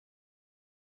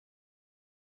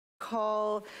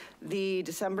Call the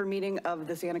December meeting of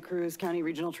the Santa Cruz County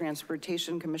Regional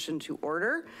Transportation Commission to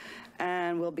order,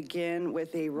 and we'll begin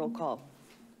with a roll call.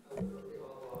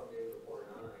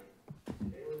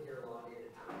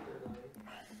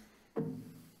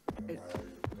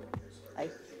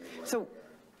 So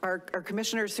our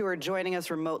commissioners who are joining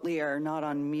us remotely are not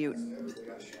on mute.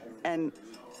 And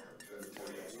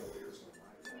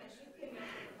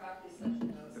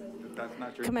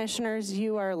Commissioners,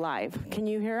 you are live. Can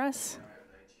you hear us?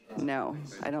 no,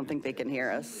 I don't think they can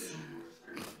hear us.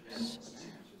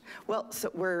 Well, so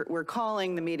we're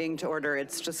calling the meeting to order.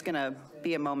 It's just gonna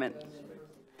be a moment.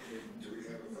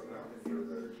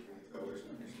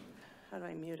 How do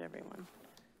I mute everyone?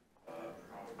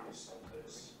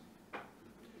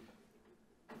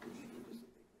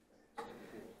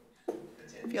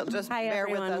 If you'll just Hi bear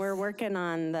everyone, with us. we're working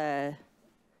on the...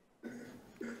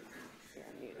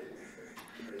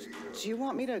 Do you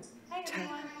want me to? Hi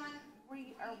everyone,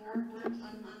 we are working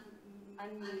on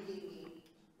unmuting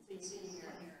so you can hear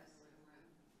us.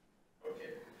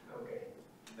 Okay,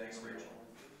 thanks Rachel.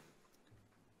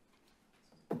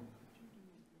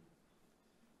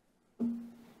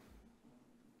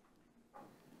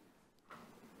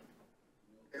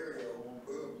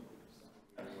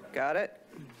 Got it?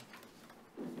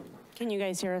 Can you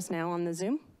guys hear us now on the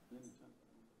Zoom?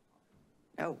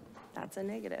 Oh. That's a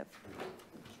negative.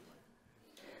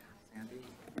 Sandy,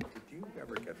 did you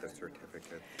ever get the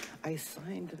certificate? I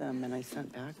signed them and I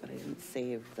sent back, but I didn't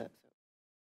save that.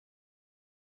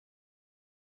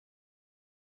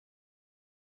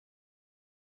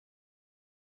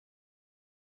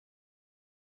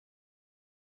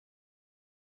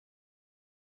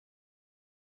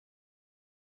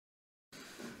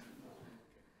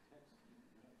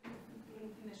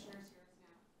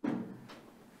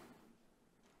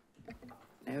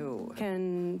 No.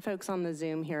 Can folks on the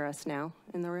Zoom hear us now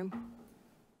in the room?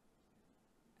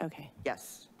 Okay.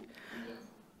 Yes.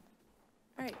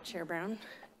 All right, Chair Brown,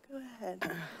 go ahead.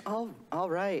 All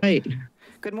right. Right.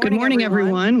 Good morning, Good morning,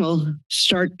 everyone. We'll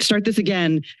start this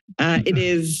again. It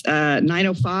is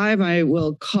 9:05. I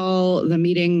will call the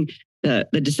meeting, the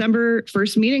December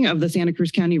 1st meeting of the Santa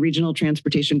Cruz County Regional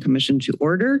Transportation Commission to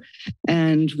order,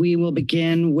 and we will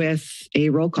begin with a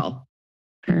roll call.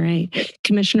 All right.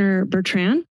 Commissioner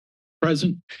Bertrand.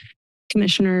 Present.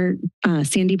 Commissioner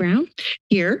Sandy Brown.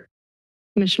 Here.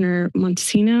 Commissioner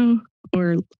Montesino,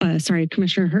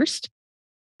 Commissioner Hurst.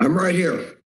 I'm right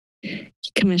here.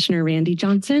 Commissioner Randy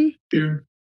Johnson. Here.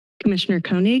 Commissioner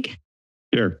Koenig.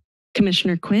 Here.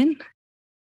 Commissioner Quinn.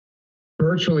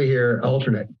 Virtually here,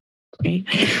 alternate. Great.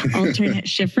 Alternate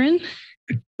Schifrin.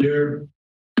 Here.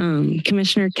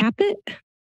 Commissioner Caput.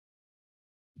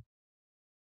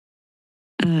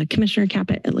 Commissioner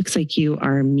Caput, it looks like you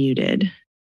are muted.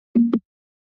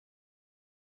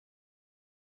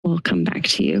 We'll come back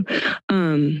to you.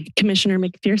 Commissioner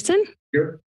McPherson.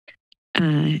 Here.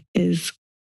 Is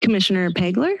Commissioner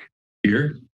Pegler.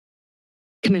 Here.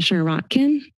 Commissioner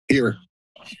Rotkin. Here.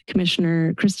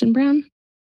 Commissioner Kristen Brown.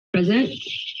 Present.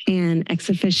 And ex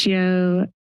officio,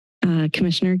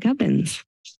 Commissioner Gubbins.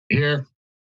 Here.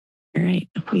 All right,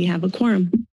 we have a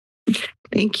quorum.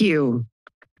 Thank you.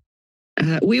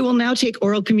 We will now take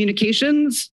oral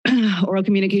communications. Oral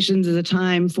communications is a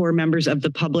time for members of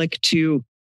the public to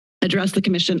address the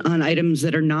commission on items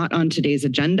that are not on today's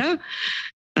agenda.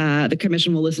 The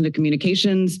commission will listen to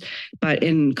communications, but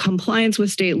in compliance with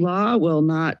state law, will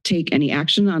not take any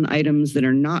action on items that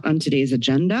are not on today's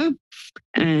agenda.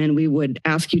 And we would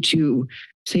ask you to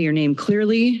say your name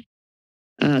clearly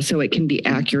so it can be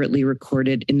accurately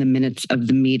recorded in the minutes of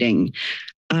the meeting.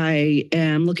 I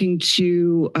am looking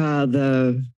to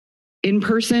the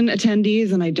in-person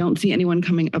attendees, and I don't see anyone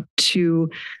coming up to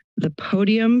the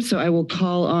podium. So I will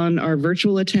call on our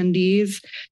virtual attendees,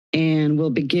 and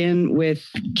we'll begin with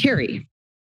Carrie.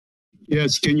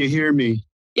 Yes, can you hear me?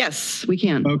 Yes, we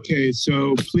can. Okay,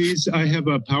 so please, I have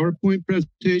a PowerPoint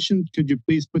presentation. Could you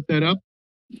please put that up?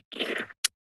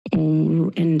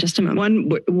 In just a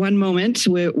moment. One moment.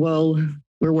 We're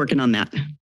working on that.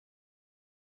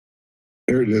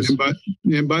 There it is.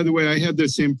 And by the way, I had the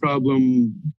same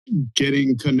problem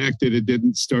getting connected. It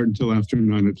didn't start until after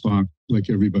 9 o'clock, like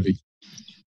everybody.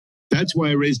 That's why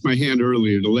I raised my hand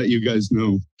earlier, to let you guys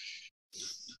know.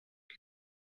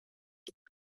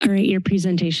 All right, your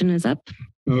presentation is up.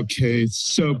 Okay,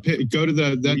 so go to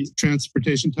that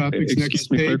transportation topics. Next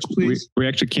page, please. We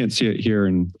actually can't see it here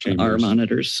in Chambers. Our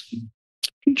monitors.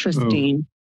 Interesting.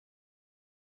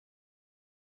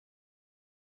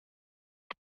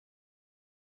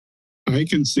 I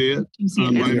can see it. You see it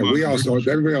on now? my Yeah, we monitor. also,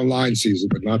 everybody online sees it,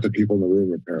 but not the people in the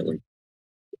room apparently.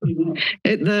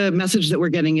 The message that we're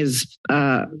getting is,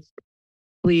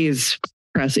 please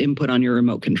press input on your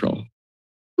remote control.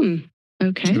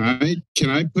 Okay. Can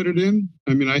I put it in?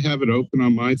 I mean, I have it open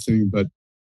on my thing, but.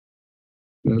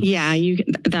 Yeah,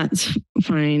 that's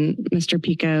fine, Mr.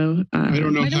 Pico. I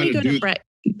don't know why don't how we to go do to Brett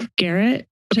Garrett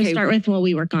to Okay. start with while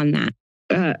we work on that?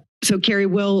 So Carrie,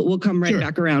 we'll come right Sure.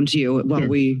 back around to you while Sure.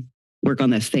 we work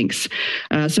on this. Thanks.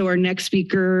 So our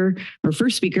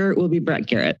first speaker will be Brett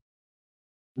Garrett.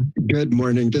 Good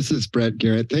morning. This is Brett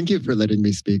Garrett. Thank you for letting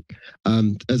me speak.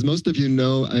 As most of you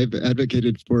know, I've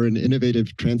advocated for an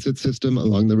innovative transit system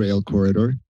along the rail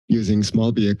corridor using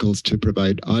small vehicles to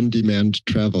provide on-demand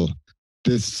travel.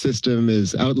 This system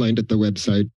is outlined at the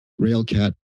website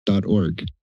railcat.org.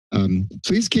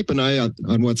 Please keep an eye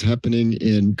on what's happening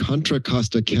in Contra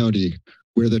Costa County,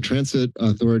 where the Transit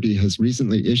Authority has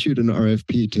recently issued an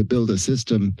RFP to build a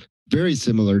system very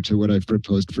similar to what I've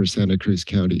proposed for Santa Cruz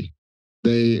County.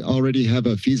 They already have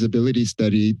a feasibility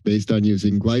study based on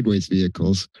using Glideways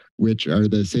vehicles, which are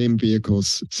the same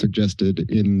vehicles suggested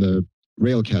in the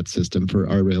RailCat system for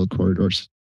our rail corridors.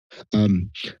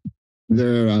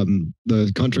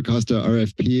 The Contra Costa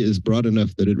RFP is broad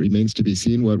enough that it remains to be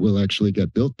seen what will actually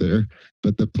get built there,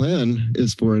 but the plan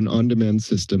is for an on-demand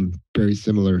system very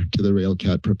similar to the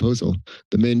RailCat proposal.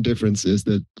 The main difference is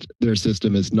that their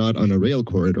system is not on a rail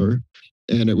corridor,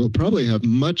 and it will probably have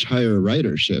much higher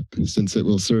ridership since it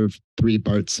will serve 3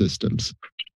 BART systems,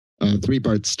 3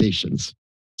 BART stations.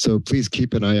 So please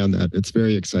keep an eye on that. It's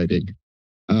very exciting.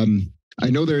 I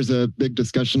know there's a big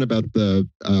discussion about the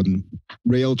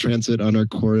rail transit on our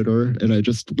corridor, and I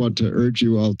just want to urge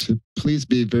you all to please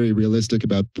be very realistic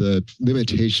about the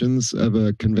limitations of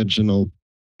a conventional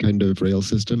kind of rail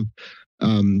system.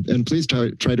 And please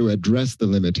try to address the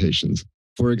limitations.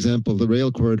 For example, the rail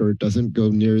corridor doesn't go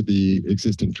near the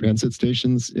existing transit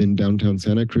stations in downtown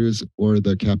Santa Cruz or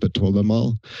the Capitola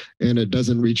Mall, and it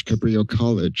doesn't reach Cabrillo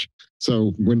College.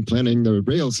 So when planning the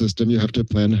rail system, you have to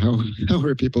plan how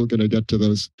are people going to get to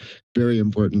those very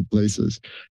important places?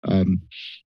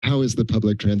 How is the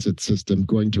public transit system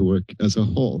going to work as a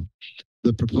whole?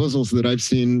 The proposals that I've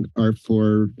seen are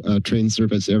for train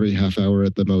service every half hour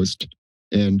at the most.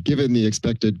 And given the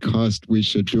expected cost, we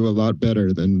should do a lot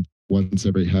better than once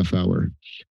every half hour.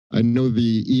 I know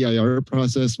the EIR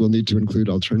process will need to include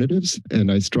alternatives, and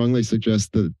I strongly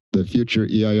suggest that the future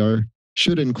EIR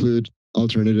should include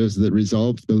alternatives that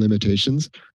resolve the limitations,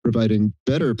 providing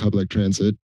better public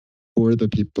transit for the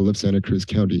people of Santa Cruz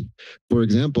County. For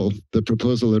example, the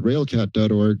proposal at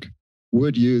railcat.org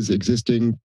would use the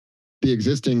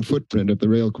existing footprint of the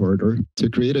rail corridor to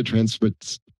create a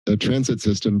transit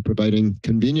system providing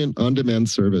convenient on-demand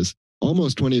service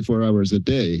almost 24 hours a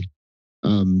day,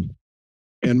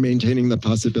 and maintaining the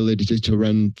possibility to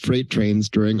run freight trains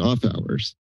during off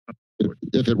hours.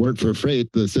 If it weren't for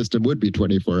freight, the system would be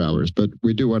 24 hours, but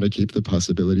we do want to keep the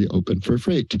possibility open for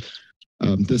freight.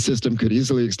 This system could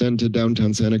easily extend to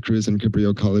downtown Santa Cruz and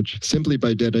Cabrillo College simply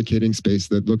by dedicating space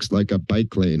that looks like a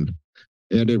bike lane.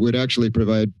 And it would actually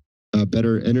provide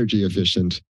better energy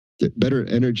efficiency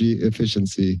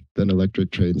than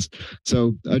electric trains.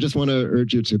 So I just want to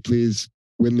urge you to please,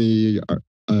 when the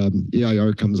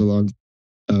EIR comes along,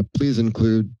 please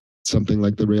include something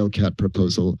like the RailCat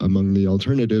proposal among the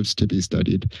alternatives to be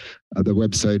studied. The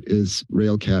website is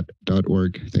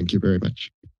railcat.org. Thank you very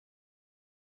much.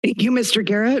 Thank you, Mr.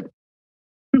 Garrett.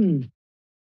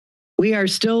 We are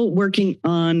still working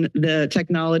on the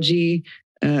technology.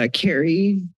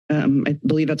 Carrie, I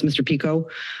believe that's Mr. Pico.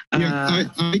 Yeah,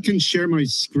 I can share my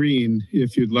screen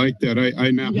if you'd like that. I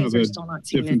now have a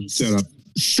different setup.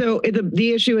 So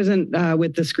the issue isn't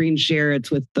with the screen share;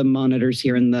 it's with the monitors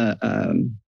here in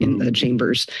the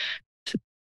chambers.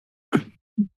 You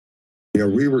know,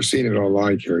 we were seeing it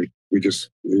online, Carrie. We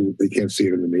can't see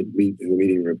it in the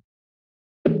meeting room.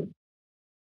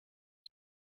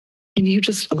 Can you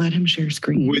just let him share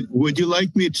screen? Would you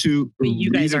like me to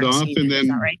read it off, and then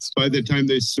by the time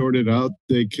they sort it out,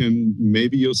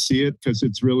 maybe you'll see it, because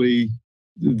it's really,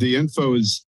 the info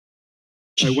is,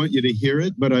 I want you to hear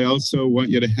it, but I also want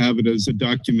you to have it as a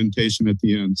documentation at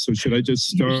the end. So should I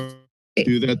just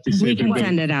do that? We can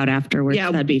send it out afterwards. Yeah,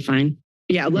 that'd be fine.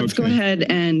 Yeah, let's go ahead,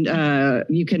 and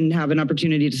you can have an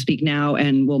opportunity to speak now,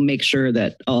 and we'll make sure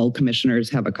that all commissioners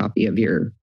have a copy of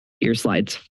your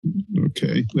slides.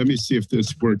 Okay, let me see if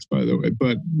this works, by the way,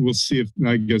 but we'll see if,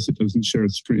 I guess it doesn't share a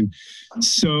screen.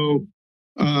 So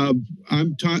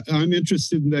I'm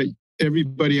interested in that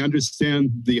everybody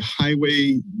understand the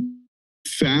highway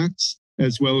facts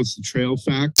as well as the trail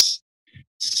facts.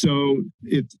 So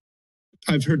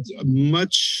I've heard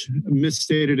much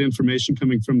misstated information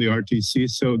coming from the RTC.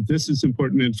 So this is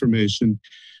important information.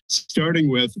 starting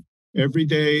with every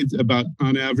day, about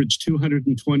on average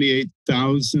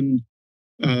 228,000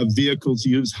 vehicles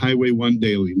use Highway 1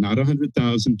 daily, not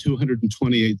 100,000,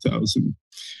 228,000.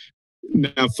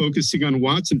 Now, focusing on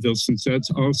Watsonville, since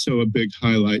that's also a big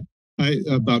highlight,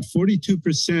 about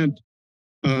 42%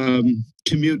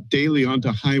 commute daily onto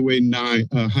Highway 9,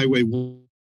 Highway 1.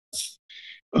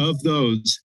 Of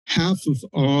those, half of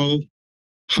all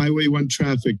Highway 1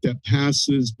 traffic that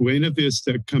passes Buena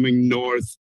Vista coming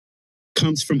north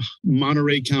comes from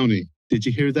Monterey County. Did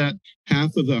you hear that?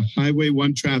 Half of the Highway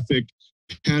 1 traffic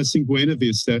passing Buena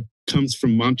Vista comes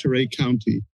from Monterey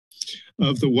County.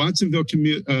 Of the Watsonville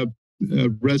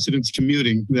residents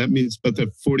commuting, that means about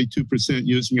the 42%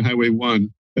 using Highway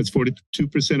 1. That's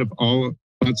 42% of all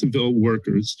Watsonville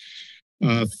workers.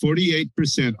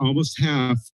 48%, almost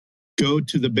half, go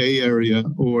to the Bay Area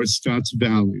or Scotts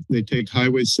Valley. They take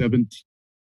Highway 17.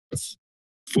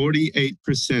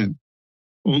 48%.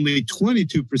 Only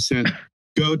 22%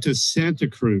 go to Santa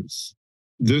Cruz.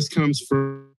 This comes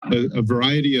from a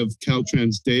variety of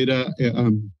Caltrans data.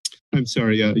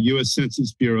 U.S.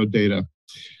 Census Bureau data.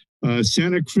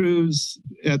 Santa Cruz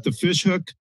at the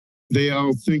Fishhook, they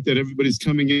all think that everybody's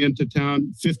coming into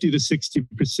town. 50 to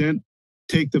 60%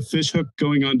 take the Fishhook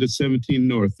going on to 17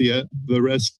 North. The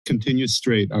rest continues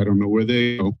straight. I don't know where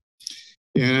they go.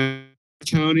 And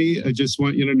county, I just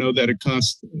want you to know that it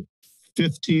costs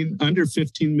under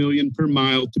 15 million per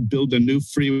mile to build a new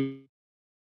freeway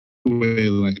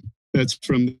lane. That's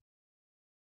from.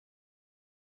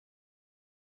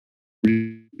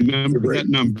 Remember that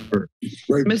number.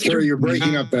 Right, Mr. You're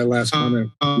breaking up that last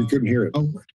comment. We couldn't hear it.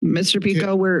 Mr.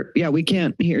 Pico, we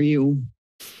can't hear you.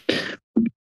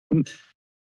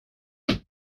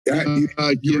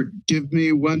 Give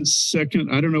me 1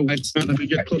 second. I don't know why it's not. Let me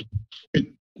get close.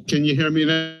 Can you hear me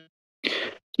now?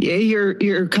 Yeah,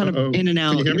 you're kind of in and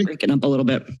out. You're breaking up a little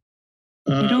bit.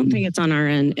 I don't think it's on our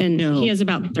end. And he has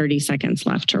about 30 seconds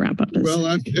left to wrap up this. Well,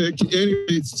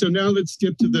 anyway, so now let's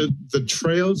get to the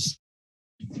trails,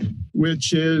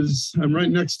 which is, I'm right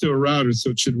next to a router,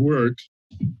 so it should work.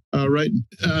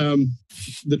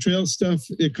 The trail stuff,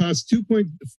 it costs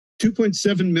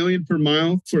 2.7 million per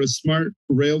mile for a smart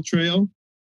rail trail.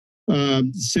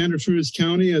 Santa Cruz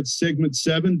County at segment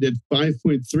 7 did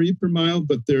 5.3 per mile,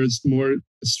 but there's more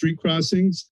street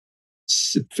crossings.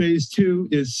 Phase 2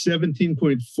 is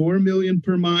 17.4 million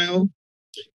per mile.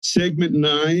 Segment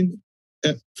 9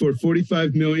 for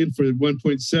 45 million for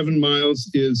 1.7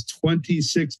 miles is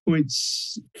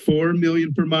 26.4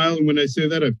 million per mile. And when I say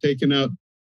that, I've taken out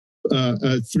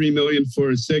 3 million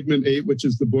for segment 8, which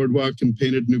is the boardwalk and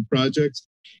painted new projects.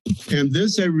 And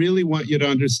this, I really want you to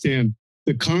understand.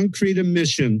 The concrete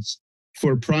emissions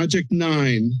for project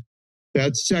 9,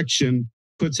 that section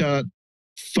puts out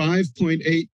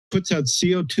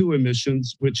CO2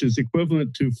 emissions, which is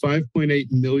equivalent to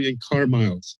 5.8 million car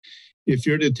miles. If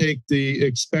you're to take the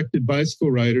expected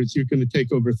bicycle riders, you're going to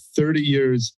take over 30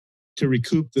 years to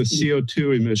recoup the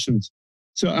CO2 emissions.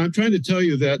 So I'm trying to tell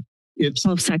you that it's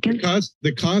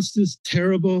the cost is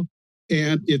terrible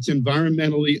and it's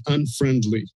environmentally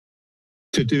unfriendly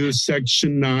to do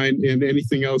section 9 and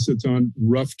anything else that's on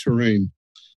rough terrain.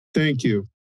 Thank you.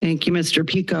 Thank you, Mr.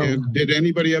 Pico. And did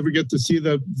anybody ever get to see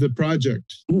the project,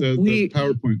 the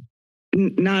PowerPoint?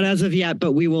 Not as of yet,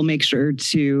 but we will make sure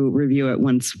to review it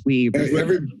once we.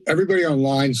 Everybody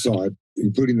online saw it,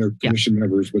 including the commission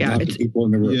members, but not the people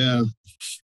in the room.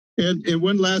 Yeah. And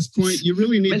one last point, you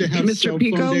really need to have Mr.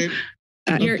 Pico.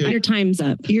 Your time's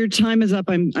up. Your time is up.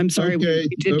 I'm sorry. Okay.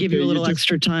 We did give you a little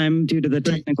extra time due to the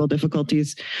technical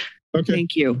difficulties. Okay.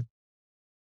 Thank you.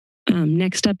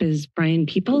 Next up is Brian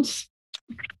Peoples.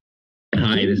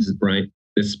 Hi, this is Brian.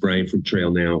 This is Brian from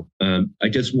Trail Now. I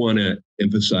just want to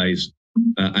emphasize,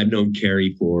 I've known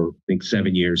Kerry for, I think,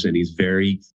 7 years, and he's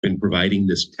been providing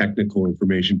this technical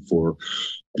information for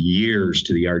years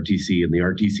to the RTC, and the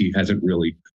RTC hasn't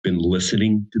really been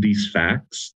listening to these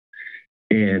facts.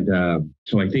 And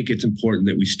so I think it's important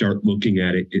that we start looking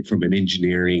at it from an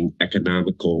engineering,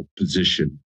 economical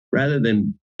position rather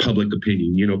than public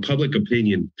opinion. You know, public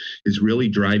opinion is really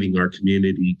driving our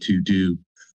community to do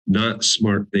not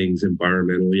smart things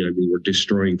environmentally. I mean, we're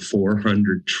destroying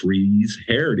 400 trees,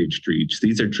 heritage trees.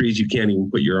 These are trees you can't even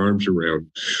put your arms around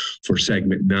for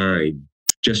segment 9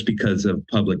 just because of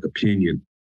public opinion.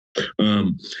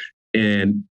 And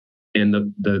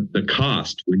the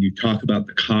cost, when you talk about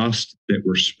the cost that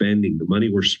we're spending, the money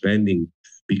we're spending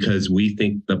because we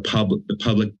think the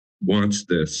public wants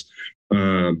this,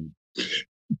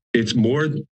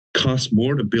 costs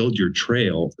more to build your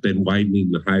trail than widening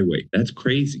the highway. That's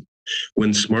crazy.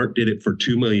 When Smart did it for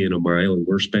 $2 million a mile, and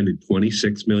we're spending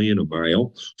 $26 million a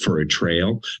mile for a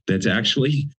trail that's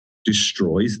actually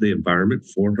destroys the environment,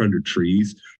 400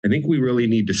 trees. I think we really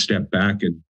need to step back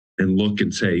and look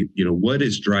and say, what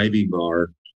is driving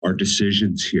our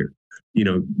decisions here?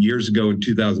 Years ago in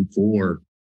 2004,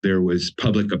 there was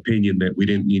public opinion that we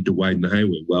didn't need to widen the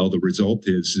highway. Well, the result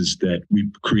is that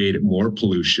we've created more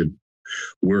pollution.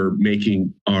 We're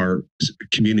making our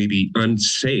community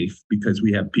unsafe because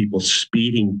we have people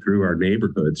speeding through our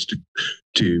neighborhoods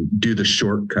to do the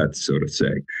shortcuts, so to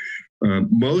say.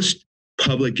 Most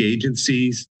public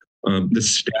agencies, the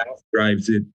staff drives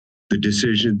it, the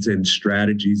decisions and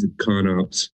strategies of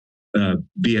ConOps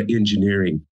via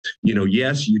engineering.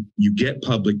 Yes, you get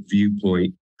public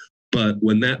viewpoint, but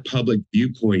when that public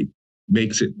viewpoint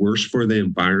makes it worse for the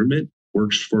environment,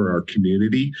 works for our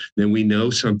community, then we know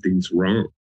something's wrong.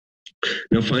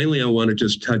 Now, finally, I want to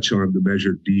just touch on the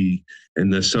Measure D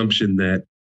and the assumption that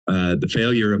the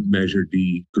failure of Measure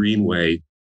D Greenway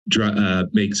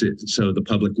makes it so the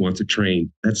public wants a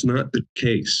train. That's not the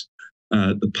case.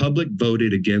 The public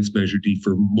voted against Measure D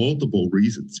for multiple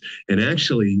reasons. And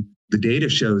actually, the data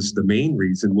shows the main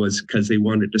reason was because they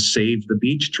wanted to save the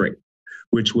beach train,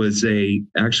 which was a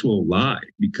actual lie,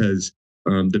 because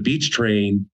the beach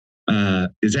train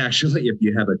is actually, if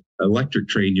you have an electric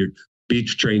train, your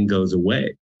beach train goes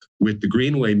away. With the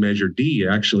Greenway Measure D,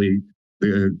 actually,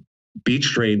 the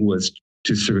beach train was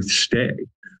to sort of stay.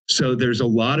 So there's a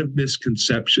lot of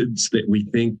misconceptions that we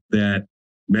think that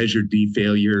Measure D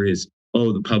failure is,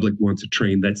 oh, the public wants a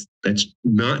train. That's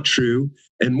not true.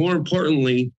 And more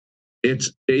importantly,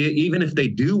 it's even if they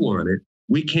do want it,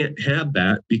 we can't have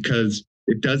that because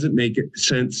it doesn't make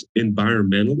sense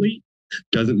environmentally,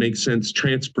 doesn't make sense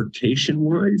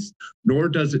transportation-wise, nor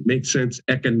does it make sense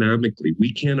economically.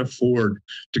 We can't afford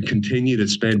to continue to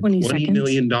spend $20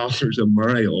 million a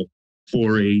mile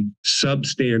for a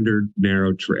substandard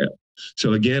narrow trail.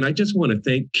 So again, I just want to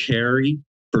thank Kerry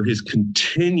for his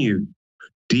continued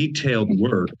detailed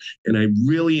work. And I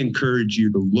really encourage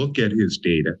you to look at his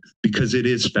data because it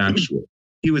is factual.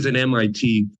 He was an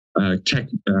MIT tech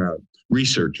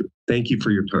researcher. Thank you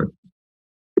for your time.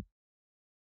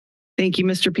 Thank you,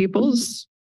 Mr. Peoples.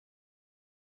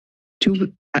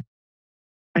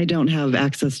 I don't have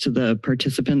access to the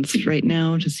participants right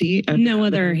now to see. No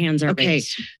other hands are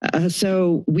raised.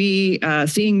 So we,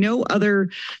 seeing no other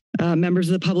members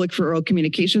of the public for oral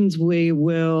communications, we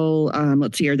will,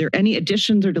 let's see, are there any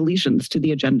additions or deletions to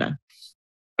the agenda?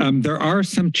 There are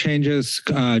some changes,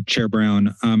 Chair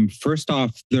Brown. First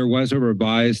off, there was a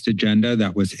revised agenda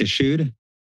that was issued.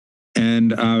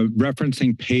 And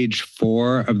referencing page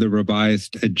 4 of the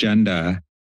revised agenda,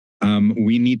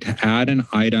 we need to add an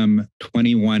item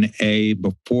 21A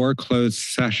before closed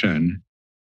session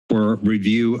for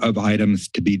review of items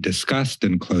to be discussed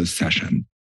in closed session.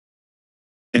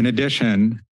 In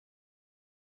addition,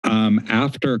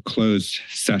 after closed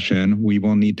session, we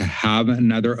will need to have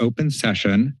another open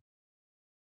session.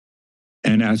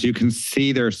 And as you can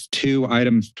see, there's 2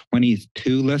 items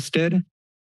 22 listed.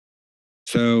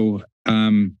 So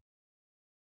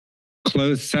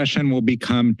closed session will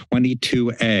become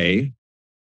 22A.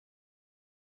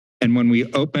 And when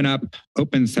we open up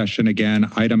open session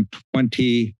again, item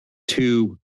 22B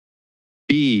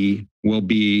will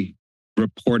be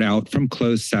report out from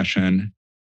closed session,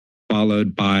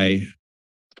 followed by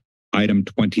item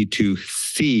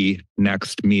 22C,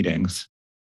 next meetings.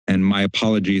 And my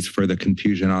apologies for the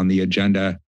confusion on the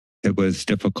agenda. It was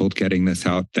difficult getting this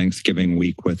out Thanksgiving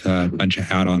week with a bunch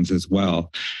of add-ons as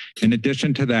well. In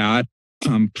addition to that,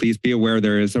 please be aware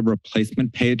there is a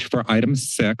replacement page for item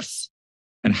 6,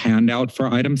 a handout for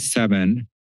item 7,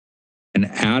 an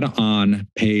add-on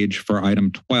page for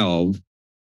item 12,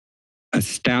 a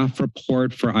staff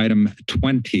report for item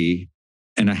 20,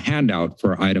 and a handout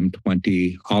for item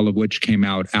 20, all of which came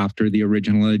out after the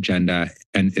original agenda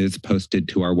and is posted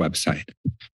to our website.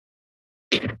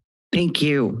 Thank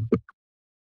you.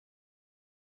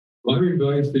 My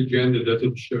revised agenda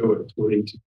doesn't show it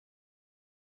 22.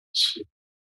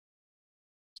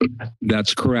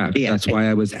 That's correct. Yeah. That's why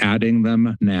I was adding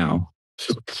them now.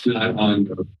 So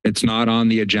it's not on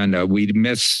the agenda. We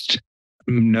missed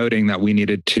noting that we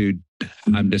needed to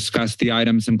discuss the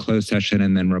items in closed session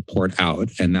and then report out.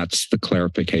 And that's the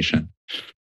clarification.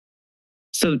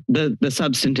 So the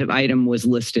substantive item was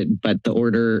listed, but the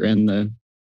order and the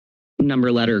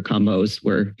number letter combos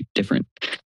were different.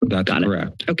 That's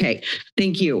correct. Okay,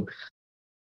 thank you.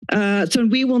 So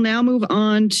we will now move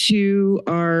on to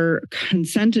our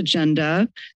consent agenda.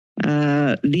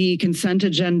 The consent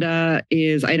agenda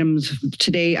is items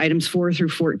 4 through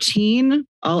 14.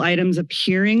 All items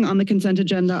appearing on the consent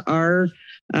agenda are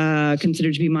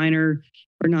considered to be minor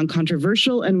or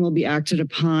non-controversial and will be acted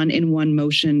upon in one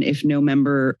motion if no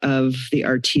member of the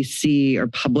RTC or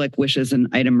public wishes an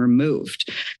item removed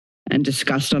and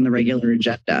discussed on the regular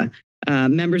agenda.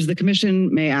 Members of the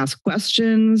commission may ask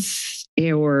questions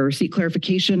or seek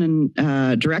clarification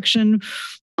and direction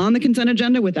on the consent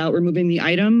agenda without removing the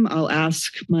item. I'll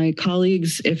ask my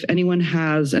colleagues if anyone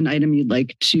has an item you'd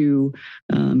like to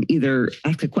either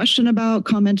ask a question about,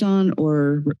 comment on,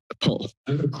 or pull.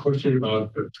 I have a question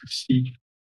about the procedure.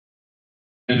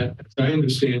 As I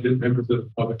understand it, members of the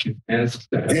public can ask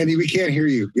that. Andy, we can't hear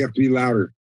you. You have to be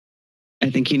louder. I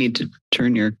think you need to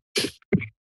turn your...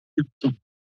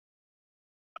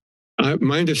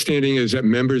 My understanding is that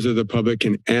members of the public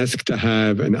can ask to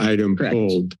have an item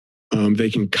pulled. They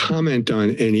can comment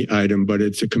on any item, but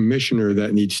it's a commissioner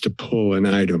that needs to pull an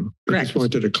item. Correct. I just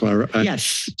wanted to clarify.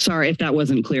 Yes, sorry if that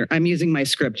wasn't clear. I'm using my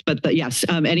script, but yes,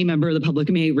 any member of the public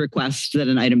may request that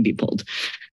an item be pulled.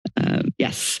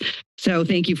 Yes, so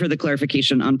thank you for the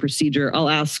clarification on procedure. I'll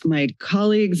ask my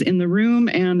colleagues in the room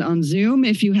and on Zoom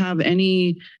if you have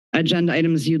any agenda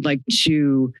items you'd like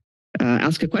to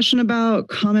ask a question about,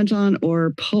 comment on,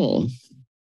 or pull.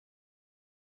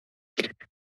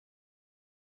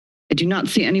 I do not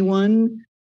see anyone.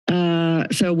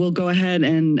 So we'll go ahead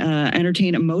and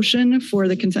entertain a motion for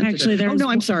the consent. Actually, oh no,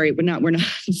 I'm sorry. We're not.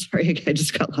 Sorry, I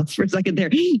just got lost for a second there.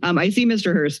 I see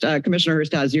Mr. Hurst. Commissioner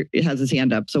Hurst has his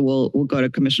hand up. So we'll go to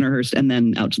Commissioner Hurst and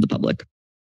then out to the public.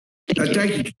 Thank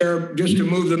you, Chair. Just to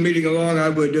move the meeting along, I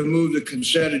would move the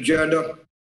consent agenda.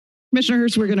 Commissioner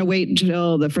Hurst, we're going to wait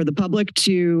until for the public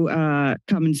to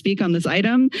come and speak on this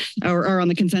item or on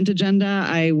the consent agenda.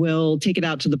 I will take it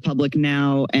out to the public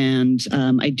now. And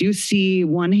I do see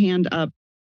one hand up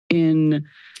in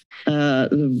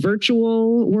the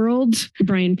virtual world.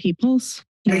 Brian Peoples.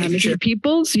 Mr.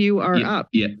 Peoples, you are up.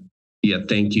 Yeah.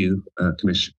 Thank you,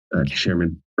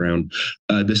 Chairman Brown.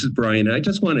 This is Brian. I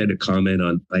just wanted to comment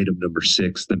on item number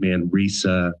 6, the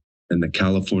Manresa and the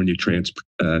California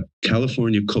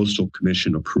Coastal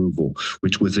Commission approval,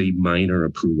 which was a minor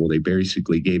approval. They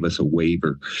basically gave us a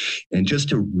waiver. And just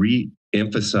to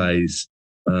re-emphasize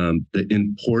the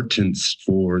importance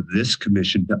for this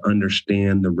commission to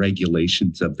understand the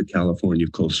regulations of the California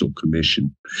Coastal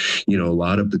Commission. You know, a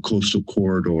lot of the coastal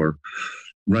corridor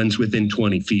runs within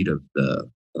 20 feet of the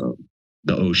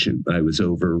ocean. I was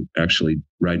actually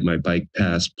riding my bike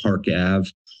past Park Ave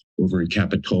over in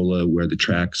Capitola, where the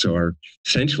tracks are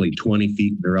essentially 20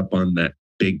 feet. They're up on that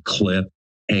big cliff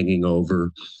hanging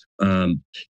over.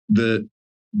 The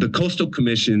Coastal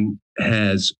Commission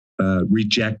has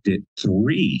rejected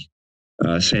 3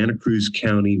 Santa Cruz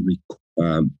County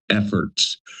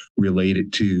efforts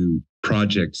related to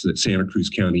projects that Santa Cruz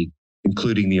County,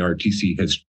 including the RTC,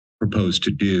 has proposed to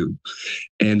do.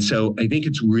 And so I think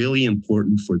it's really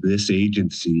important for this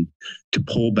agency to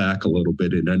pull back a little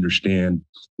bit and understand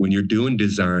when you're doing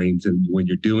designs and when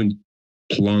you're doing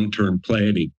long-term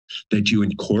planning, that you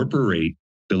incorporate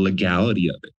the legality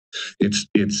of it.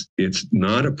 It's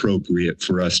not appropriate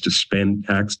for us to spend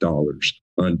tax dollars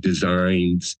on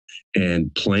designs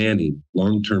and planning,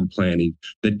 long-term planning,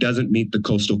 that doesn't meet the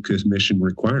Coastal Commission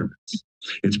requirements.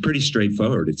 It's pretty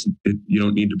straightforward. You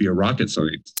don't need to be a rocket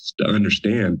scientist to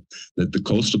understand that the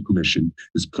Coastal Commission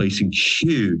is placing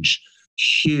huge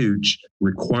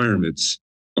requirements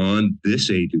on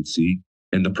this agency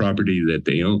and the property that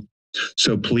they own.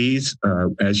 So please,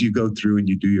 as you go through and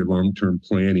you do your long-term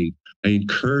planning, I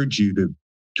encourage you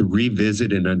to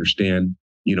revisit and understand,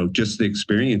 just the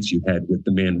experience you had with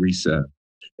the Manresa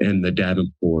and the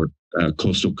Davenport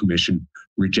Coastal Commission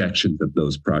rejections of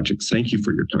those projects. Thank you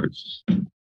for your time.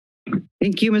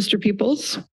 Thank you, Mr.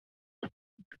 Peoples.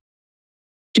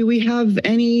 Do we have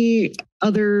any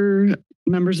other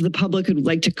members of the public who'd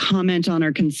like to comment on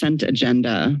our consent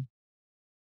agenda?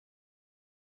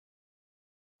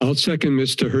 I'll second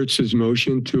Mr. Hertz's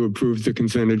motion to approve the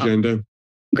consent agenda.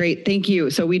 Great, thank you.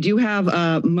 So we do have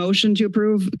a motion to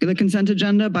approve the consent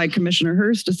agenda by Commissioner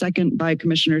Hurst, a second by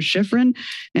Commissioner Schifrin,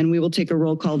 and we will take a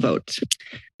roll call vote.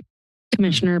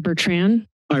 Commissioner Bertrand.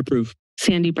 I approve.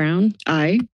 Sandy Brown.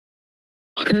 Aye.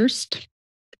 Hurst.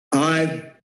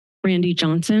 Aye. Randy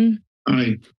Johnson.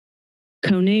 Aye.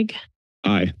 Koenig.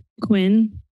 Aye.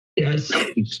 Quinn. Yes.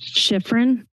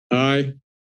 Schifrin. Aye.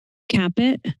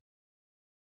 Caput.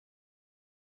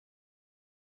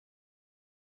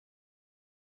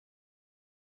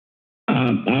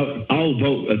 I'll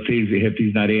vote if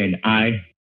he's not in. Aye.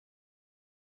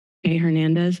 Okay,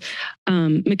 Hernandez.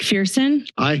 McPherson.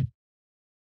 Aye.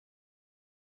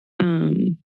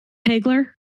 Pegler,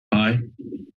 Aye.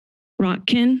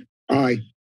 Rotkin, Aye.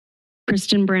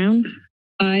 Kristen Brown.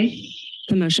 Aye.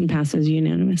 The motion passes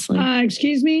unanimously.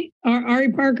 Excuse me,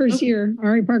 Ari Parker's here.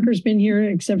 Ari Parker's been here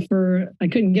except for I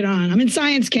couldn't get on. I'm in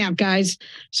science camp, guys.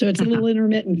 So it's a little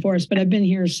intermittent for us, but I've been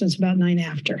here since about 9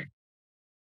 after.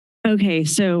 Okay,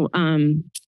 so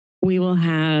we will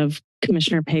have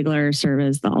Commissioner Pegler serve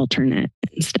as the alternate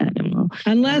instead. And we'll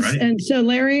and so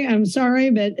Larry, I'm sorry,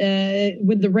 but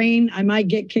with the rain, I might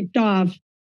get kicked off.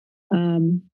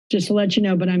 Just to let you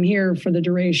know, but I'm here for the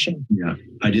duration. Yeah,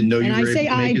 I didn't know you And were I say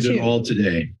able to make it aye, at too. all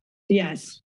today.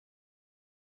 Yes.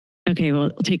 Okay, we'll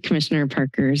take Commissioner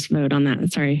Parker's vote on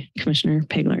that. Sorry, Commissioner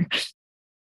Pegler.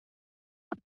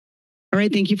 All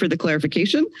right, thank you for the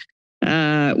clarification.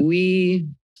 That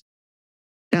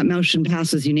motion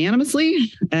passes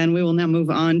unanimously, and we will now move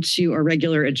on to our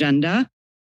regular agenda.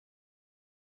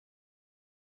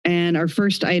 And our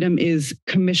first item is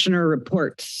commissioner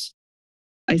reports.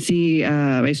 I see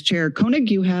Vice Chair Koenig,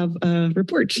 you have a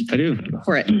report. I do.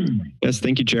 For it. Yes,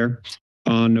 thank you, Chair.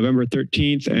 On November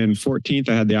 13th and 14th,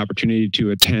 I had the opportunity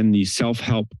to attend the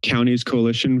Self-Help Counties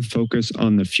Coalition Focus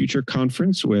on the Future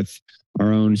Conference with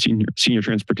our own senior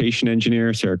transportation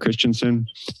engineer, Sarah Christensen.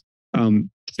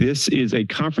 This is a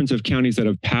conference of counties that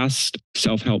have passed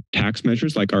self-help tax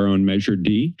measures like our own Measure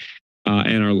D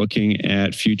and are looking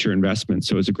at future investments.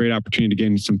 So it's a great opportunity to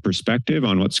gain some perspective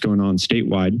on what's going on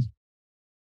statewide.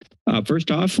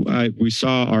 First off, we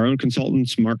saw our own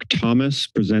consultants, Mark Thomas,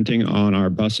 presenting on our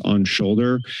bus on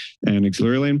shoulder and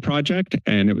auxiliary lane project.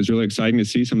 And it was really exciting to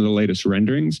see some of the latest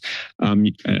renderings.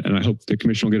 And I hope the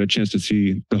commission will get a chance to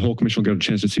see, the whole commission will get a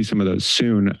chance to see some of those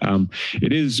soon.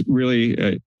 It is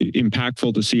really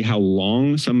impactful to see how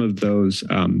long some of those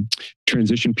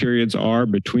transition periods are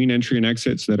between entry and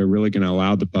exits that are really going to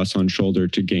allow the bus on shoulder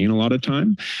to gain a lot of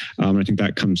time. I think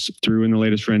that comes through in the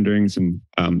latest renderings, and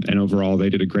overall they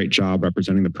did a great job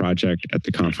representing the project at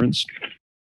the conference.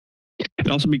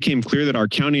 It also became clear that our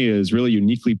county is really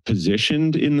uniquely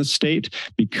positioned in the state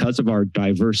because of our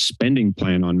diverse spending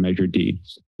plan on Measure D.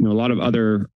 You know, a lot of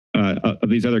other of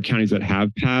these other counties that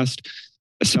have passed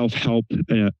self-help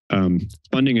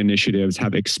funding initiatives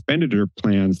have expenditure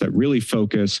plans that really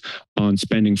focus on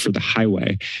spending for the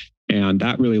highway. And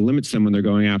that really limits them when they're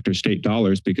going after state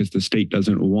dollars because the state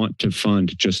doesn't want to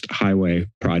fund just highway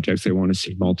projects. They want to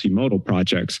see multimodal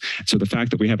projects. So the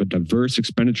fact that we have a diverse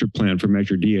expenditure plan for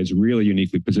Measure D has really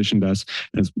uniquely positioned us.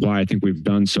 And that's why I think we've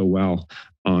done so well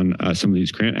on some of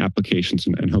these grant applications,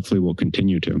 and hopefully we'll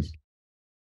continue to.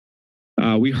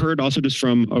 We heard also just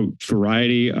from a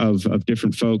variety of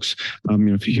different folks. You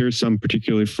know, if you hear some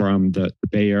particularly from the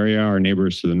Bay Area, our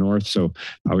neighbors to the north. So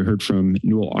we heard from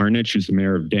Newell Arnich, who's the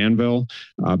mayor of Danville,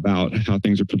 about how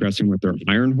things are progressing with their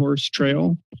Iron Horse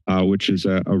Trail, which is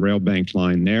a rail banked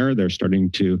line there. They're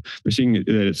seeing that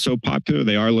it's so popular.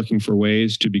 They are looking for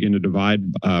ways to begin to divide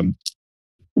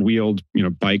wheeled,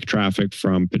 bike traffic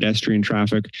from pedestrian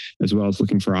traffic, as well as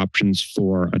looking for options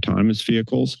for autonomous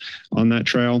vehicles on that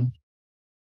trail.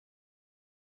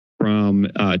 From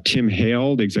Tim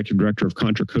Hale, the executive director of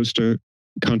Contra Costa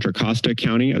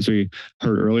County, as we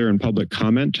heard earlier in public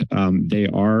comment, they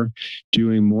are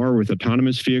doing more with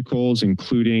autonomous vehicles,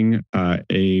 including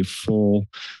a full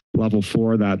level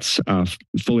 4, that's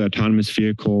fully autonomous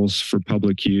vehicles for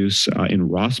public use in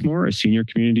Rossmore, a senior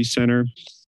community center,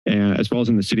 and as well as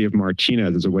in the city of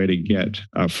Martinez as a way to get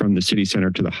from the city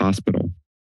center to the hospital.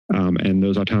 And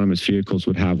those autonomous vehicles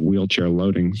would have wheelchair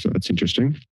loading, so that's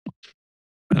interesting.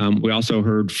 We also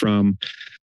heard from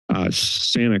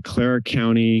Santa Clara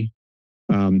County.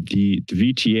 The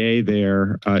VTA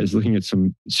there is looking at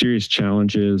some serious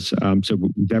challenges. So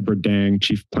Deborah Dang,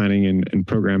 Chief Planning and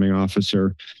Programming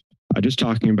Officer, just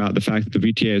talking about the fact that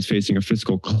the VTA is facing a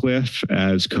fiscal cliff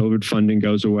as COVID funding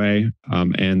goes away,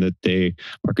 and that they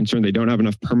are concerned they don't have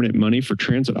enough permanent money for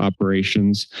transit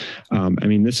operations. I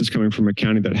mean, this is coming from a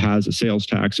county that has a sales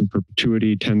tax in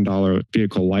perpetuity, $10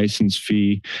 vehicle license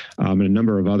fee, and a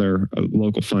number of other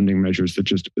local funding measures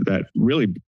that really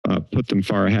put them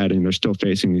far ahead, and they're still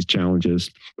facing these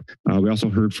challenges. We also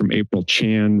heard from April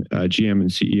Chan, GM and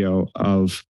CEO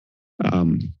of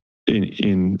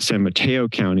in San Mateo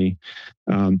County,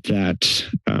 that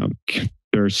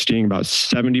they're seeing about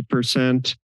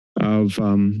 70%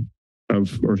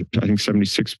 or I think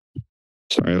 76.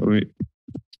 Sorry, let me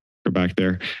go back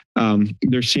there.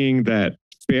 They're seeing that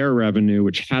fare revenue,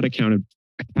 which had accounted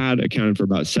for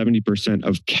about 70%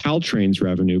 of Caltrain's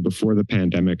revenue before the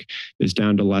pandemic, is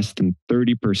down to less than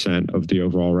 30% of the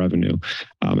overall revenue.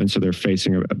 And so they're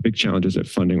facing a big challenges at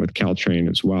funding with Caltrain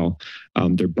as well.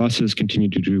 Their buses continue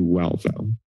to do well, though.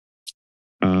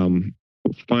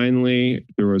 Finally,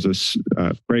 there was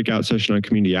a breakout session on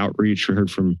community outreach. We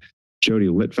heard from Jody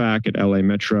Litvak at LA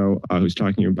Metro, who's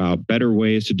talking about better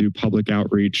ways to do public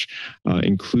outreach,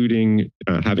 including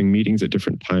having meetings at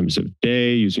different times of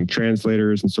day, using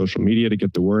translators and social media to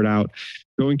get the word out,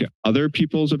 going to other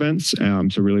people's events.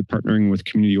 So really partnering with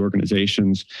community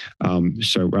organizations.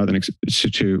 So rather than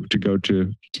to go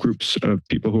to groups of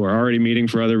people who are already meeting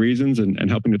for other reasons and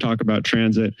helping to talk about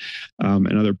transit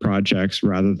and other projects,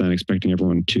 rather than expecting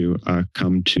everyone to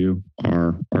come to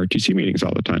our RTC meetings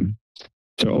all the time.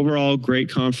 So overall, great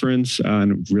conference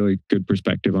and really good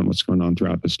perspective on what's going on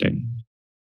throughout the state.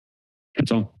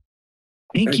 That's all.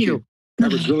 Thank you.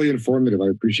 That was really informative. I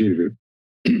appreciated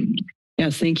it.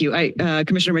 Yes, thank you.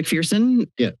 Commissioner McPherson.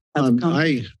 Yeah,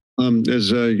 as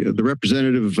the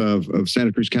representative of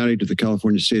Santa Cruz County to the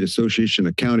California State Association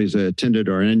of Counties, I attended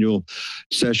our annual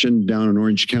session down in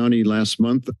Orange County last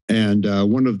month. And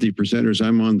one of the presenters,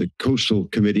 I'm on the coastal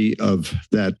committee of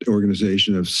that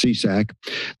organization of CSAC,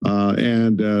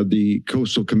 and the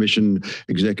Coastal Commission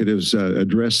executives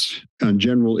address on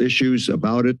general issues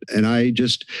about it. And I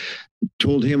just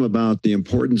told him about the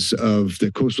importance of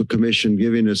the Coastal Commission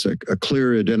giving us a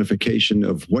clear identification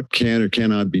of what can or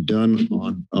cannot be done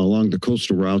along the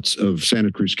coastal routes of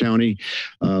Santa Cruz County.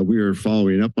 We are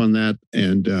following up on that,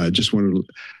 and just want to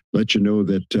let you know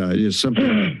that it is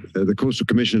something the Coastal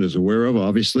Commission is aware of,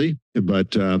 obviously,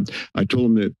 but I told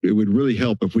him that it would really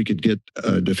help if we could get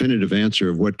a definitive answer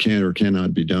of what can or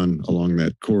cannot be done along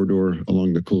that corridor,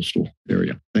 along the coastal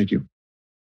area. Thank you.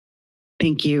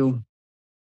 Thank you.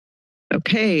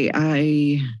 Okay,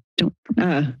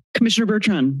 Commissioner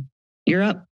Bertrand, you're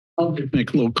up. I'll just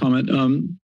make a little comment.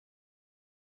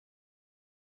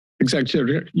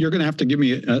 Executive, you're going to have to give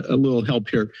me a little help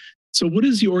here. So what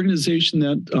is the organization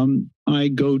that I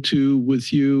go to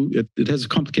with you? It has a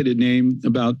complicated name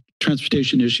about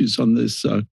transportation issues on this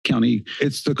county.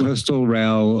 It's the Coastal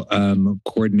Rail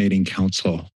Coordinating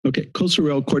Council. Okay, Coastal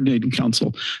Rail Coordinating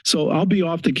Council. So I'll be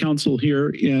off the council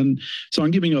here. And so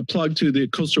I'm giving a plug to the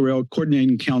Coastal Rail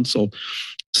Coordinating Council.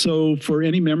 So for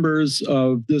any members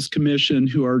of this commission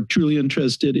who are truly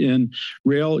interested in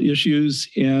rail issues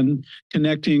and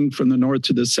connecting from the north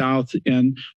to the south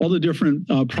and all the different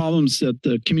problems that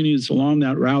the communities along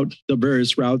that route, the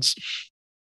various routes,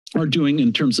 are doing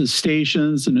in terms of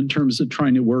stations and in terms of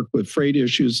trying to work with freight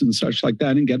issues and such like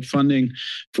that and get funding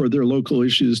for their local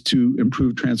issues to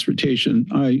improve transportation.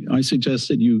 I suggest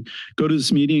that you go to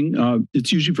this meeting.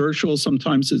 It's usually virtual.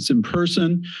 Sometimes it's in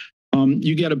person.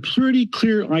 You get a pretty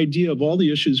clear idea of all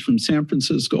the issues from San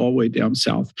Francisco all the way down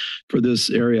south for this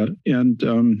area. And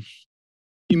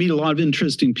you meet a lot of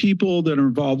interesting people that are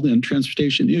involved in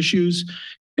transportation issues.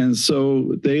 And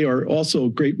so they are also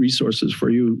great resources for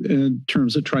you in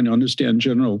terms of trying to understand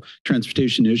general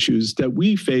transportation issues that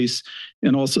we face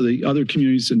and also the other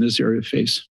communities in this area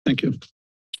face. Thank you.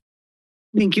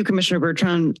 Thank you, Commissioner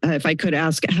Bertrand. If I could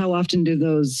ask, how often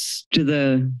does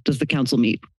the council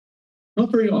meet? Not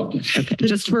very often. Okay.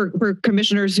 Just for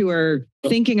commissioners who are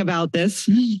thinking about this.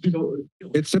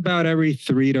 It's about every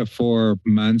 3 to 4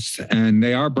 months, and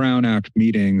they are Brown Act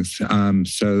meetings.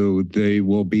 So they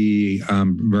will be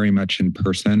very much in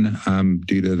person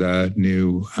due to the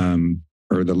new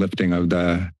or the lifting of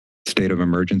the state of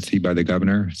emergency by the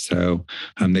governor. So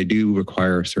they do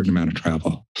require a certain amount of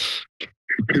travel.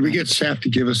 Could we get staff to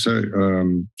give us a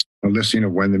listing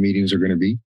of when the meetings are going to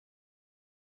be?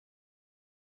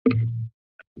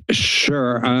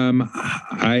 Sure.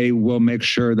 I will make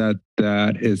sure that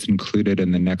that is included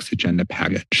in the next agenda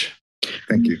package.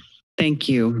 Thank you. Thank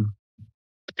you.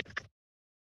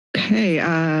 Okay,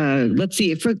 let's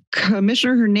see. For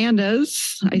Commissioner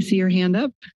Hernandez, I see your hand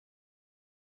up.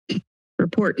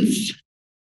 Reports.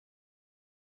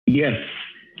 Yes.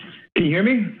 Can you hear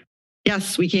me?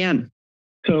 Yes, we can.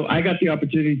 So I got the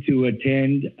opportunity to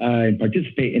attend and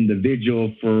participate in the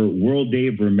vigil for World Day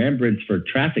of Remembrance for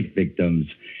traffic victims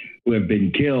who have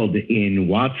been killed in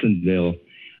Watsonville.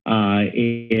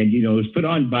 And, you know, it was put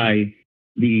on by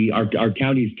our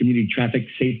county's Community Traffic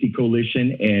Safety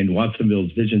Coalition and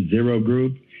Watsonville's Vision Zero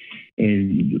group.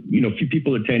 And, you know, a few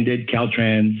people attended,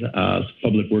 Caltrans,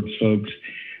 Public Works folks.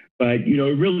 But, you know,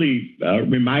 it really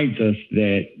reminds us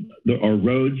that our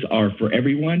roads are for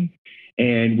everyone.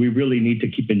 And we really need to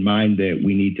keep in mind that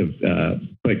we need to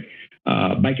put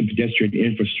bike and pedestrian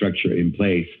infrastructure in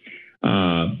place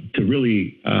to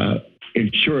really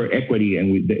ensure equity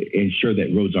and ensure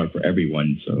that roads are for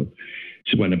everyone. So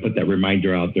just want to put that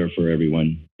reminder out there for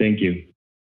everyone. Thank you.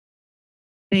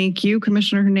 Thank you,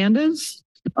 Commissioner Hernandez.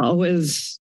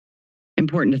 Always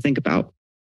important to think about.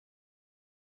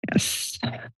 Yes.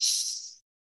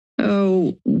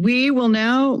 So we will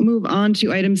now move on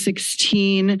to item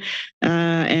 16,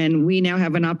 and we now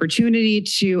have an opportunity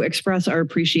to express our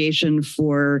appreciation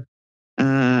for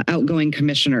outgoing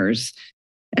commissioners.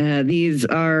 These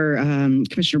are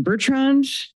Commissioner Bertrand,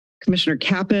 Commissioner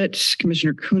Caput,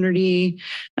 Commissioner Coonerty,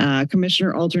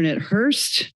 Commissioner Alternate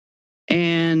Hurst,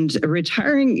 and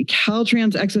retiring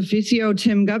Caltrans ex officio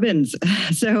Tim Gubbins.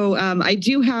 So I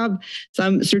do have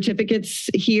some certificates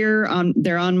here.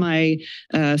 They're on my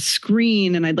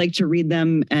screen, and I'd like to read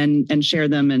them and share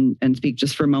them and speak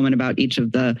just for a moment about each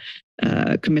of the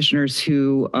commissioners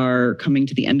who are coming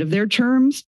to the end of their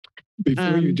terms.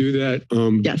 Before you do that,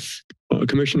 yes.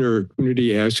 Commissioner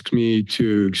Coonerty asked me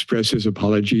to express his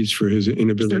apologies for his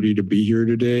inability to be here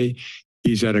today.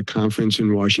 He's at a conference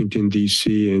in Washington,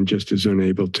 D.C. and just is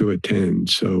unable to attend.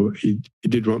 So he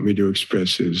did want me to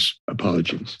express his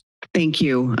apologies. Thank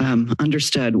you.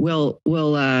 Understood. We'll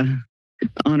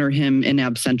honor him in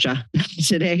absentia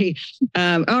today.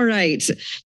 All right.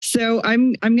 So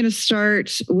I'm going to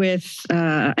start with,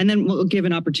 and then we'll give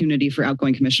an opportunity for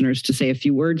outgoing commissioners to say a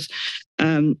few words.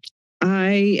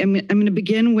 I'm going to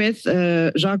begin with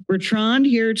Jacques Bertrand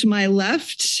here to my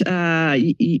left.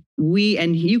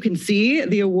 And you can see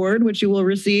the award, which you will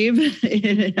receive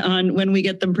on when we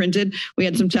get them printed. We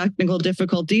had some technical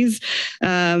difficulties,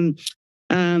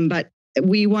 but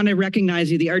we want to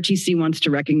recognize you. The RTC wants to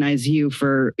recognize you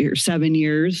for your 7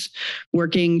 years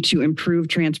working to improve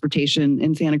transportation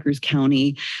in Santa Cruz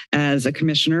County as a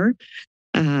commissioner.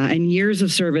 And years of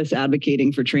service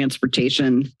advocating for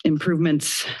transportation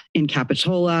improvements in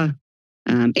Capitola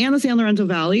and the San Lorenzo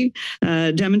Valley,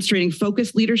 demonstrating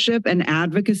focused leadership and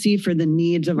advocacy for the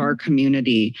needs of our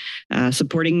community,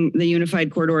 supporting the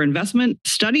Unified Corridor Investment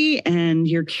Study, and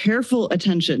your careful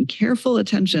attention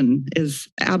is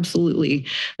absolutely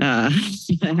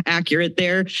accurate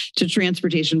there, to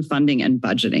transportation funding and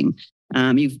budgeting.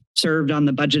 You've served on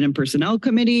the Budget and Personnel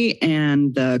Committee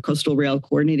and the Coastal Rail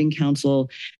Coordinating Council,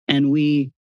 and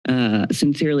we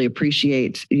sincerely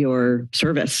appreciate your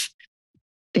service.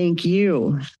 Thank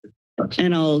you.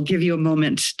 And I'll give you a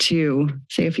moment to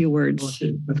say a few words.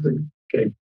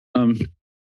 Okay.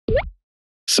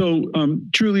 So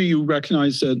truly you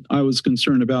recognize that I was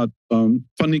concerned about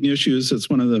funding issues. That's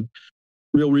one of the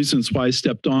real reasons why I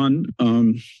stepped on.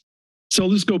 So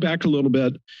let's go back a little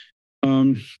bit.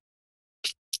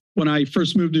 When I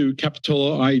first moved to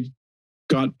Capitola, I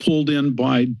got pulled in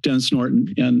by Dennis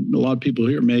Norton, and a lot of people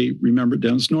here may remember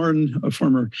Dennis Norton, a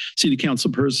former city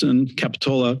council person,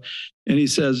 Capitola, and he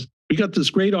says, we got this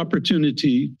great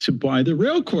opportunity to buy the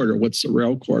rail corridor. What's the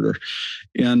rail corridor?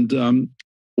 And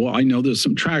well, I know there's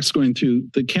some tracks going through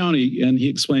the county, and he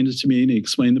explained it to me, and he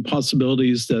explained the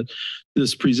possibilities that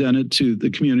this presented to the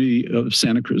community of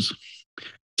Santa Cruz.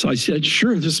 So I said,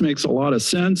 sure, this makes a lot of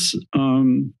sense.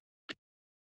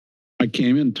 I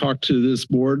came and talked to this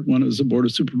board when it was a board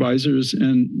of supervisors,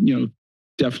 and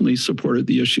definitely supported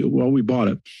the issue. Well, we bought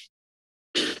it.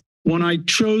 When I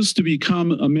chose to become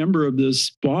a member of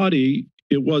this body,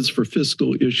 it was for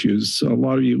fiscal issues. So a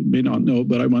lot of you may not know,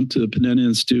 but I went to the Panetta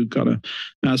Institute, got a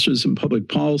master's in public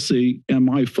policy, and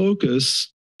my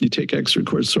focus, you take extra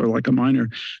course sort of like a minor,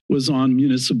 was on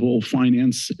municipal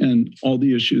finance and all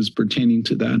the issues pertaining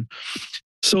to that.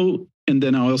 So, and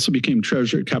then I also became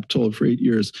treasurer at Capitola for 8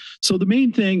 years. So the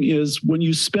main thing is when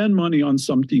you spend money on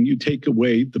something, you take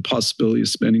away the possibility of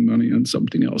spending money on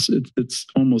something else. It's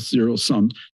almost zero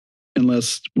sum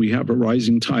unless we have a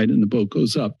rising tide and the boat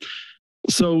goes up.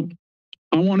 So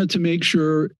I wanted to make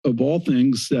sure of all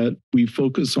things that we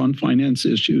focus on finance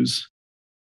issues.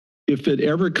 If it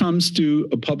ever comes to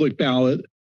a public ballot,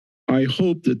 I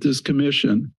hope that this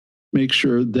commission makes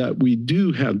sure that we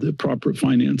do have the proper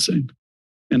financing.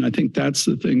 And I think that's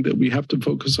the thing that we have to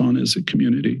focus on as a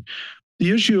community.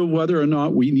 The issue of whether or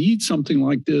not we need something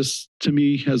like this, to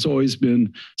me, has always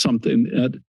been something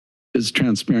that is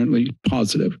transparently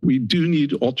positive. We do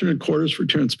need alternate corridors for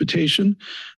transportation.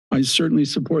 I certainly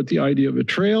support the idea of a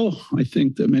trail. I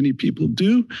think that many people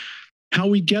do. How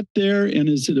we get there and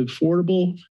is it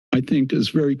affordable, I think is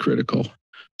very critical.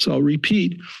 So I'll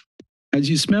repeat, as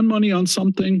you spend money on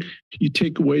something, you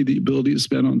take away the ability to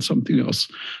spend on something else.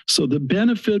 So the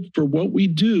benefit for what we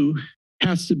do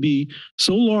has to be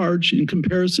so large in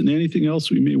comparison to anything else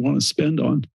we may want to spend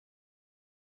on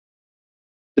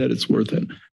that it's worth it.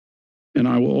 And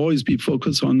I will always be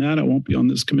focused on that. I won't be on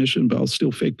this commission, but I'll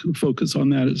still focus on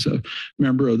that as a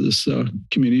member of this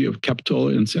community of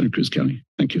Capitola and Santa Cruz County.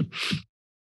 Thank you.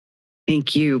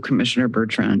 Thank you, Commissioner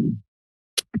Bertrand.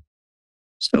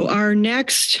 So our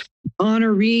next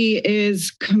honoree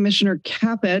is Commissioner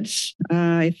Caput.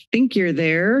 I think you're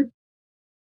there.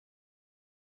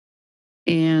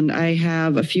 and I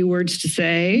have a few words to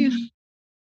say.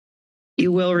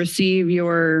 You will receive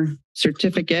your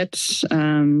certificates.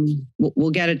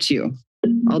 We'll get it to you.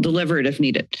 I'll deliver it if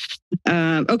needed.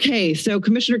 Okay, so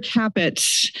Commissioner Caput,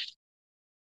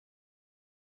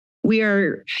 we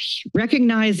are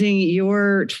recognizing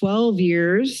your 12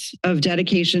 years of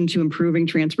dedication to improving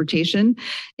transportation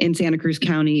in Santa Cruz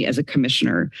County as a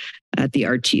commissioner at the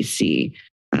RTC,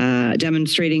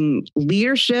 demonstrating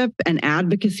leadership and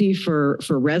advocacy for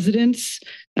residents,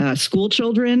 school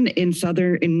children in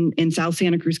South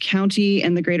Santa Cruz County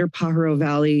and the greater Pajaro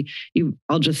Valley.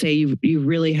 I'll just say you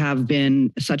really have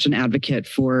been such an advocate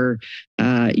for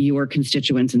your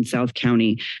constituents in South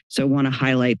County. So I want to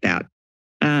highlight that.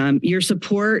 Your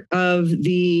support of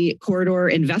the corridor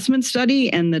investment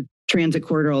study and the transit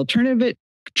corridor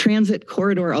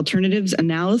alternatives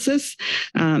analysis,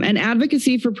 and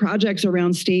advocacy for projects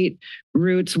around state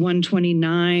routes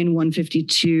 129,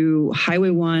 152, Highway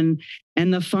 1,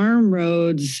 and the farm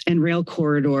roads and rail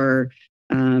corridor,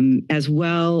 as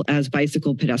well as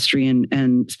bicycle, pedestrian,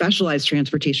 and specialized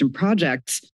transportation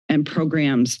projects and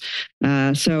programs.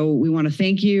 So we want to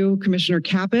thank you, Commissioner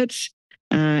Caput.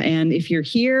 And if you're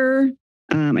here,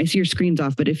 I see your screen's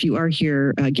off, but if you are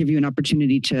here, give you an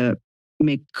opportunity to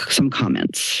make some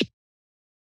comments.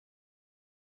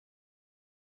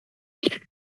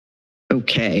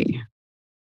 Okay.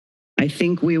 I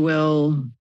think we will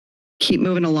keep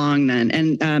moving along then.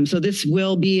 And so this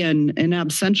will be an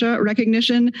absentia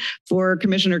recognition for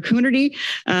Commissioner Coonerty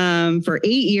for 8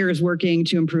 years working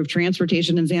to improve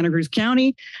transportation in Santa Cruz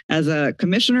County as a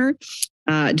commissioner.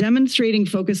 Demonstrating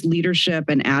focused leadership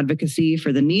and advocacy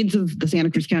for the needs of the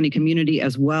Santa Cruz County community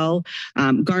as well,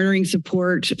 garnering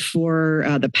support for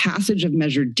the passage of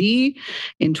Measure D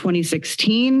in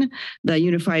 2016, the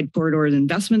Unified Corridors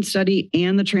Investment Study,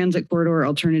 and the Transit Corridor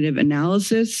Alternative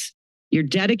Analysis. Your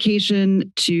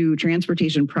dedication to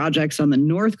transportation projects on the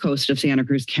north coast of Santa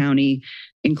Cruz County,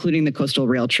 including the Coastal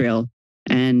Rail Trail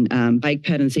and bike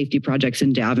ped and safety projects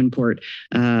in Davenport.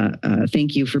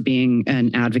 Thank you for being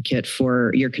an advocate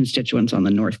for your constituents on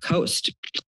the North Coast.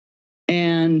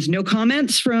 And no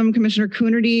comments from Commissioner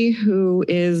Coonerty, who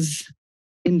is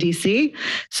in DC.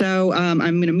 So I'm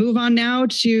going to move on now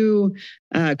to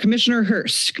Commissioner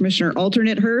Hurst, Commissioner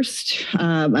Alternate Hurst,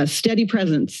 a steady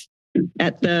presence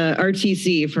at the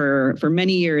RTC for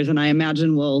many years, and I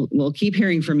imagine we'll keep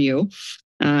hearing from you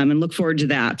and look forward to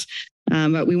that.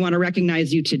 But we want to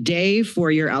recognize you today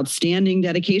for your outstanding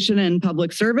dedication and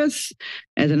public service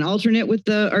as an alternate with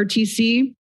the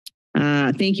RTC.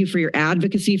 Thank you for your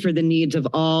advocacy for the needs of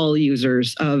all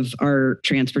users of our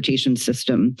transportation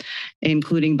system,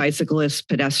 including bicyclists,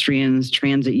 pedestrians,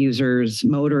 transit users,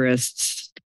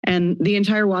 motorists, and the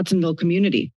entire Watsonville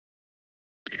community.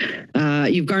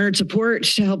 You've garnered support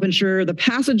to help ensure the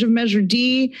passage of Measure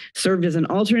D, served as an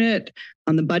alternate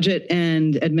on the Budget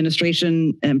and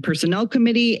Administration and Personnel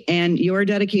Committee, and your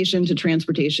dedication to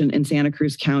transportation in Santa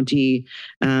Cruz County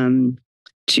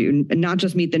to not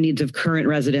just meet the needs of current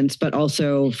residents, but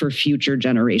also for future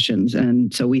generations.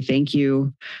 And so we thank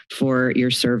you for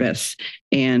your service,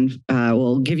 and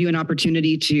we'll give you an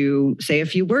opportunity to say a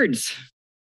few words.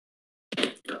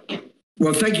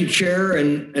 Well, thank you, Chair,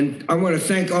 and I want to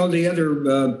thank all the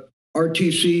other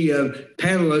RTC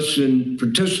panelists and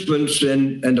participants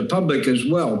and the public as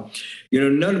well. You know,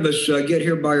 none of us get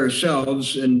here by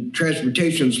ourselves, and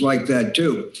transportation's like that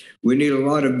too. We need a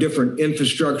lot of different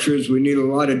infrastructures. We need a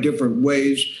lot of different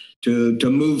ways to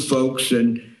move folks.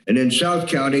 And in South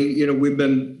County, you know, we've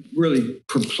been really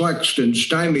perplexed and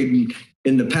stymied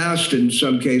in the past in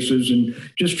some cases, and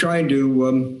just trying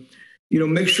to you know,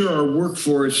 make sure our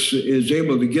workforce is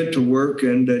able to get to work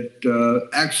and that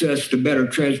access to better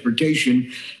transportation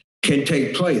can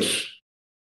take place.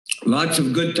 Lots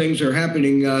of good things are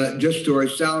happening just to our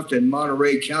south in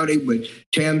Monterey County with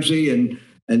TAMSI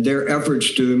and their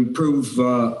efforts to improve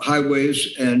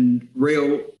highways and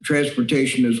rail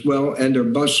transportation as well, and their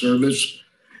bus service.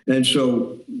 And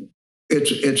so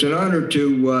it's an honor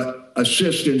to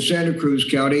assist in Santa Cruz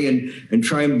County and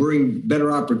try and bring better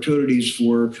opportunities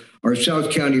for our South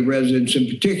County residents in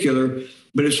particular.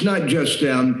 But it's not just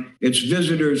them. It's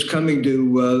visitors coming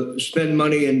to spend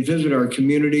money and visit our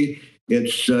community.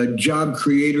 It's job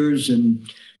creators and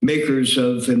makers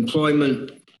of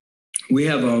employment. We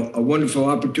have a wonderful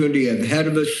opportunity ahead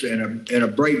of us and a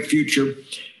bright future.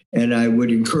 And I would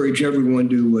encourage everyone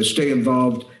to stay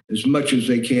involved as much as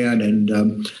they can.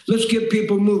 And let's get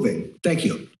people moving. Thank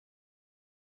you.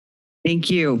 Thank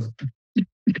you.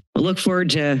 We'll look forward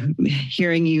to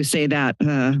hearing you say that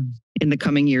in the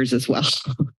coming years as well.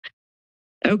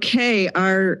 Okay,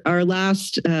 our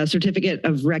last certificate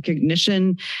of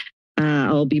recognition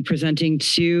I'll be presenting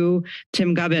to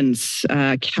Tim Gubbins,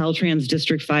 Caltrans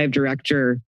District 5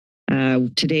 Director.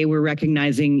 Today, we're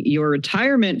recognizing your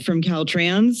retirement from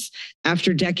Caltrans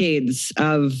after decades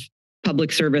of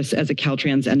public service as a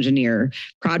Caltrans engineer,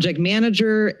 project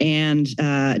manager, and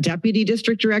deputy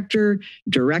district director,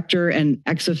 director, and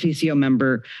ex officio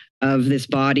member of this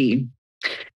body.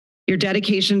 Your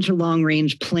dedication to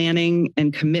long-range planning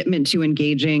and commitment to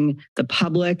engaging the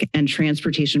public and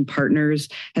transportation partners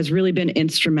has really been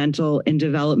instrumental in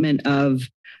development of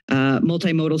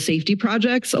multimodal safety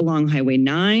projects along Highway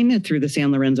 9 through the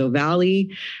San Lorenzo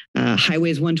Valley,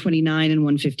 Highways 129 and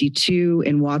 152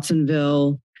 in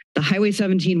Watsonville, the Highway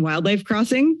 17 wildlife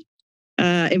crossing,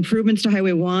 improvements to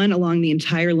Highway 1 along the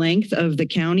entire length of the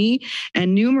county,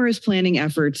 and numerous planning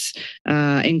efforts,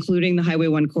 including the Highway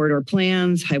 1 corridor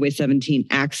plans, Highway 17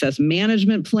 access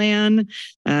management plan,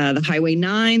 the Highway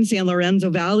 9 San Lorenzo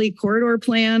Valley corridor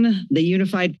plan, the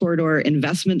Unified Corridor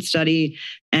investment study,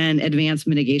 and advanced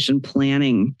mitigation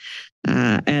planning.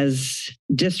 As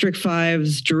District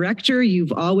 5's director,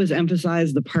 you've always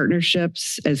emphasized the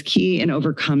partnerships as key in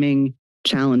overcoming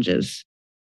challenges.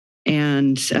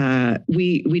 And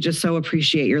we just so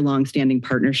appreciate your longstanding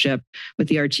partnership with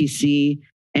the RTC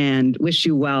and wish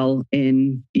you well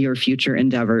in your future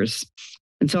endeavors.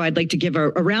 And so I'd like to give a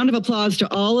round of applause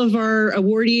to all of our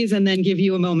awardees and then give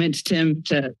you a moment, Tim,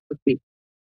 to speak.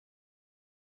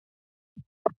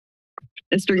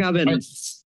 Mr.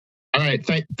 Gubbins. All right.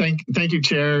 Thank you,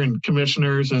 Chair and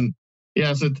Commissioners. And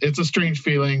yes, it's a strange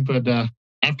feeling, but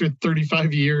after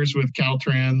 35 years with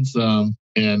Caltrans,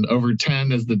 and over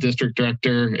 10 as the district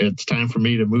director, it's time for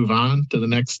me to move on to the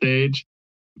next stage.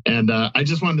 And I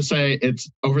just wanted to say it's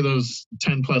over those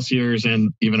 10 plus years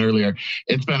and even earlier,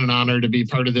 it's been an honor to be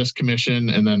part of this commission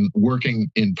and then working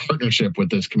in partnership with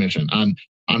this commission on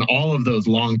all of those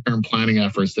long-term planning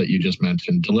efforts that you just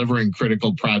mentioned, delivering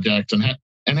critical projects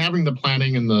and having the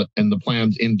planning and the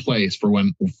plans in place for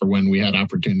when we had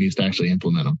opportunities to actually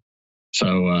implement them.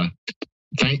 So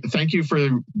Thank you for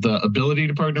the ability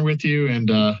to partner with you, and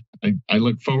I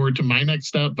look forward to my next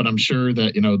step. But I'm sure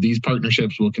that these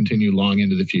partnerships will continue long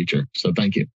into the future. So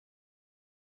thank you.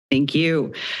 Thank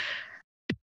you.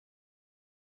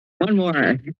 One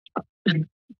more.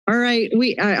 All right,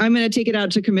 I'm going to take it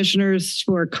out to commissioners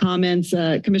for comments.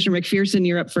 Commissioner McPherson,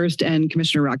 you're up first, and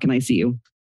Commissioner Rock, can I see you?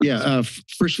 Yeah.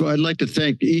 First of all, I'd like to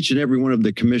thank each and every one of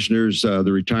the commissioners,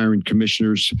 the retiring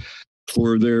commissioners,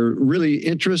 for their really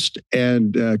interest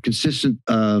and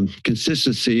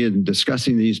consistency in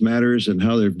discussing these matters and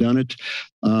how they've done it.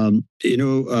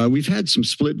 We've had some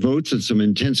split votes and some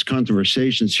intense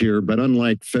conversations here, but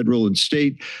unlike federal and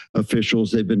state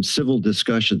officials, they've been civil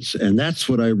discussions. And that's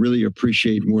what I really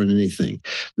appreciate more than anything,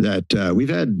 that we've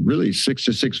had really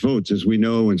 6-6 votes, as we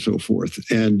know, and so forth.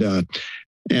 And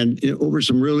over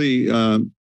some really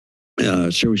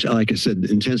like I said,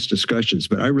 intense discussions.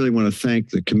 But I really want to thank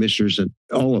the commissioners and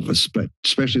all of us, but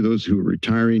especially those who are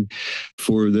retiring,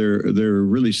 for their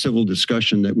really civil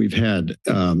discussion that we've had.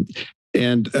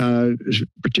 And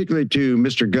particularly to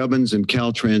Mr. Gubbins and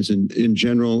Caltrans in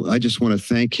general, I just want to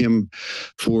thank him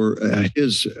for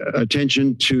his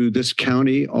attention to this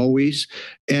county always.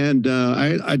 And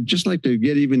I'd just like to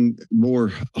get even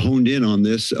more honed in on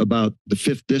this about the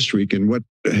 5th District and what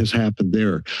has happened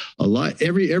there. A lot,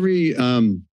 every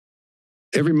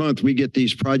month we get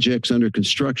these projects under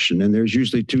construction, and there's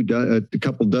usually a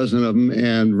couple dozen of them,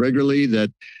 and regularly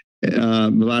that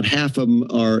about half of them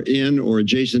are in or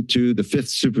adjacent to the 5th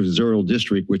Supervisorial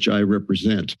District, which I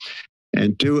represent.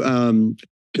 And two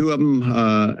of them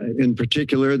in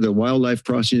particular, the wildlife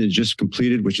crossing is just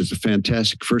completed, which is a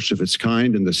fantastic first of its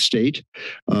kind in the state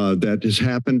that has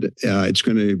happened. It's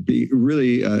going to be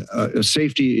really a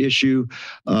safety issue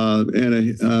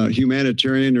and a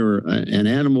humanitarian or an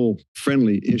animal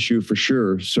friendly issue for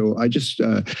sure. So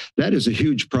that is a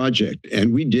huge project.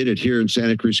 And we did it here in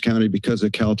Santa Cruz County because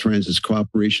of Caltrans's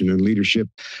cooperation and leadership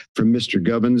from Mr.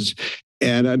 Gubbins.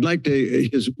 And I'd like to,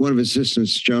 one of his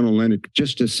assistants, John Olenek,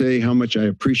 just to say how much I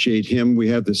appreciate him. We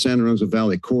have the San Lorenzo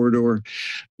Valley Corridor.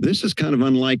 This is kind of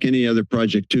unlike any other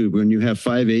project too. When you have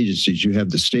 5 agencies, you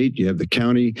have the state, you have the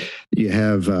county, you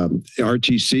have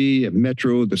RTC,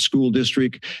 Metro, the school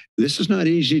district. This is not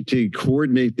easy to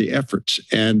coordinate the efforts.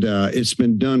 And it's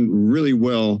been done really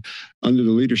well under the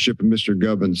leadership of Mr.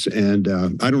 Gubbins. And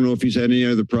I don't know if he's had any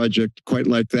other project quite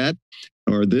like that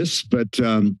or this, but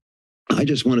I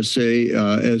just want to say,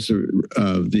 as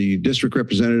the district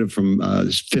representative from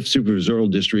 5th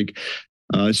Supervisorial District,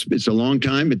 it's a long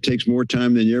time. It takes more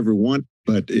time than you ever want,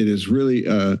 but it is really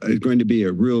going to be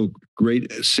a real great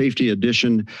safety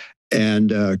addition and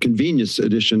convenience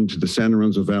addition to the San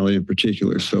Lorenzo Valley in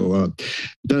particular. So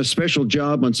done a special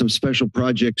job on some special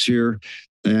projects here.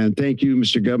 And thank you,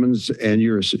 Mr. Gubbins, and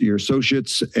your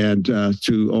associates, and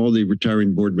to all the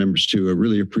retiring board members too. I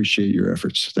really appreciate your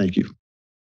efforts. Thank you.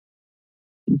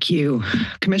 Thank you.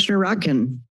 Commissioner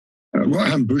Rodkin.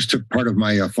 Bruce took part of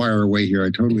my fire away here.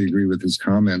 I totally agree with his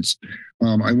comments.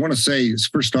 I want to say,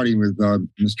 first starting with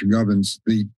Mr. Gubbins,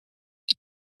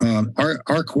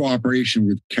 our cooperation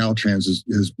with Caltrans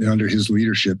is under his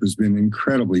leadership has been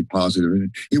incredibly positive,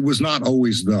 and it was not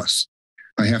always thus.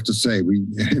 I have to say,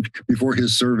 before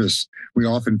his service, we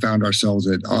often found ourselves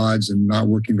at odds and not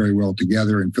working very well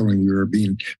together, and feeling we were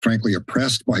being, frankly,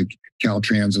 oppressed by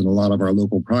Caltrans and a lot of our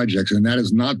local projects. And that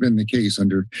has not been the case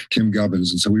under Tim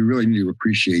Gubbins. And so we really need to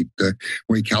appreciate the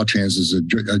way Caltrans has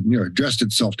addressed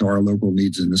itself to our local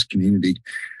needs in this community.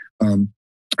 And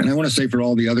I want to say for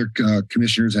all the other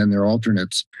commissioners and their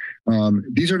alternates,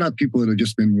 these are not people that have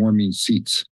just been warming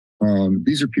seats.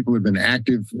 These are people who have been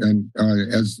active, and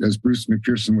as Bruce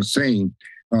McPherson was saying,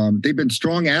 they've been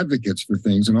strong advocates for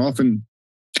things, and often,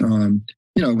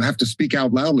 have to speak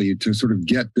out loudly to sort of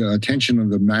get the attention of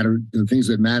the things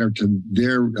that matter to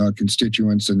their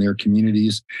constituents and their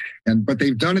communities. But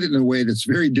they've done it in a way that's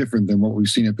very different than what we've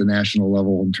seen at the national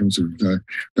level in terms of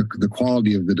the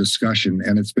quality of the discussion.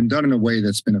 And it's been done in a way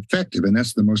that's been effective. And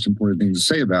that's the most important thing to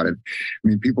say about it. I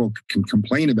mean, people can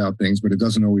complain about things, but it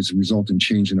doesn't always result in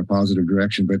change in a positive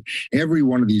direction. But every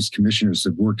one of these commissioners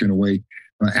have worked in a way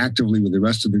actively with the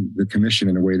rest of the commission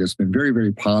in a way that's been very,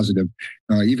 very positive.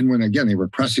 Even when, again, they were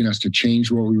pressing us to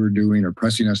change what we were doing or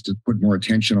pressing us to put more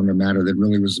attention on the matter that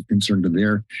really was a concern to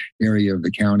their area of the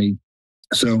county.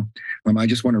 So I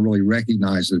just want to really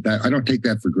recognize that I don't take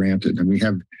that for granted. And we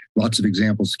have lots of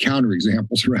examples, counter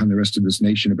examples around the rest of this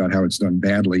nation about how it's done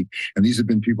badly. And these have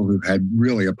been people who've had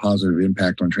really a positive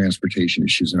impact on transportation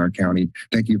issues in our county.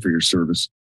 Thank you for your service.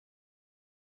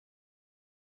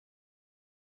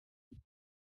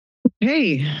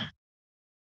 Hey,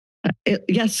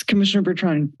 yes, Commissioner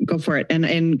Bertrand, go for it.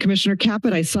 And Commissioner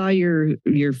Caput, I saw your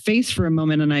face for a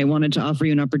moment, and I wanted to offer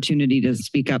you an opportunity to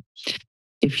speak up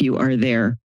if you are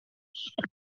there.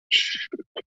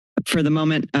 For the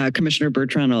moment, Commissioner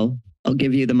Bertrand, I'll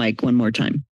give you the mic one more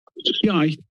time. Yeah,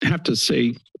 I have to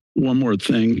say one more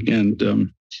thing,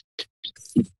 and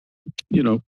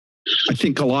I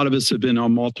think a lot of us have been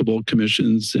on multiple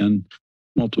commissions and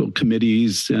multiple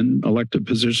committees and elected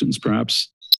positions, perhaps.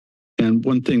 And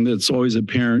one thing that's always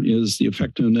apparent is the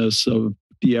effectiveness of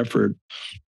the effort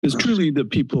is truly the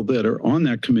people that are on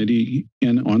that committee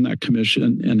and on that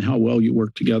commission and how well you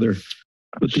work together.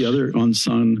 But the other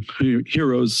unsung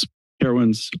heroes,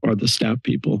 heroines are the staff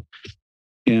people.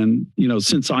 And,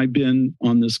 since I've been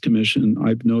on this commission,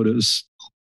 I've noticed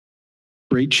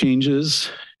great changes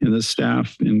in the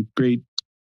staff and great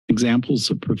examples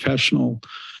of professional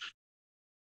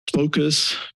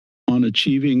focus on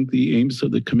achieving the aims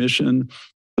of the commission,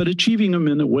 but achieving them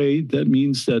in a way that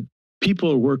means that people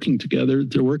are working together.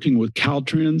 They're working with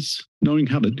Caltrans, knowing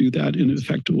how to do that in an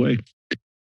effective way.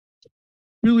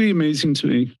 Really amazing to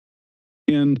me.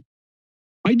 And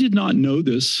I did not know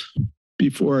this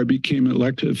before I became an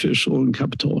elected official in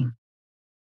Capitola.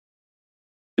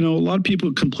 A lot of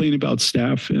people complain about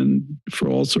staff and for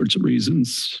all sorts of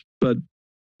reasons, but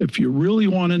if you really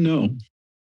want to know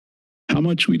how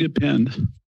much we depend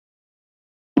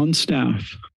on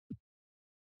staff,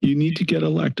 you need to get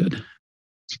elected.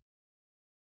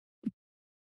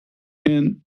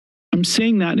 And I'm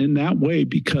saying that in that way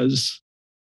because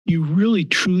you really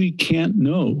truly can't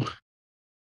know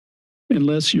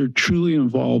unless you're truly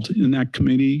involved in that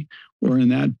committee or in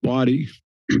that body.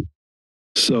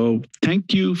 So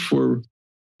thank you for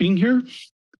being here.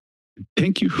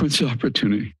 Thank you for this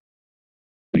opportunity.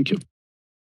 Thank you.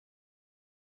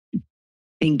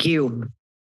 Thank you.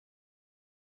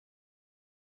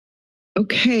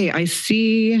 Okay, I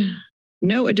see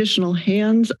no additional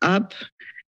hands up,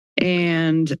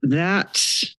 and that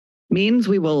means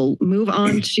we will move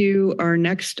on to our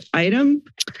next item.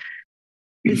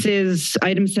 This is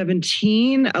item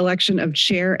 17, election of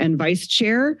chair and vice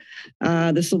chair.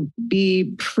 This will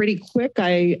be pretty quick,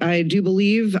 I do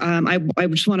believe. I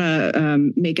just want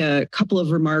to make a couple of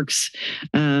remarks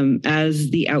as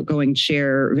the outgoing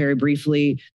chair very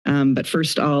briefly. But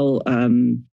first I'll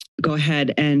go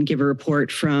ahead and give a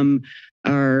report from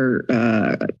our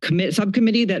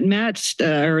subcommittee that met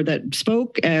or that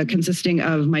spoke, consisting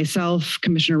of myself,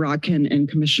 Commissioner Rodkin, and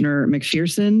Commissioner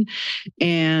McPherson.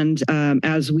 And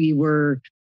as we were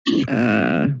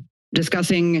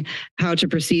discussing how to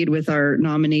proceed with our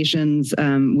nominations,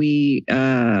 we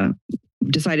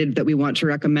decided that we want to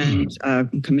recommend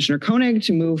Commissioner Koenig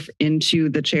to move into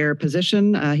the chair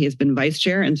position. He has been vice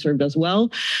chair and served us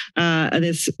well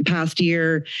this past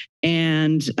year.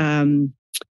 And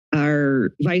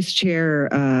our vice chair,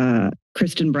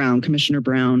 Commissioner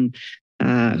Brown,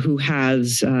 who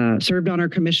has served on our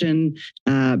commission,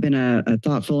 been a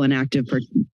thoughtful and active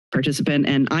participant,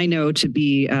 and I know to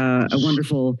be a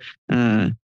wonderful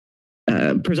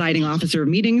presiding officer of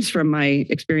meetings from my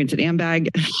experience at AMBAG.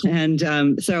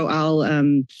 And so I'll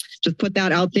just put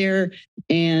that out there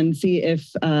and see if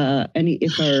our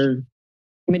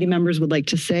committee members would like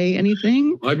to say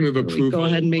anything. I'd move approval. Go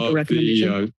ahead and make a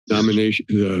recommendation.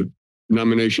 The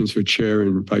nominations for chair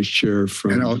and vice chair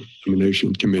from the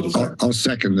nomination committee. I'll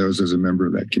second those as a member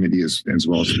of that committee as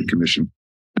well as the commission.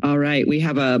 All right, we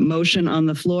have a motion on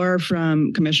the floor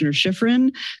from Commissioner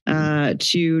Schifrin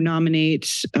to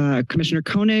nominate Commissioner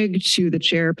Koenig to the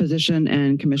chair position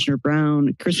and Commissioner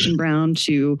Kristen Brown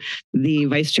to the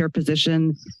vice chair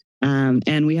position.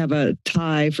 And we have a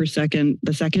tie for the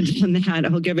second on that.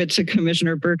 I'll give it to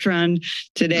Commissioner Bertrand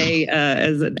today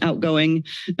as an outgoing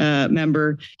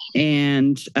member.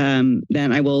 And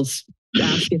then I will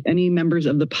ask if any members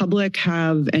of the public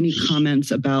have any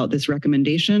comments about this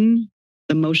recommendation.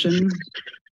 The motion.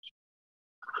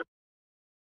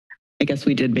 I guess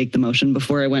we did make the motion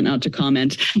before I went out to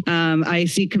comment. I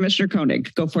see Commissioner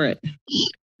Koenig. Go for it.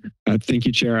 Thank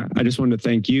you, Chair. I just wanted to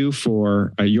thank you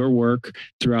for your work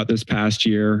throughout this past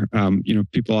year.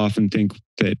 People often think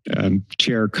that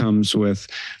chair comes with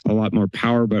a lot more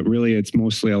power, but really it's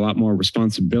mostly a lot more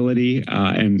responsibility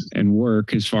and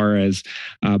work as far as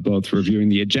both reviewing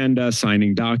the agenda,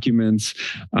 signing documents.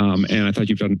 And I thought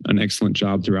you've done an excellent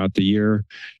job throughout the year,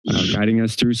 guiding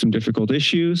us through some difficult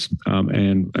issues.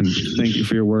 And thank you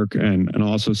for your work. And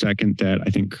also second that I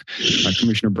think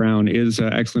Commissioner Brown is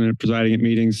excellent at presiding at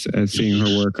meetings, seeing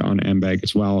her work on AMBAG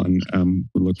as well. And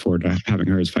we look forward to having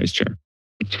her as vice chair.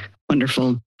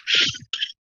 Wonderful.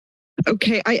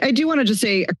 Okay, I do want to just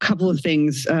say a couple of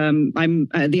things. I'm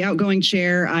the outgoing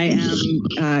chair. I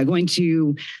am going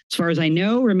to, as far as I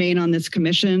know, remain on this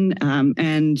commission,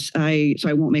 and so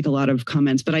I won't make a lot of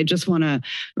comments. But I just want to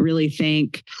really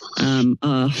thank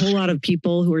a whole lot of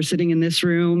people who are sitting in this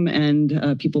room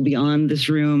and people beyond this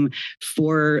room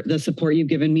for the support you've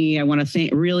given me. I want to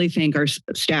really thank our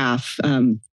staff.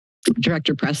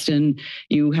 Director Preston,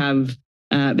 you have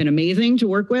been amazing to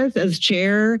work with as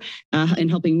chair in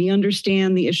helping me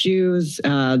understand the issues,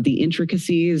 the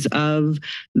intricacies of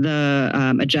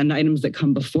the agenda items that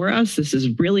come before us. This is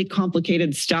really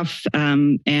complicated stuff,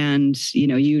 and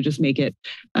you just make it,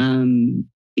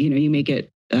 you make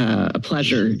it a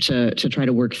pleasure to try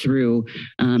to work through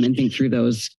and think through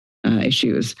those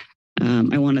issues.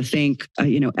 I want to thank,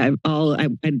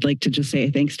 I'd like to just say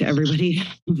thanks to everybody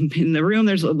in the room.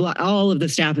 There's all of the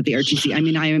staff at the RTC. I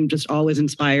mean, I am just always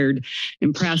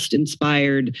impressed,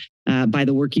 inspired by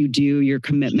the work you do, your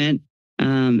commitment,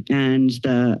 and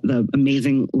the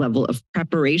amazing level of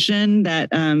preparation that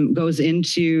goes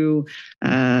into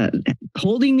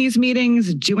holding these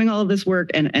meetings, doing all of this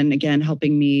work, and again,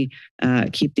 helping me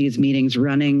keep these meetings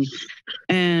running.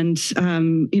 And,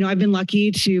 I've been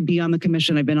lucky to be on the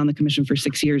commission. I've been on the commission for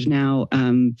 6 years now.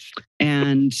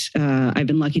 And I've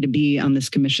been lucky to be on this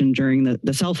commission during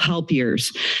the self-help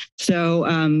years. So,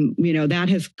 that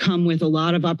has come with a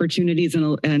lot of opportunities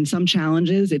and some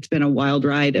challenges. It's been a wild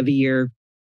ride of a year.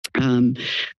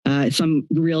 Some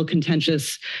real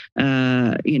contentious,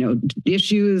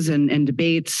 issues and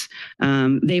debates.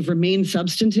 They've remained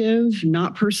substantive,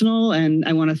 not personal. And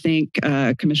I want to thank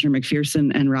Commissioner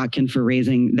McPherson and Rotkin for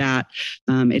raising that.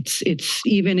 It's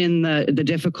even in the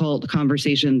difficult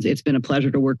conversations, it's been a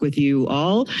pleasure to work with you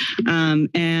all.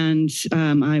 And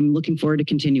I'm looking forward to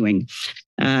continuing.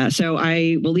 So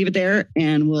I will leave it there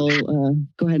and we'll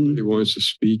go ahead and. Who wants to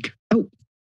speak? Oh.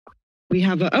 We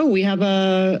have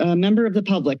a member of the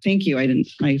public. Thank you.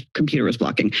 My computer was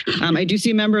blocking. I do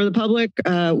see a member of the public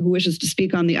who wishes to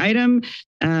speak on the item.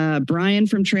 Brian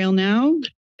from Trail Now.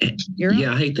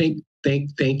 Yeah, hey,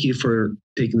 thank you for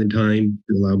taking the time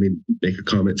to allow me to make a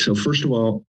comment. So first of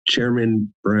all,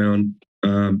 Chairman Brown,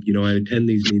 I attend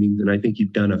these meetings and I think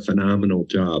you've done a phenomenal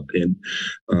job. And,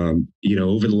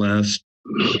 over the last,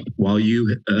 while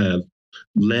you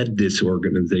led this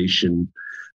organization,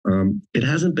 it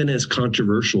hasn't been as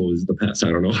controversial as the past.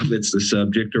 I don't know if it's the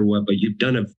subject or what, but you've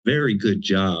done a very good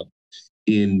job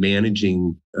in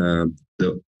managing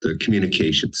the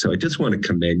communication. So I just want to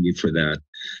commend you for that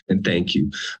and thank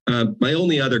you. My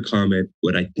only other comment,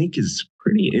 what I think is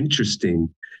pretty interesting,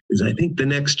 is I think the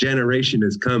next generation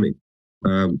is coming.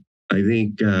 I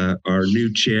think our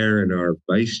new chair and our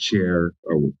vice chair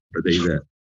are they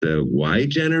the Y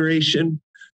generation?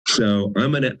 So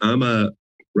I'm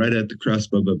right at the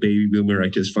cusp of a baby boomer. I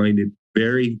just find it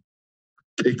very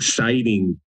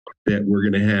exciting that we're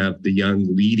going to have the young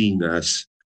leading us.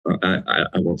 I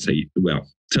won't say well.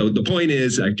 So the point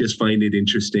is, I just find it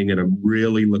interesting, and I'm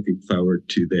really looking forward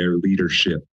to their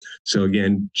leadership. So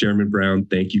again, Chairman Brown,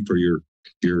 thank you for your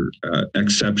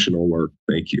exceptional work.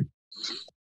 Thank you.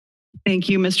 Thank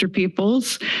you, Mr.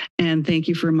 Peoples. And thank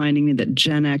you for reminding me that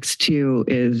Gen X too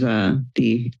is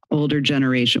the older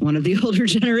generation, one of the older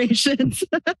generations.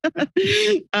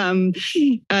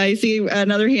 I see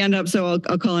another hand up, so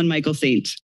I'll call on Michael Saint.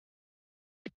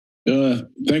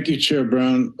 Thank you, Chair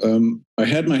Brown. I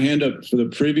had my hand up for the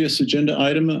previous agenda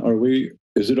item.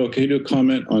 Is it okay to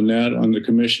comment on that, on the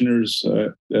commissioners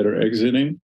that are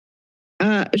exiting?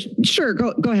 Sure,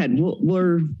 go ahead.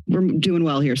 We're doing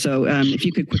well here. So if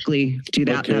you could quickly do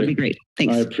that, Okay. that'd be great.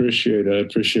 Thanks. I appreciate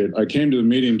it. I came to the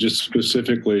meeting just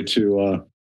specifically to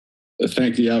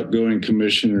thank the outgoing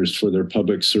commissioners for their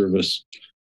public service.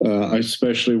 I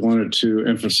especially wanted to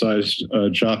emphasize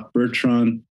Jacques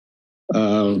Bertrand.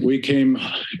 We came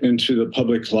into the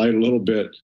public light a little bit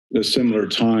at a similar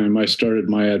time. I started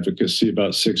my advocacy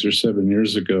about 6 or 7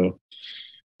 years ago.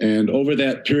 And over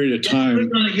that period of time,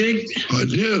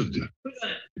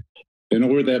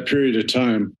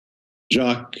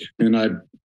 Jacques and I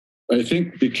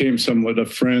think became somewhat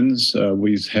of friends.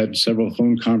 We've had several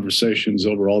phone conversations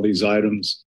over all these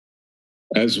items,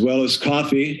 as well as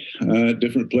coffee at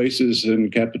different places in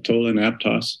Capitola and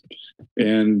Aptos.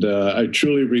 And I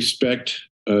truly respect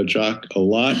Jacques a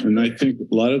lot. And I think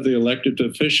a lot of the elected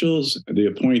officials, the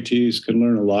appointees, can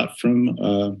learn a lot from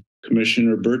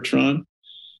Commissioner Bertrand,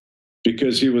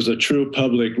 because he was a true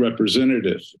public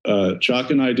representative. Jacques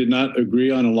and I did not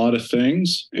agree on a lot of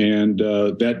things, and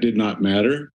that did not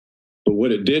matter. But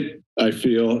what it did, I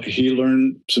feel, he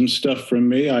learned some stuff from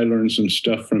me. I learned some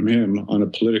stuff from him on a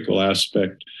political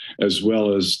aspect, as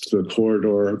well as the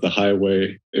corridor, the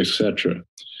highway, etc.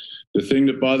 The thing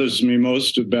that bothers me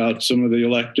most about some of the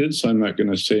electeds, I'm not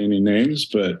going to say any names,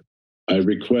 but I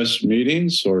request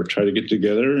meetings or try to get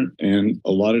together, and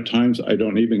a lot of times I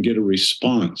don't even get a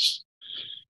response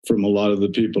from a lot of the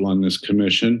people on this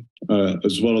commission,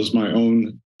 as well as my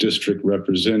own district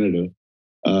representative.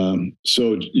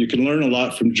 So you can learn a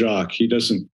lot from Jacques. He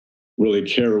doesn't really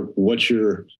care what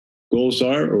your goals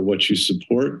are or what you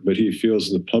support, but he feels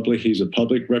he's a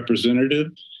public representative,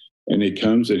 and he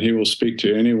comes and he will speak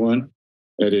to anyone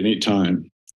at any time.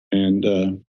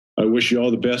 And I wish you all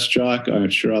the best, Jacques.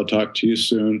 I'm sure I'll talk to you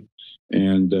soon.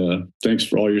 And thanks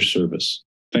for all your service.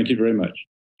 Thank you very much.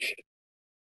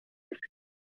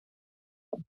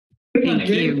 Thank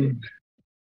you.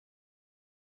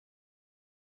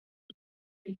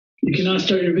 You cannot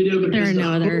start your video. There are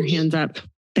no other hands up.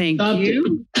 Thank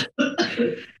you.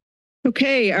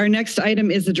 Okay, our next item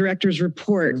is the director's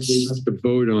report. We have to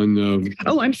vote on.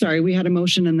 Oh, I'm sorry. We had a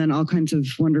motion and then all kinds of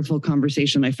wonderful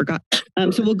conversation. I forgot.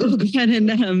 So we'll go ahead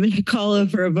and call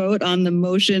for a vote on the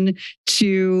motion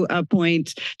to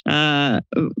appoint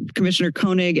Commissioner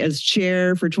Koenig as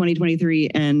chair for 2023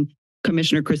 and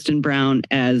Commissioner Kristen Brown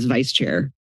as vice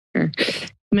chair.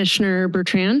 Commissioner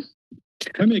Bertrand?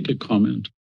 I make a comment.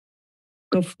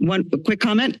 Go one quick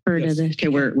comment. Yes. Okay,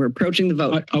 we're approaching the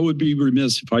vote. I would be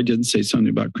remiss if I didn't say something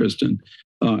about Kristen.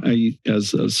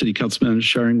 As a city councilman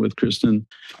sharing with Kristen,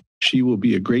 she will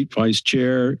be a great vice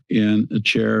chair and a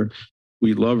chair.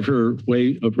 We love her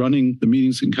way of running the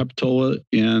meetings in Capitola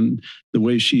and the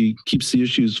way she keeps the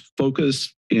issues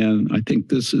focused. And I think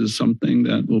this is something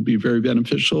that will be very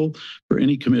beneficial for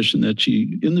any commission that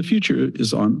she in the future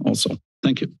is on also.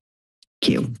 Thank you.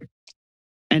 Thank you.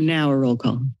 And now a roll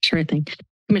call. Sure thing.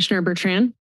 Commissioner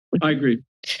Bertrand? I agree.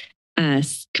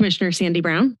 Commissioner Sandy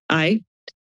Brown? Aye.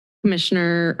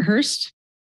 Commissioner Hurst?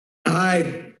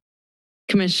 Aye.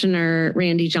 Commissioner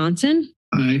Randy Johnson?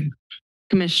 Aye.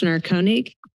 Commissioner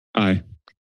Koenig? Aye.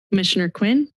 Commissioner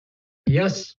Quinn?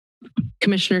 Yes.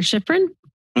 Commissioner Schifrin?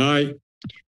 Aye.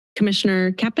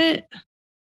 Commissioner Caput?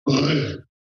 Aye.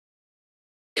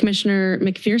 Commissioner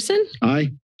McPherson?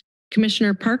 Aye.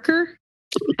 Commissioner Parker?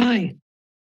 Aye.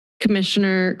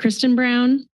 Commissioner Kristen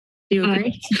Brown? Do you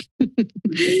agree?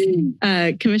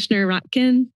 Commissioner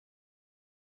Rotkin?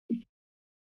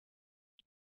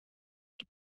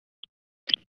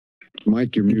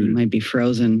 Mike, you're muted. He might be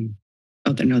frozen.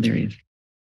 Oh, no, there he is.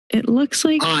 It looks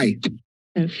like. Aye.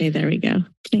 Okay, there we go.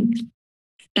 Thanks.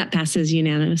 That passes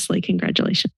unanimously.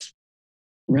 Congratulations.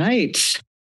 Right.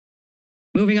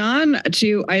 Moving on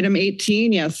to item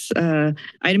 18. Yes.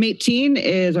 Item 18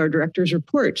 is our director's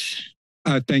report.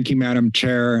 Thank you, Madam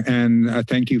Chair, and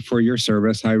thank you for your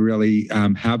service. I really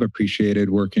have appreciated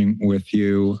working with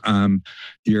you.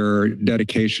 Your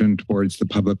dedication towards the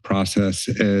public process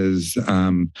is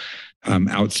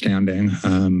outstanding.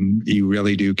 You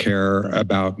really do care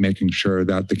about making sure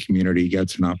that the community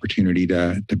gets an opportunity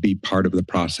to be part of the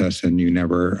process, and you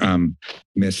never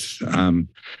miss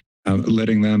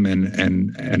letting them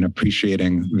and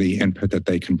appreciating the input that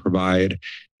they can provide.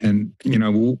 And, you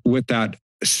know, with that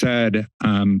said,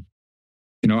 you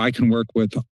know, I can work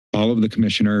with all of the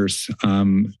commissioners,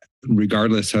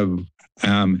 regardless of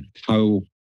how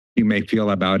you may feel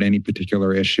about any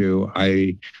particular issue.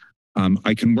 I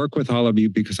can work with all of you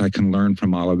because I can learn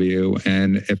from all of you.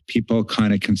 And if people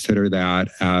kind of consider that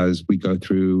as we go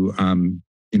through,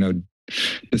 you know,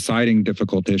 deciding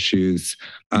difficult issues,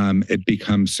 it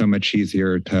becomes so much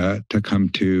easier to come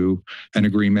to an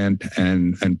agreement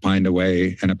and find a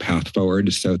way and a path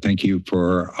forward. So thank you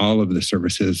for all of the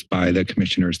services by the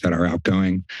commissioners that are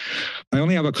outgoing. I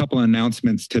only have a couple of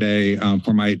announcements today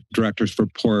for my director's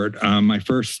report. My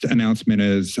first announcement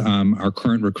is our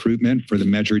current recruitment for the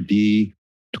Measure D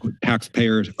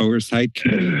Taxpayers Oversight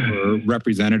Committee for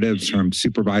representatives from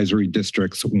supervisory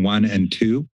districts 1 and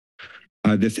 2.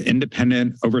 This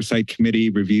independent oversight committee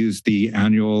reviews the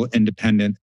annual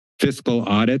independent fiscal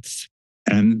audits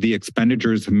and the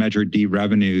expenditures of Measure D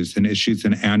revenues and issues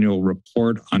an annual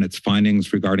report on its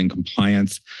findings regarding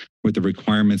compliance with the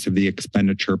requirements of the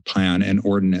expenditure plan and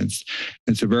ordinance.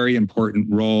 It's a very important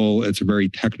role. It's a very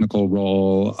technical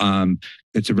role.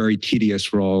 It's a very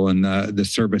tedious role, and the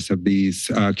service of these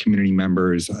community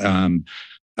members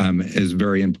is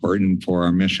very important for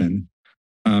our mission.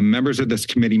 Members of this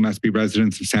committee must be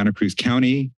residents of Santa Cruz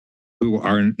County who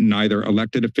are neither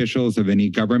elected officials of any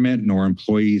government nor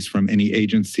employees from any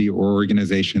agency or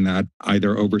organization that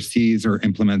either oversees or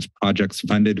implements projects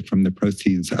funded from the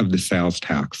proceeds of the sales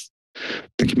tax.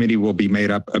 The committee will be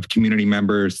made up of community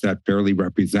members that fairly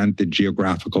represent the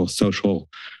geographical, social,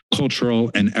 cultural,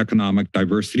 and economic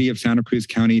diversity of Santa Cruz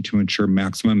County to ensure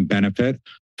maximum benefit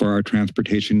for our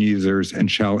transportation users, and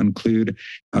shall include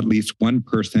at least one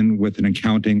person with an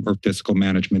accounting or fiscal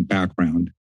management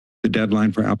background. The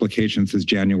deadline for applications is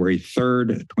January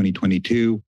 3rd,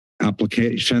 2022.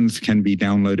 Applications can be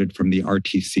downloaded from the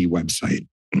RTC website.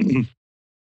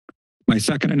 My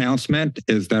second announcement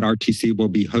is that RTC will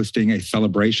be hosting a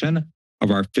celebration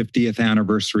of our 50th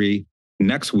anniversary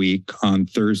next week on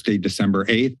Thursday, December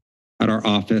 8th, at our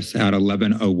office at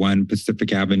 1101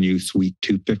 Pacific Avenue, Suite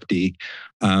 250.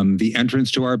 The entrance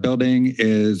to our building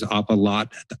is off of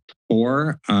lot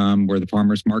 4, where the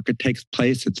farmers market takes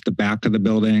place. It's the back of the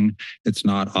building. It's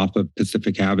not off of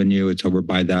Pacific Avenue. It's over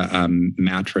by the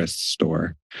mattress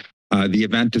store. The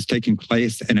event is taking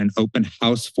place in an open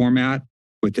house format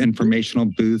with informational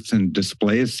booths and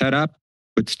displays set up,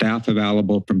 with staff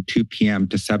available from 2 p.m.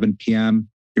 to 7 p.m.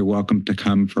 You're welcome to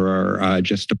come for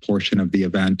just a portion of the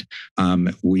event.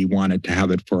 We wanted to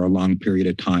have it for a long period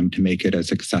of time to make it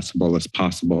as accessible as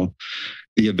possible.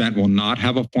 The event will not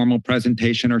have a formal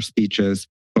presentation or speeches,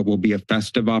 but will be a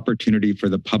festive opportunity for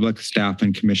the public, staff,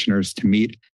 and commissioners to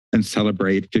meet and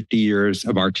celebrate 50 years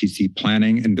of RTC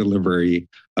planning and delivery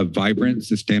of vibrant,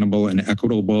 sustainable, and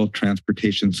equitable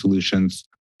transportation solutions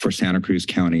for Santa Cruz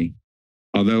County.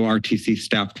 Although RTC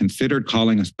staff considered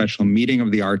calling a special meeting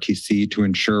of the RTC to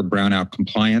ensure brownout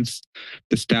compliance,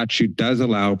 the statute does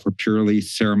allow for purely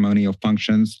ceremonial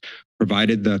functions,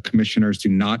 provided the commissioners do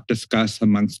not discuss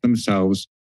amongst themselves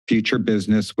future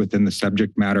business within the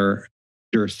subject matter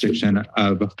jurisdiction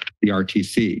of the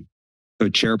RTC. So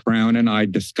Chair Brown and I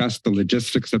discussed the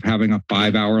logistics of having a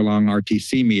 5-hour-long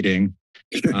RTC meeting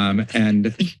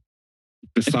and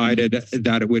decided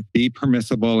that it would be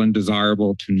permissible and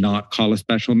desirable to not call a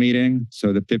special meeting.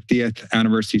 So the 50th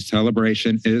anniversary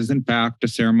celebration is in fact a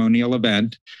ceremonial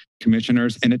event.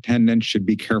 Commissioners in attendance should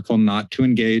be careful not to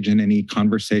engage in any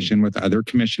conversation with other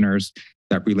commissioners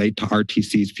that relate to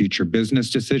RTC's future business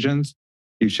decisions.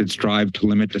 You should strive to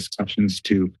limit discussions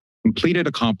to completed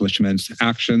accomplishments,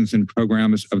 actions, and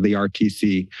programs of the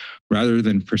RTC rather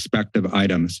than prospective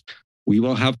items. We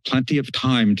will have plenty of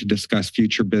time to discuss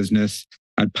future business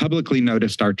at publicly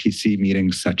noticed RTC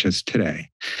meetings such as today.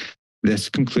 This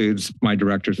concludes my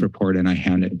director's report, and I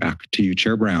hand it back to you,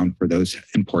 Chair Brown, for those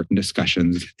important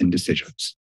discussions and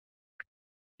decisions.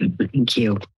 Thank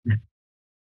you.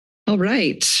 All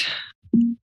right.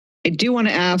 I do want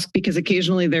to ask, because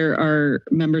occasionally there are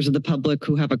members of the public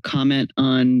who have a comment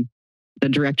on the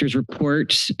director's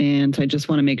report, and so I just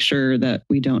want to make sure that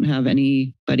we don't have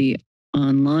anybody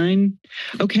online.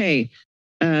 Okay,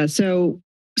 so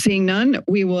seeing none,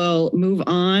 we will move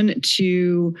on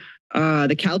to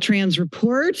the Caltrans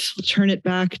report. We'll turn it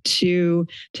back to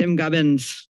Tim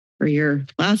Gubbins for your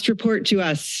last report to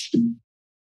us.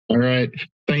 All right.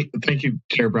 Thank you,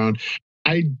 Chair Brown.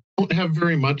 I don't have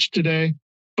very much today,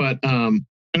 but kind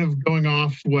of going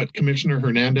off what Commissioner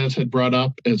Hernandez had brought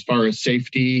up as far as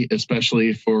safety,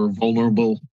 especially for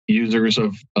vulnerable users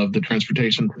of the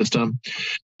transportation system,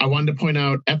 I wanted to point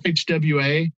out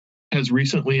FHWA has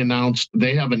recently announced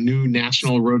they have a new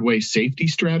national roadway safety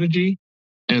strategy,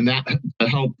 and that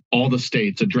help all the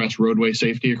states address roadway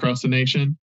safety across the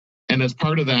nation. And as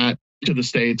part of that, to the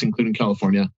states, including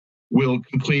California, will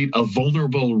complete a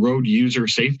vulnerable road user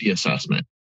safety assessment,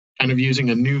 kind of using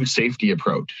a new safety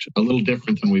approach, a little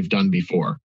different than we've done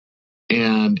before.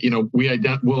 And,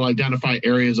 we'll identify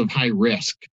areas of high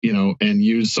risk, and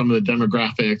use some of the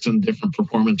demographics and different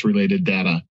performance related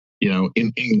data,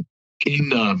 in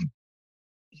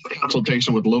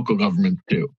consultation with local governments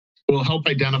too. We'll help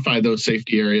identify those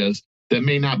safety areas that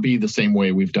may not be the same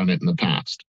way we've done it in the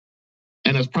past.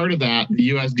 And as part of that, the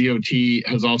US DOT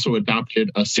has also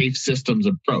adopted a safe systems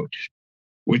approach,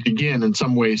 which again, in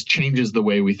some ways changes the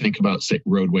way we think about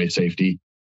roadway safety.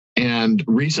 And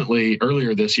recently,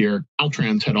 earlier this year,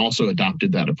 Caltrans had also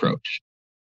adopted that approach.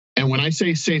 And when I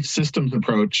say safe systems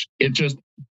approach, it just,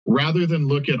 rather than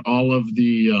look at all of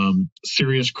the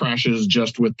serious crashes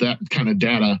just with that kind of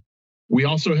data, we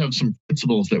also have some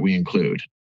principles that we include.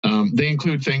 They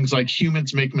include things like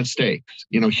humans make mistakes.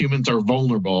 Humans are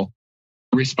vulnerable.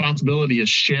 Responsibility is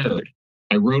shared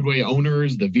by roadway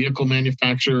owners, the vehicle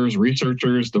manufacturers,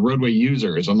 researchers, the roadway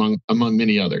users, among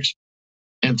many others.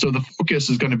 And so the focus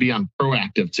is going to be on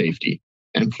proactive safety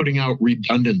and putting out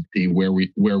redundancy where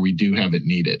we do have it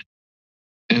needed.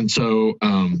 And so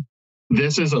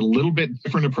this is a little bit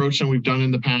different approach than we've done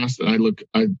in the past. And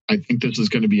I think this is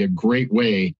going to be a great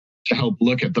way to help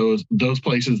look at those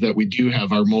places that we do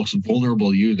have our most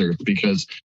vulnerable users, because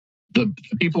the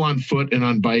people on foot and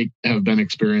on bike have been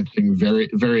experiencing very,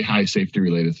 very high safety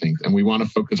related things. And we want to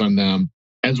focus on them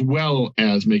as well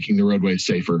as making the roadways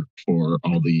safer for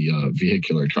all the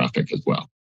vehicular traffic as well.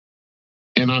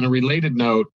 And on a related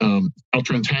note,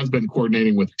 Caltrans has been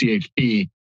coordinating with CHP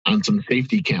on some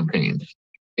safety campaigns,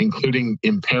 including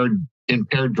impaired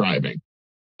driving,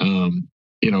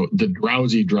 the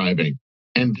drowsy driving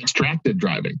and distracted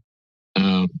driving.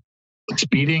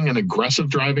 Speeding and aggressive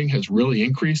driving has really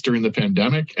increased during the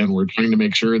pandemic, and we're trying to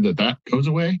make sure that goes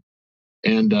away.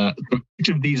 And for each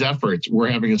of these efforts, we're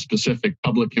having a specific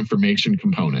public information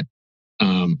component.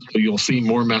 So you'll see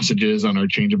more messages on our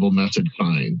changeable message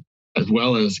sign, as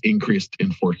well as increased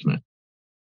enforcement.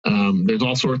 There's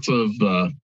all sorts of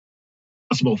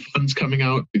possible funds coming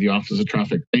out through the Office of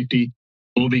Traffic Safety.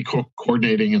 We'll be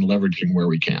coordinating and leveraging where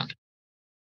we can.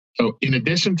 So in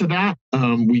addition to that,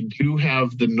 we do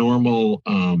have the normal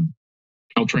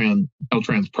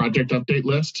Caltrans project update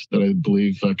list that I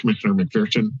believe Commissioner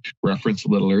McPherson referenced a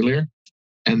little earlier.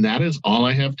 And that is all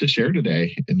I have to share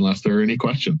today, unless there are any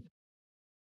questions.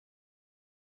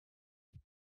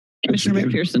 Commissioner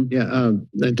McPherson. Yeah,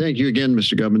 and thank you again,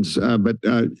 Mr. Gubbins. But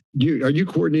are you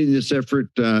coordinating this effort?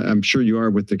 I'm sure you are,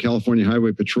 with the California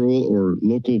Highway Patrol or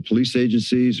local police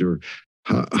agencies, or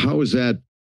how is that?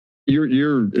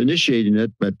 You're initiating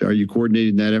it, but are you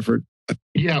coordinating that effort?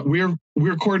 Yeah,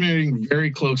 we're coordinating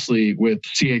very closely with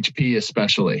CHP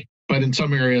especially, but in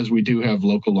some areas we do have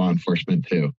local law enforcement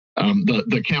too.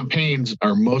 The campaigns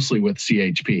are mostly with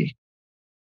CHP.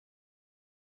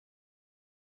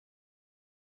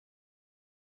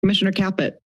 Commissioner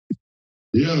Caput.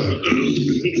 Yeah,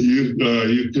 you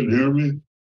can hear me?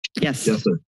 Yes. Yes,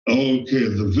 sir. Okay,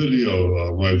 the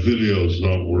video, my video's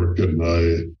not working.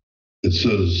 It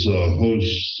says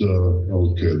host,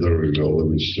 okay, there we go. Let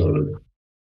me start it.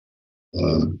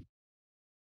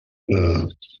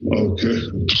 Okay,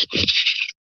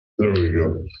 there we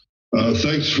go.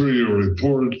 Thanks for your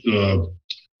report.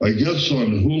 I guess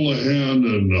on Houlihan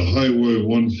and Highway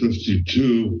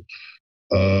 152,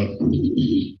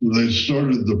 they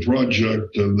started the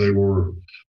project and they were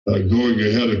going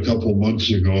ahead a couple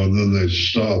months ago, and then they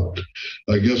stopped.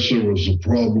 I guess there was a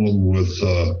problem with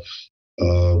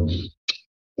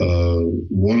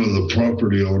one of the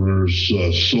property owners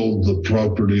sold the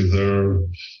property there,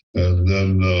 and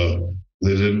then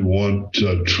they didn't want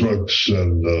trucks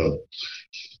and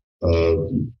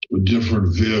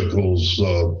different vehicles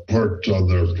parked on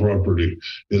their property.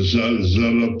 Is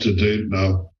that up to date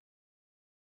now?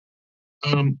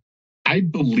 I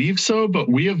believe so, but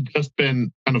we have just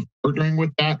been kind of partnering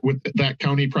with that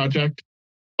county project.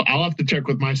 I'll have to check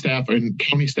with my staff, and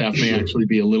county staff may actually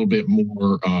be a little bit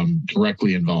more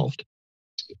directly involved.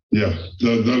 Yeah,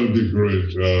 that would be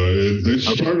great. They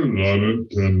started on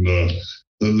it, and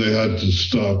then they had to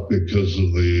stop because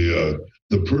of the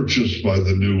purchase by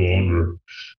the new owner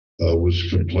was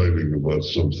complaining about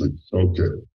something.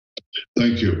 Okay,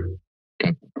 thank you.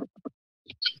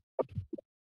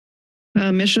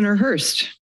 Commissioner Hurst.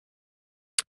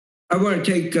 I want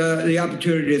to take the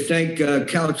opportunity to thank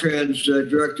Caltrans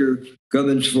Director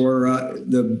Gubbins for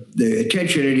the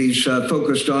attention that he's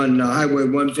focused on Highway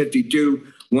 152,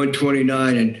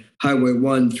 129, and Highway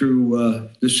 1 through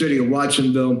the city of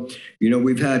Watsonville. You know,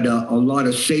 we've had a lot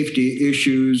of safety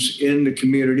issues in the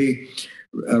community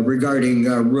regarding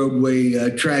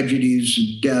roadway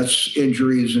tragedies, deaths,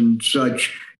 injuries, and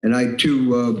such. And I,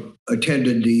 too,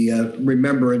 attended the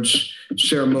remembrance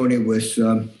ceremony with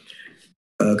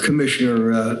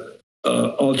Commissioner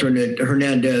Alternate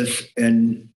Hernandez.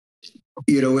 And,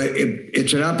 you know,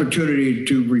 it's an opportunity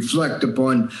to reflect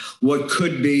upon what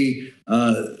could be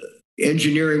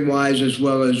engineering-wise, as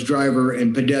well as driver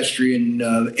and pedestrian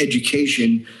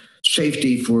education,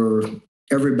 safety for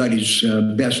everybody's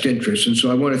best interest. And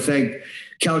so I want to thank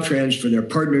Caltrans for their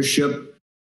partnership,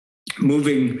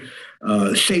 moving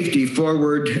safety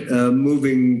forward,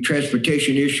 moving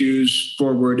transportation issues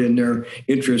forward, and their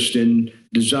interest in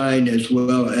design, as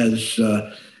well as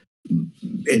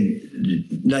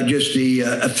in not just the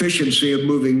efficiency of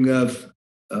moving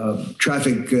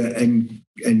traffic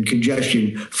and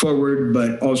congestion forward,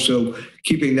 but also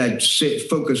keeping that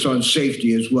focus on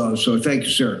safety as well. So thank you,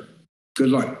 sir. Good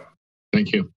luck.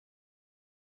 Thank you.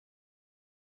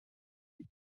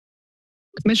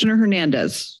 Commissioner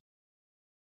Hernandez.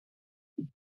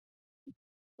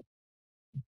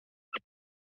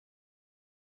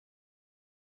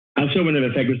 I also want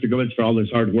to thank Mr. Gomez for all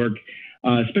his hard work,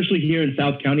 especially here in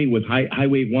South County with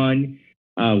Highway 1,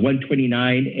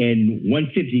 129, and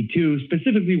 152,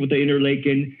 specifically with the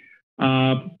Interlaken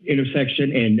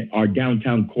intersection and our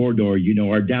downtown corridor. You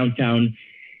know, our downtown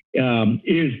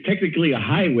is technically a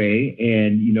highway,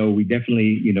 and, you know, we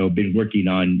definitely, you know, been working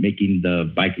on making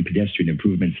the bike and pedestrian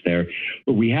improvements there.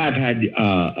 But we have had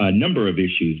a number of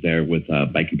issues there with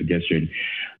bike and pedestrian,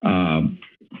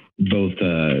 both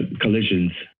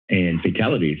collisions and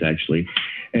fatalities, actually.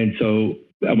 And so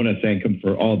I want to thank him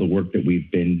for all the work that we've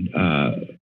been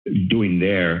doing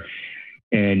there.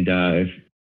 And,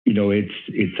 you know,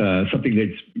 it's something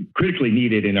that's critically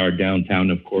needed in our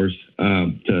downtown, of course,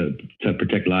 to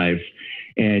protect lives.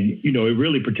 And, you know, it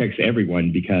really protects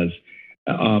everyone, because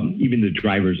even the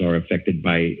drivers are affected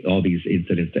by all these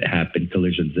incidents that happen,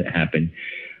 collisions that happen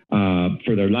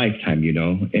for their lifetime, you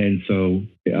know. And so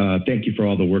thank you for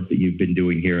all the work that you've been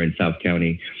doing here in South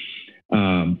County.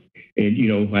 And, you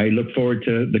know, I look forward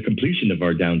to the completion of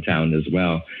our downtown as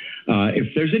well.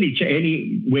 If there's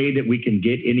any way that we can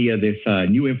get any of this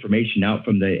new information out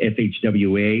from the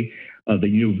FHWA, the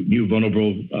new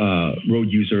vulnerable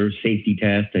road user safety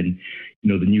test, and,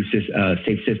 you know, the new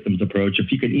safe systems approach,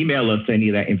 if you can email us any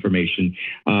of that information,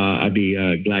 I'd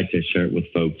be glad to share it with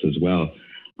folks as well.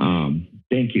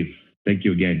 Thank you. Thank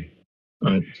you again.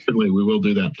 All right, certainly we will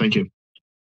do that. Thank you.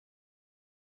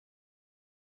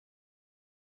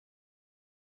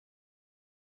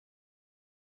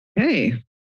 Okay.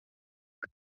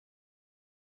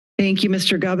 Thank you,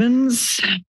 Mr. Gubbins.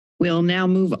 We'll now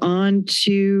move on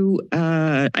to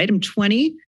item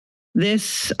 20.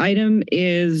 This item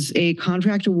is a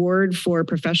contract award for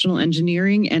professional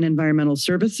engineering and environmental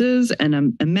services, and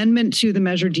an amendment to the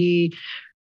Measure D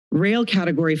rail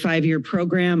category 5-year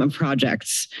program of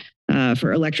projects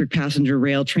for electric passenger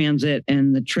rail transit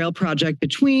and the trail project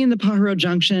between the Pajaro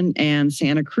Junction and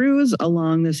Santa Cruz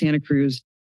along the Santa Cruz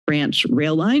branch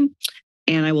rail line.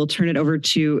 And I will turn it over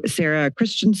to Sarah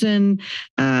Christensen,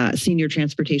 Senior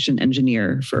Transportation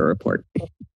Engineer, for a report.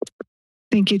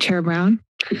 Thank you, Chair Brown.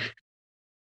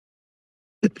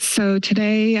 So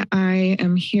today I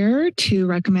am here to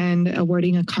recommend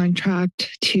awarding a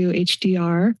contract to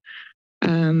HDR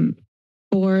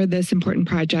for this important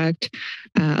project,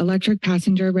 electric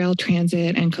passenger rail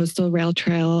transit and coastal rail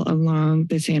trail along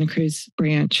the Santa Cruz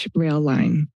branch rail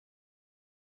line.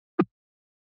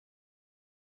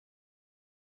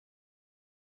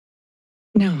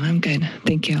 No, I'm good.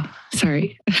 Thank you.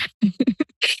 Sorry.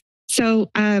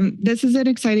 So this is an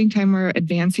exciting time. We're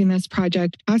advancing this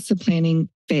project past the planning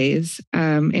phase.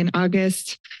 In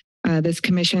August, this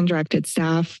commission directed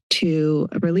staff to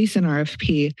release an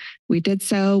RFP. We did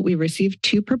so. We received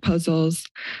 2 proposals.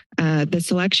 The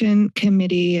selection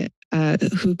committee,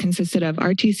 who consisted of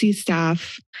RTC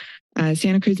staff,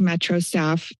 Santa Cruz Metro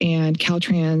staff, and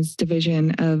Caltrans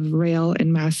Division of Rail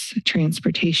and Mass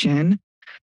Transportation,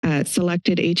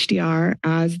 selected HDR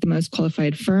as the most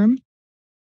qualified firm.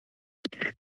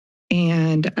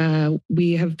 And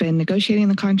we have been negotiating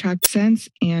the contract since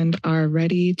and are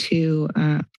ready to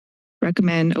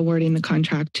recommend awarding the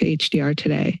contract to HDR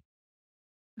today.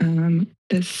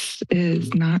 This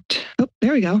is not, oh,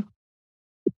 there we go.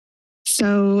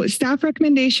 So staff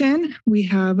recommendation, we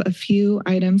have a few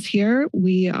items here.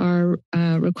 We are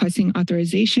requesting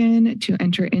authorization to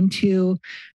enter into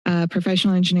a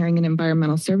professional engineering and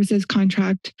environmental services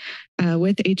contract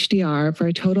with HDR for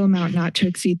a total amount not to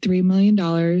exceed $3 million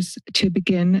to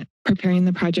begin preparing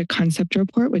the project concept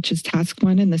report, which is task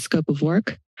 1 in the scope of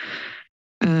work.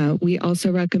 We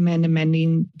also recommend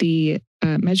amending the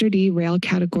Measure D rail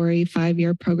category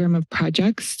 5-year program of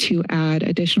projects to add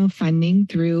additional funding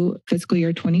through fiscal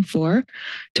year 24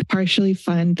 to partially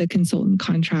fund the consultant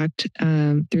contract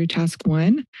through task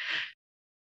 1,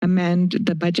 amend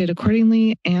the budget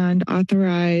accordingly, and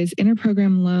authorize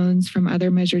interprogram loans from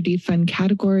other Measure D fund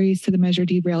categories to the Measure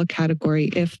D rail category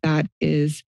if that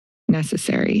is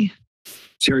necessary.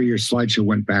 Sarah, your slideshow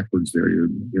went backwards there.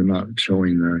 You're not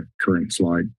showing the current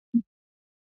slide.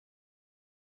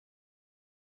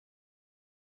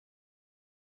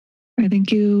 I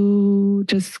think you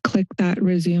just click that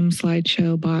resume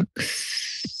slideshow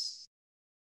box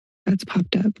that's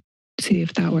popped up. See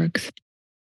if that works.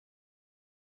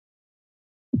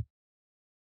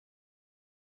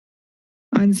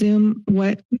 On Zoom,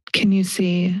 what can you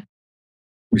see?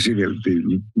 We see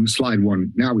the slide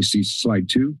 1. Now we see slide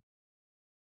 2.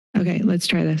 Okay, let's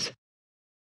try this.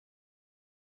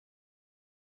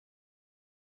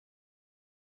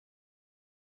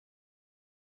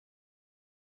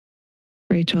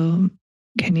 Rachel,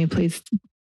 can you please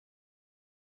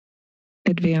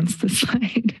advance the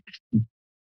slide?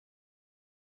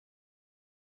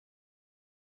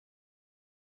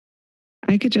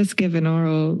 I could just give an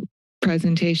oral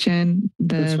presentation.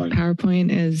 The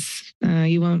PowerPoint is,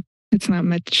 it's not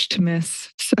much to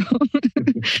miss. So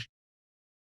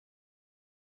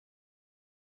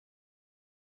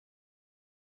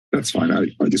that's fine.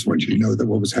 I just want you to know that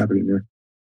what was happening there.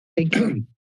 Thank you.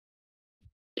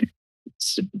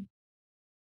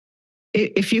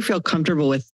 If you feel comfortable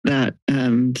with that,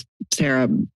 Sarah,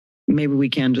 maybe we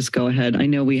can just go ahead. I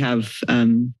know we have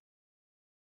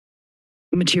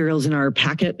materials in our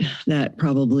packet that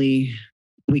probably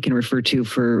we can refer to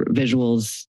for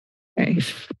visuals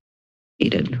if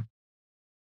needed.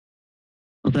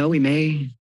 Although we may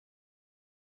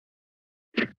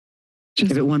just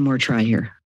give it one more try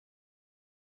here.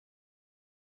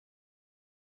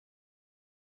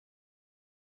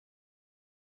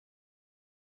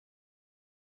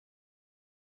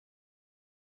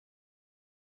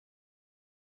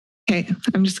 Okay,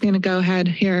 I'm just going to go ahead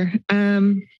here.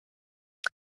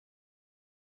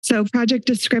 So project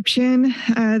description,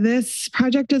 this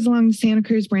project is along the Santa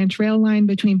Cruz Branch Rail Line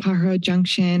between Pajaro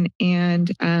Junction and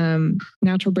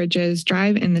Natural Bridges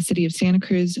Drive in the city of Santa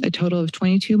Cruz, a total of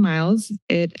 22 miles.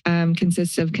 It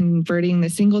consists of converting the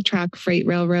single track freight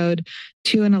railroad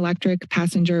to an electric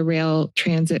passenger rail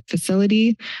transit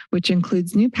facility, which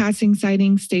includes new passing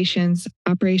sidings, stations,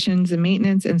 operations and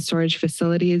maintenance and storage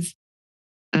facilities.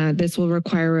 This will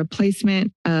require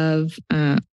replacement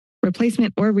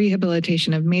or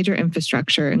rehabilitation of major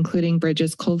infrastructure, including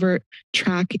bridges, culvert,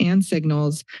 track, and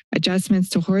signals, adjustments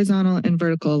to horizontal and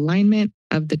vertical alignment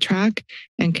of the track,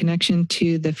 and connection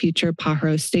to the future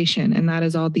Pajaro station. And that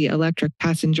is all the electric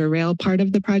passenger rail part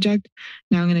of the project.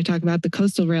 Now I'm going to talk about the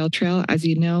coastal rail trail. As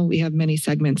you know, we have many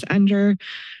segments under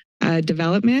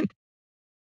development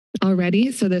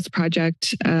already. So this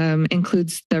project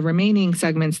includes the remaining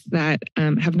segments that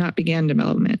have not began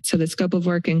development. So the scope of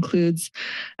work includes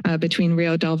between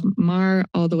Rio del Mar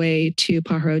all the way to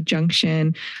Pajaro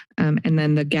Junction, and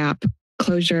then the gap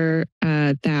closure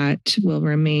that will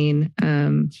remain.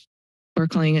 We're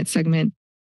calling it segment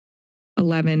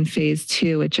 11, phase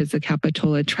 2, which is the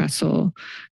Capitola Trestle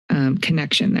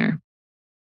connection there.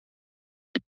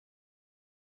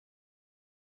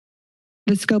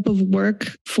 The scope of work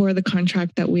for the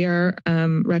contract that we are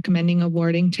recommending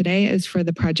awarding today is for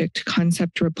the project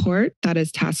concept report. That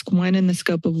is task 1 in the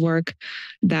scope of work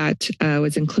that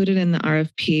was included in the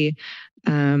RFP.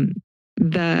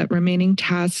 The remaining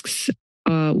tasks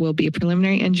will be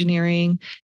preliminary engineering.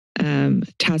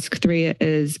 Task 3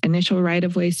 is initial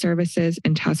right-of-way services,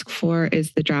 and task 4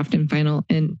 is the draft and final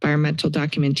environmental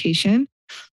documentation.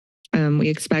 We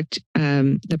expect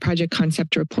the project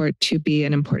concept report to be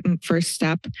an important first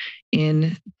step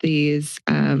in these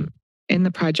in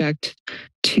the project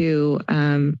to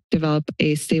develop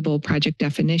a stable project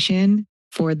definition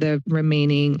for the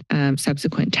remaining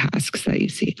subsequent tasks that you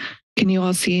see. Can you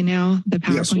all see now the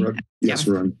PowerPoint? Yes,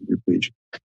 we're on your page.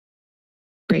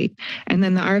 Great. And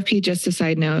then the RFP, just a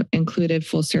side note, included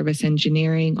full service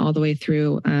engineering all the way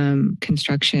through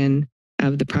construction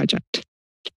of the project.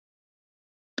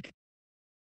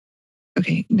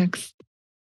 Okay, next.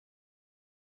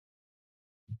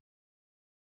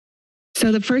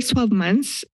 So the first 12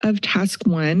 months of task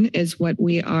 1 is what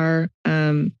we are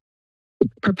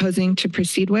proposing to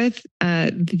proceed with.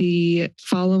 The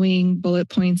following bullet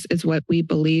points is what we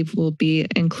believe will be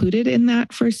included in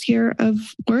that first year of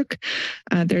work.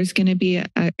 There's going to be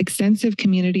extensive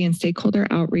community and stakeholder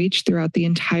outreach throughout the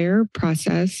entire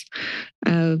process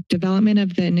of development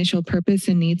of the initial purpose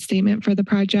and need statement for the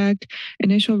project,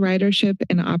 initial ridership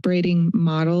and operating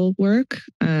model work,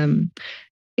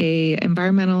 a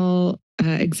environmental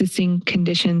existing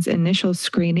conditions initial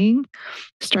screening,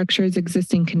 structures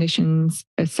existing conditions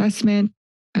assessment,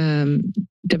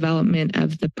 development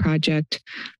of the project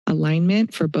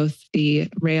alignment for both the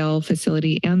rail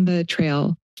facility and the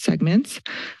trail segments,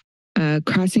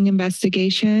 crossing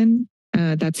investigation,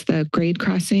 that's the grade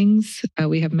crossings.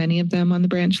 We have many of them on the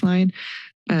branch line.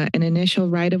 An initial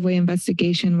right-of-way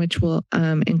investigation, which will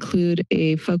include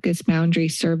a focused boundary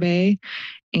survey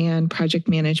and project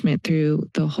management through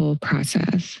the whole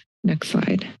process. Next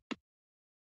slide.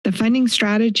 The funding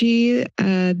strategy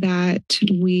that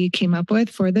we came up with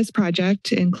for this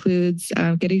project includes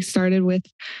getting started with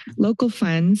local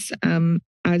funds.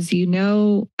 As you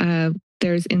know,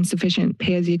 there's insufficient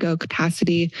pay-as-you-go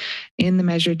capacity in the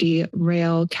Measure D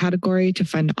rail category to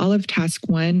fund all of Task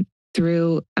 1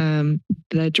 through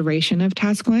the duration of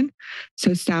Task 1.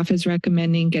 So staff is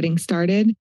recommending getting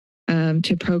started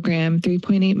to program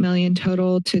 $3.8 million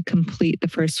total to complete the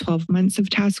first 12 months of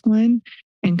Task 1.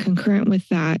 And concurrent with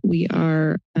that, we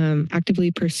are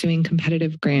actively pursuing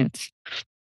competitive grants.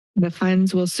 The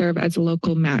funds will serve as a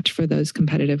local match for those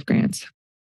competitive grants.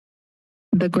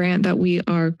 The grant that we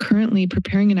are currently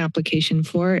preparing an application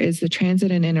for is the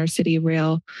Transit and Intercity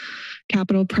Rail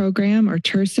Capital Program, or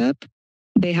TIRSIP.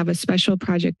 They have a special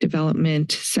project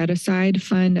development set-aside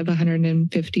fund of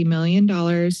 $150 million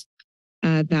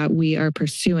that we are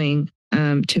pursuing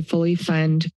to fully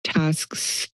fund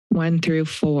tasks 1 through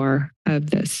 4 of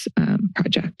this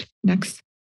project. Next.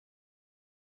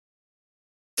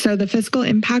 So the fiscal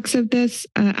impacts of this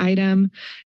item,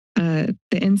 the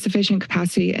insufficient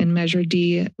capacity in Measure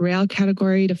D rail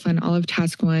category to fund all of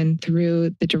Task 1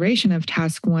 through the duration of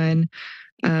Task 1.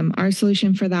 Our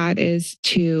solution for that is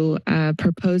to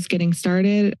propose getting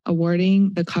started,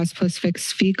 awarding the cost plus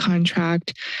fixed fee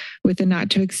contract with a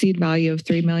not to exceed value of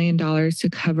 $3 million to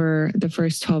cover the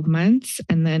first 12 months.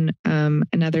 And then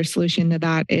another solution to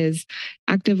that is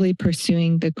actively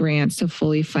pursuing the grants to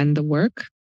fully fund the work.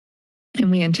 And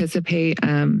we anticipate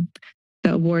the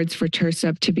awards for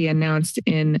TIRSIP to be announced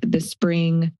in the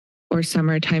spring or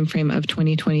summer timeframe of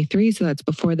 2023. So that's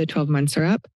before the 12 months are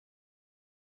up.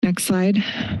 Next slide.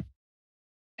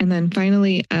 And then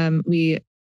finally, we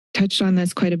touched on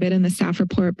this quite a bit in the staff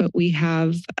report, but we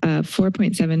have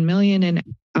 $4.7 million in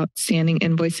outstanding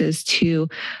invoices to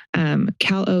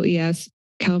Cal OES,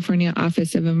 California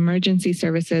Office of Emergency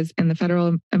Services, and the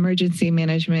Federal Emergency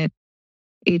Management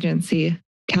Agency,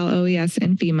 Cal OES,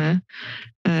 and FEMA.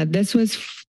 This was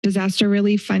disaster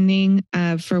relief funding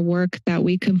for work that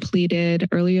we completed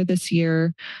earlier this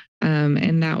year.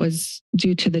 And that was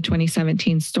due to the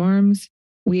 2017 storms.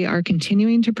 We are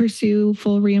continuing to pursue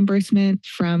full reimbursement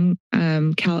from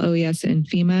Cal OES and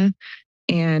FEMA.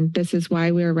 And this is why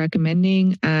we're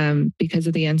recommending, because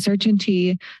of the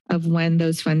uncertainty of when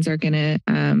those funds are going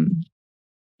to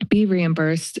be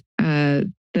reimbursed,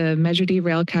 the Measure D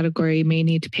rail category may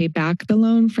need to pay back the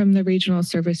loan from the Regional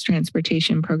Service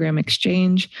Transportation Program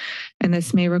Exchange, and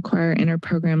this may require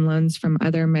interprogram loans from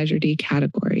other Measure D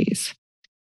categories.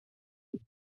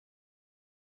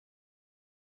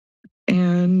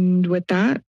 And with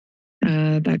that,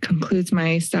 that concludes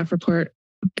my staff report.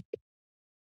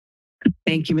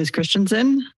 Thank you, Ms.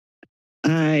 Christensen.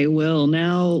 I will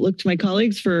now look to my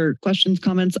colleagues for questions,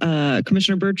 comments,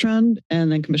 Commissioner Bertrand,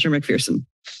 and then Commissioner McPherson.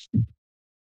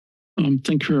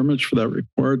 Thank you very much for that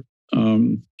report.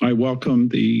 I welcome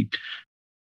the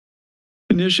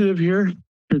initiative here.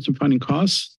 Here's some finding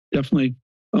costs, definitely.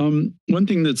 One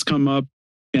thing that's come up,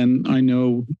 and I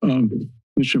know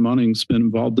Commissioner Monning's been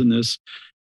involved in this.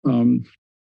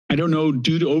 I don't know,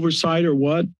 due to oversight or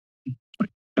what,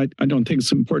 I don't think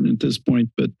it's important at this point,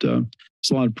 but there's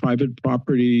a lot of private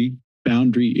property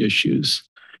boundary issues.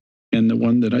 And the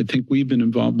one that I think we've been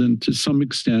involved in to some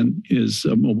extent is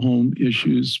mobile home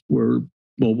issues where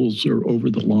mobiles are over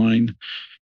the line.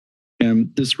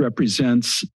 And this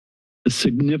represents a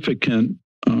significant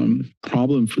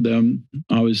problem for them.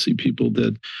 Obviously, people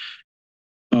that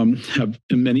have,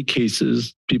 in many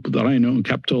cases, people that I know in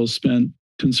Capitola spent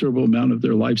considerable amount of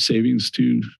their life savings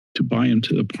to buy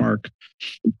into the park.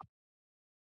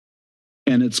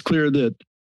 And it's clear that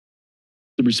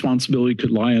the responsibility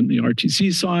could lie on the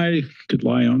RTC side, could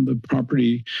lie on the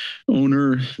property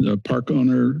owner, the park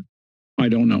owner. I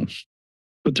don't know.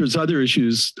 But there's other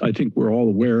issues I think we're all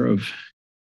aware of.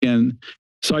 And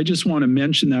so I just want to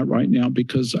mention that right now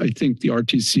because I think the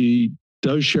RTC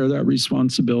does share that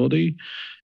responsibility.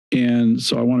 And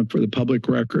so I want to, for the public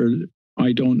record,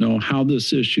 I don't know how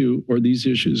this issue or these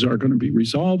issues are going to be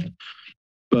resolved,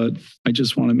 but I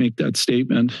just want to make that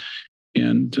statement.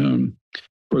 And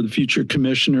for the future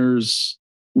commissioners,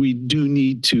 we do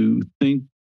need to think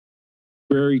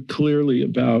very clearly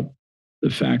about the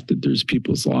fact that there's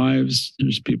people's lives,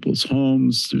 there's people's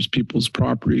homes, there's people's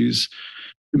properties,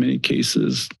 in many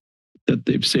cases that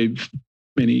they've saved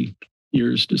many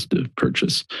years just to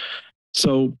purchase.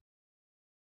 So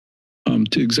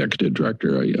to Executive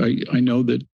Director, I know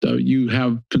that you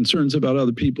have concerns about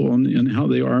other people and how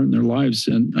they are in their lives,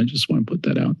 and I just want to put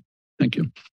that out. Thank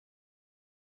you.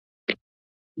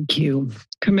 Thank you.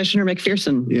 Commissioner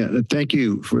McPherson. Yeah, thank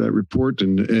you for that report.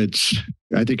 And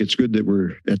I think it's good that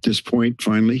we're at this point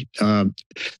finally.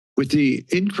 With the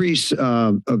increase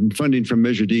of funding from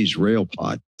Measure D's rail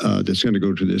pot that's going to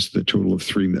go to the total of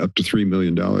up to $3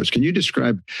 million. Can you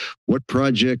describe what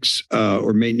projects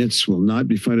or maintenance will not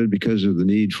be funded because of the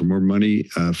need for more money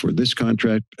for this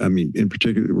contract? I mean, in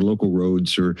particular, local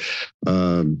roads or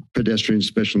pedestrian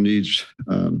special needs,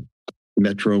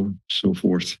 metro, so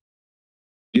forth.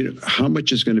 You know, how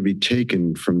much is going to be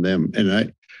taken from them?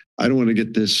 And I don't want to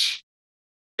get this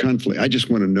conflict. I just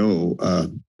want to know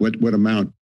what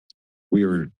amount we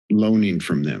are loaning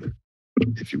from them,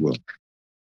 if you will.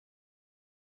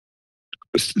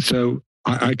 So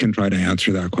I can try to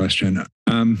answer that question.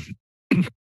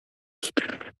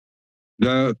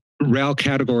 The rail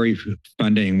category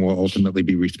funding will ultimately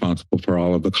be responsible for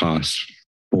all of the costs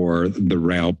for the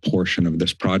rail portion of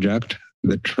this project.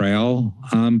 The trail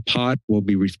pot will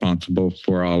be responsible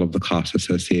for all of the costs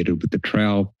associated with the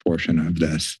trail portion of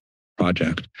this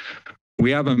project. We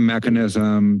have a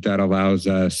mechanism that allows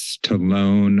us to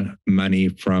loan money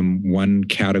from one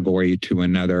category to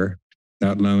another.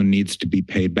 That loan needs to be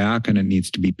paid back, and it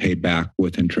needs to be paid back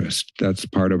with interest. That's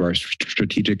part of our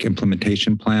strategic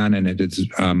implementation plan, and it is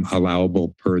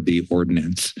allowable per the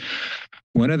ordinance.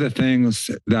 One of the things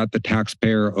that the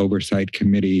Taxpayer Oversight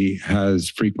Committee has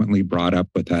frequently brought up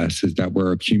with us is that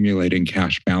we're accumulating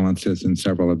cash balances in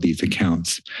several of these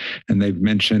accounts. And they've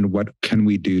mentioned, what can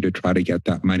we do to try to get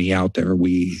that money out there?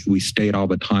 We state all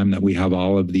the time that we have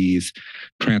all of these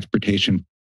transportation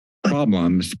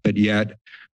problems, but yet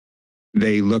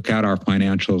they look at our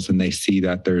financials and they see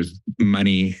that there's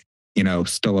money, you know,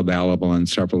 still available in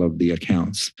several of the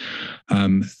accounts.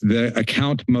 The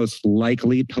account most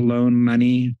likely to loan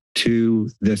money to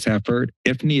this effort,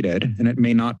 if needed, and it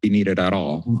may not be needed at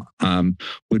all,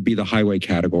 would be the highway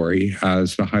category,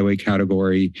 as the highway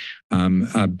category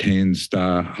obtains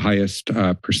the highest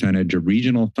percentage of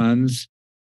regional funds.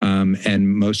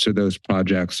 And most of those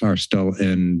projects are still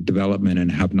in development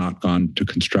and have not gone to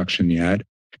construction yet.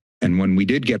 And when we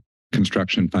did get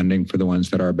construction funding for the ones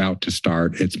that are about to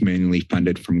start, it's mainly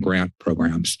funded from grant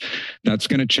programs. That's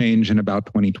going to change in about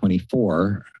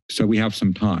 2024, so we have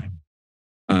some time.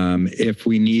 If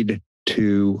we need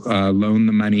to loan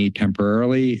the money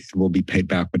temporarily, it will be paid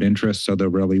back with interest, so there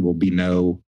really will be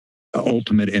no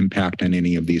ultimate impact on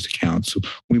any of these accounts. So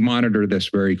we monitor this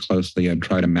very closely and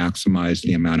try to maximize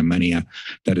the amount of money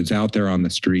that is out there on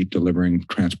the street delivering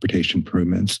transportation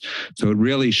improvements. So it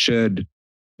really should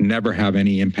never have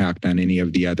any impact on any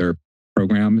of the other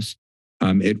programs.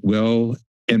 It will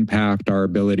impact our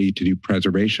ability to do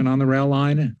preservation on the rail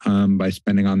line by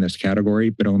spending on this category,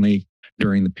 but only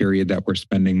during the period that we're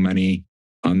spending money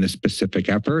on this specific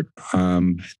effort.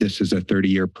 This is a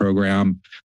 30-year program.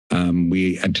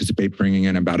 We anticipate bringing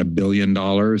in about $1 billion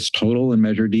total in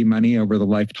Measure D money over the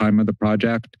lifetime of the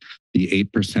project. The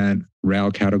 8%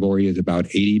 rail category is about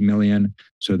 $80 million.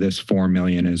 So this $4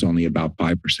 million is only about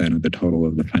 5% of the total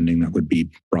of the funding that would be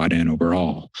brought in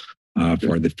overall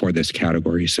for this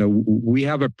category. So we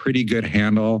have a pretty good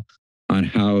handle on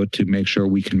how to make sure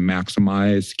we can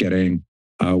maximize getting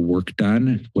work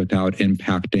done without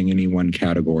impacting any one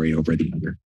category over the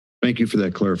other. Thank you for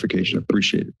that clarification.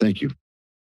 Appreciate it. Thank you.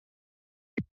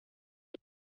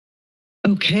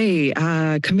 Okay,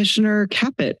 Commissioner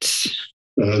Caput.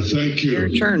 Thank you. Your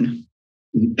turn.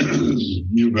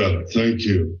 You bet. Thank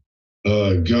you.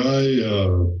 Guy,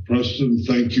 Preston,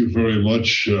 thank you very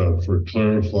much for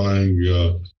clarifying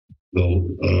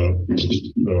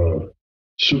the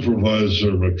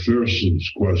Supervisor McPherson's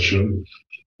question.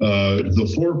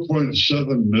 The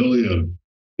 4.7 million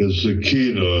is the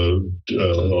key to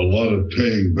a lot of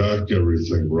paying back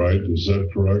everything, right? Is that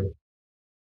correct?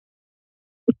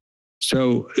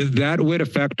 So that would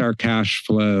affect our cash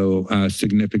flow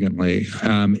significantly.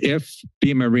 If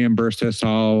FEMA reimbursed us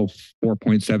all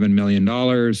 $4.7 million,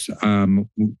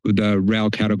 the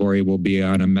rail category will be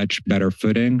on a much better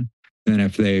footing than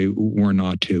if they were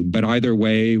not to. But either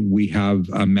way, we have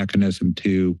a mechanism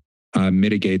to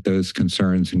mitigate those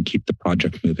concerns and keep the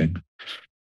project moving.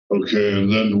 Okay,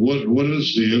 and then what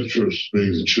is the interest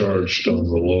being charged on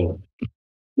the loan?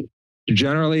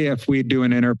 Generally, if we do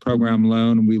an inter-program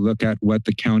loan, we look at what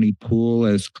the county pool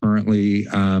is currently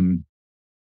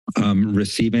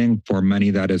receiving for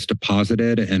money that is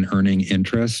deposited and earning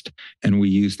interest, and we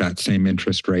use that same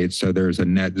interest rate. So there's a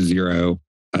net zero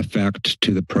effect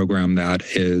to the program that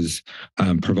is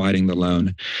providing the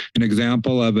loan. An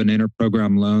example of an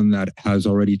inter-program loan that has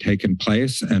already taken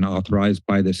place and authorized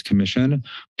by this commission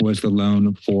was the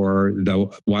loan for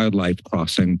the wildlife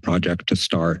crossing project to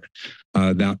start.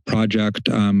 That project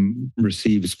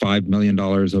receives $5 million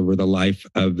over the life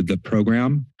of the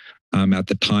program. At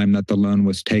the time that the loan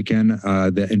was taken,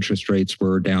 the interest rates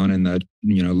were down in the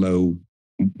low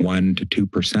 1 to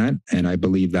 2%, and I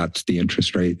believe that's the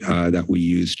interest rate that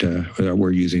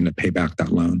we're using to pay back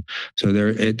that loan. So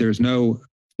there's no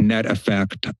net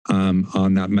effect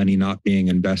on that money not being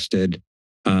invested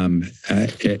in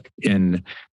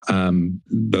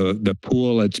the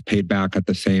pool. It's paid back at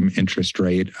the same interest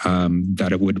rate that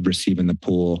it would receive in the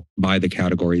pool by the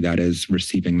category that is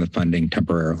receiving the funding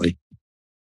temporarily.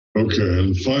 Okay,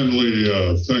 and finally,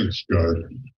 thanks, Guy.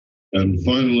 And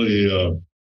finally,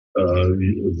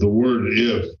 the word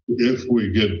if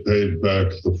we get paid back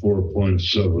the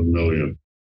 4.7 million,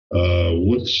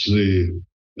 what's the,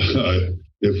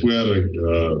 if we had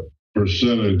a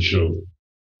percentage of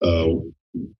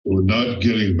we're not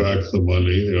getting back the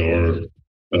money, or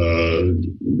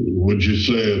would you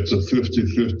say it's a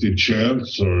 50-50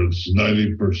 chance, or it's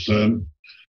 90%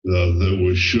 that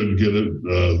we should get it,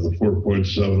 the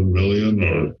 4.7 million,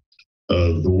 or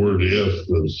the word if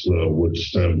is what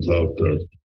stands out there?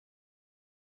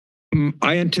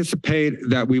 I anticipate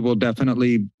that we will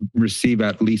definitely receive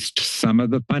at least some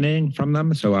of the funding from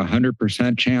them. So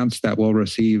 100% chance that we'll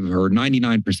receive, or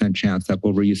 99% chance that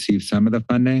we'll receive some of the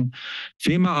funding.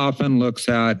 FEMA often looks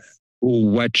at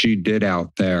what you did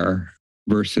out there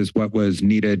versus what was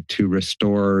needed to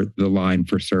restore the line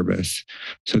for service.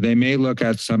 So they may look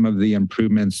at some of the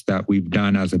improvements that we've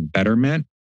done as a betterment.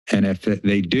 And if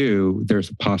they do, there's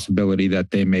a possibility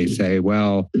that they may say,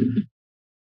 well,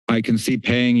 I can see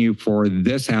paying you for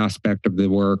this aspect of the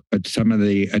work, but some of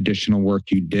the additional work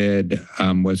you did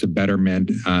was a betterment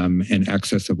in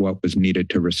excess of what was needed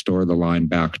to restore the line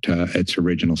back to its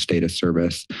original state of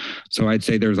service. So I'd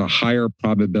say there's a higher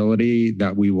probability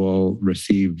that we will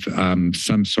receive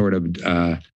some sort of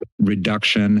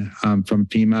reduction from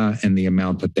FEMA in the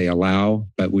amount that they allow,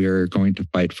 but we are going to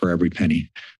fight for every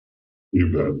penny.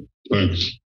 You bet.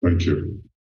 Thanks. Thank you.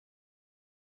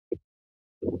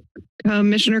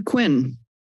 Commissioner Quinn.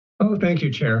 Oh, thank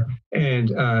you, Chair. And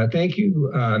thank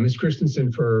you, Ms.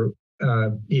 Christensen, for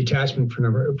the attachment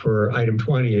for item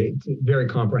 20. It's very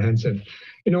comprehensive.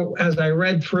 You know, as I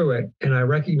read through it, and I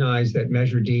recognize that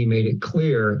Measure D made it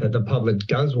clear that the public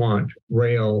does want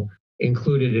rail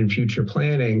included in future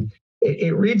planning,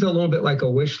 it reads a little bit like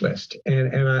a wish list.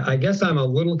 And I guess I'm a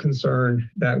little concerned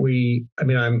that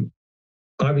I'm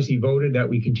obviously voted that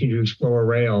we continue to explore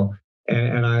rail,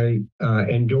 and I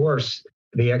endorse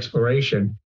the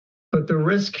exploration, but the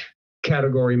risk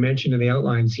category mentioned in the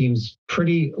outline seems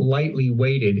pretty lightly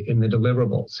weighted in the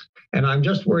deliverables. And I'm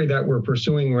just worried that we're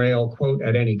pursuing rail, quote,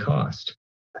 at any cost.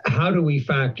 How do we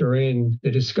factor in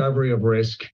the discovery of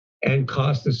risk and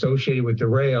cost associated with the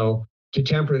rail to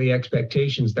temper the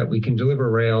expectations that we can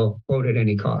deliver rail, quote, at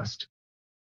any cost?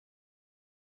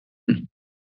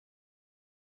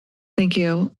 Thank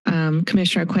you,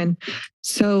 Commissioner Quinn.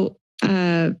 So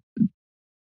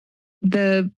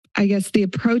I guess the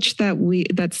approach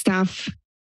that staff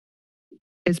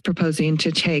is proposing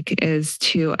to take is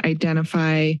to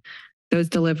identify those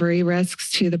delivery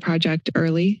risks to the project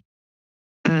early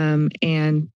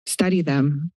and study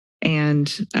them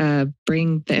and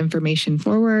bring the information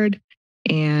forward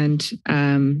and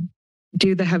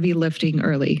do the heavy lifting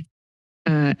early.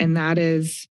 And that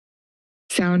is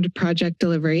sound project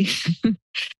delivery.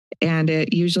 And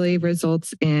it usually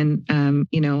results in,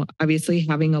 obviously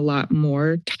having a lot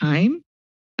more time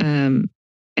and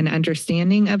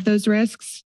understanding of those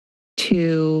risks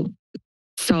to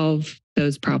solve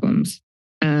those problems.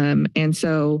 And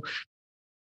so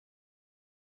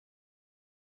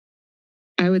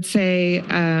I would say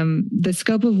the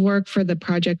scope of work for the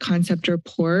project concept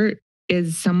report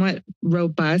is somewhat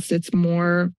robust. It's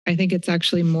more, I think it's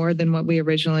actually more than what we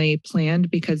originally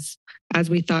planned, because as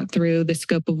we thought through the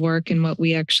scope of work and what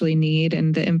we actually need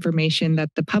and the information that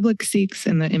the public seeks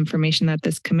and the information that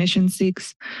this commission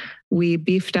seeks, we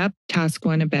beefed up task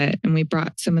one a bit, and we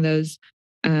brought some of those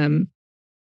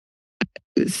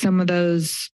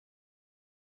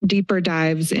deeper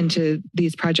dives into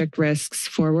these project risks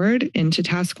forward into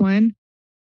task one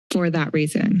for that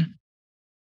reason.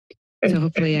 So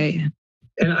hopefully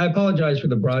And I apologize for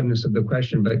the broadness of the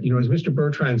question, but, you know, as Mr.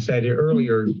 Bertrand said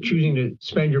earlier, choosing to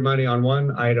spend your money on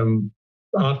one item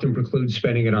often precludes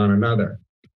spending it on another.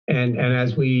 And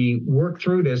as we work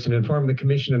through this and inform the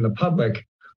commission and the public,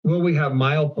 will we have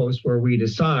mileposts where we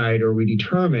decide or we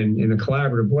determine in a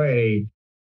collaborative way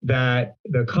that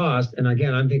the cost, and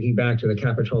again, I'm thinking back to the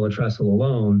Capitola Trestle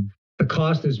alone, the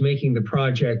cost is making the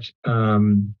project,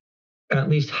 at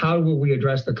least how will we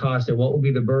address the cost and what will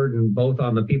be the burden both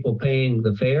on the people paying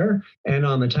the fare and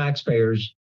on the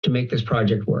taxpayers to make this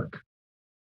project work?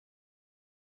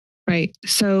 Right.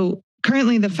 So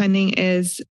currently the funding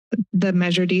is the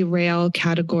Measure D rail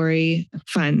category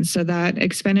funds. So that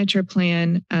expenditure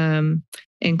plan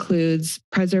includes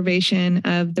preservation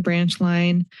of the branch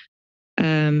line,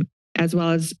 as well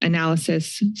as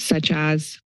analysis such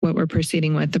as what we're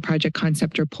proceeding with, the project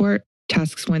concept report,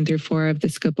 tasks 1 through 4 of the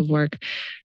scope of work.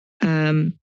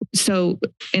 So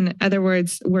in other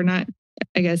words, we're not,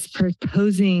 I guess,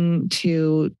 proposing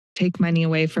to take money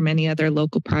away from any other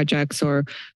local projects or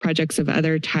projects of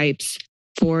other types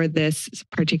for this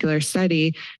particular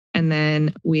study. And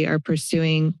then we are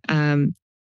pursuing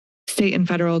state and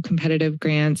federal competitive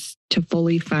grants to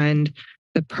fully fund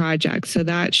the project. So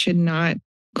that should not,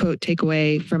 quote, take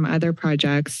away from other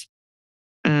projects.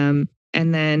 And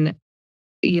then,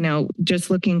 you know, just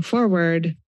looking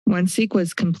forward, once CEQA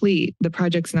is complete, the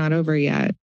project's not over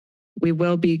yet. We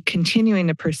will be continuing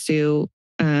to pursue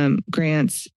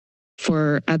grants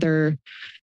for other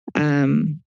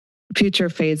future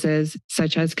phases,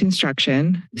 such as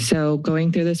construction. So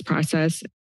going through this process,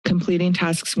 completing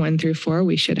tasks 1 through 4,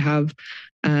 we should have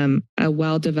a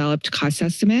well-developed cost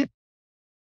estimate.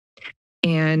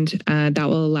 And that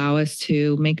will allow us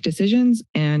to make decisions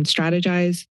and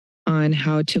strategize on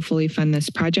how to fully fund this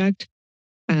project.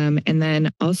 And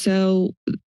then also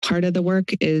part of the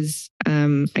work is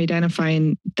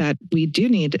identifying that we do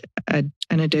need an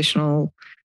additional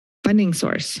funding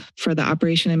source for the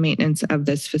operation and maintenance of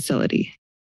this facility.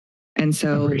 And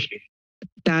so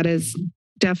that is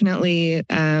definitely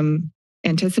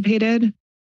anticipated.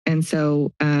 And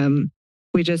so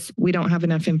we don't have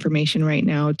enough information right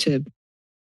now to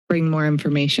bring more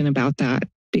information about that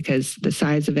because the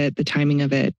size of it, the timing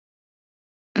of it.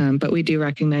 But we do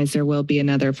recognize there will be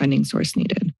another funding source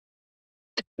needed.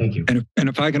 Thank you. And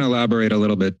if I can elaborate a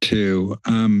little bit too,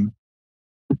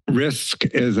 risk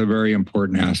is a very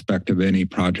important aspect of any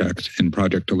project and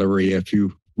project delivery. If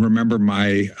you remember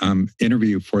my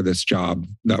interview for this job,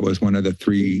 that was one of the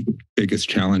 3 biggest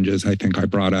challenges I think I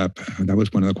brought up. That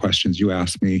was one of the questions you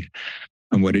asked me.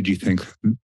 And what did you think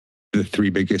the 3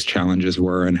 biggest challenges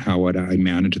were and how would I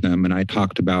manage them? And I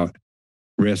talked about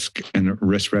risk and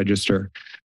risk register.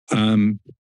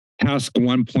 Task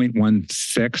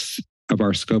 1.16 of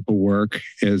our scope of work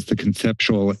is the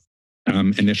conceptual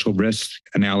initial risk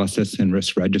analysis and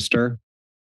risk register.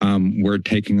 We're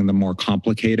taking the more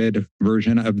complicated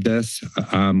version of this,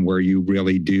 where you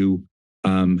really do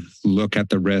look at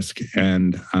the risk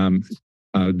and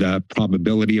the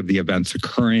probability of the events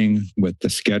occurring with the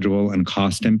schedule and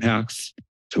cost impacts.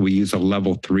 So we use a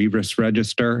level 3 risk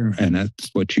register, and that's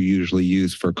what you usually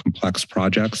use for complex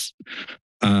projects.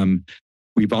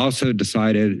 We've also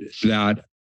decided that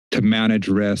to manage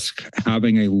risk,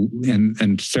 having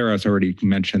and Sarah's already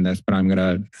mentioned this, but I'm going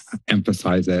to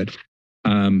emphasize it.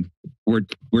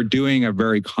 We're doing a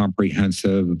very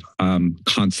comprehensive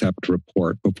concept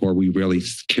report before we really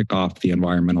kick off the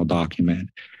environmental document.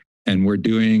 And we're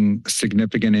doing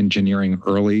significant engineering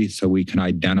early so we can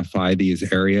identify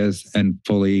these areas and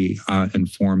fully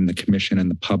inform the commission and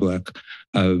the public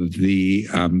of the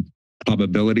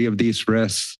probability of these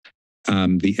risks,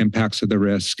 the impacts of the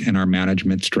risk, and our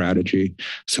management strategy.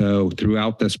 So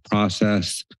throughout this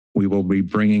process, we will be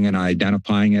bringing and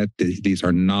identifying it. These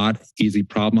are not easy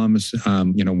problems.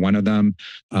 One of them,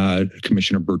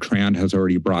 Commissioner Bertrand has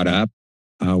already brought up.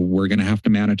 We're going to have to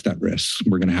manage that risk.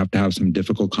 We're going to have some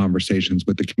difficult conversations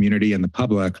with the community and the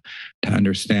public to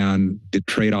understand the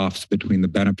trade-offs between the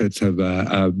benefits of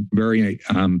a very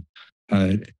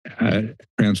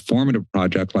transformative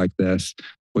project like this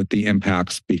with the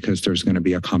impacts, because there's going to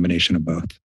be a combination of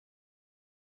both.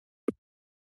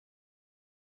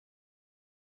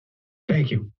 Thank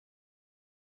you.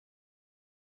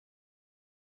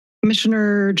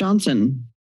 Commissioner Johnson.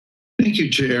 Thank you,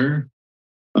 Chair.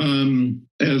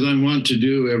 As I want to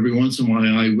do every once in a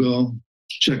while, I will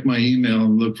check my email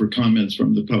and look for comments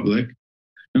from the public.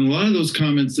 And a lot of those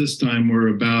comments this time were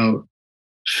about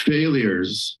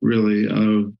failures, really,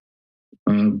 of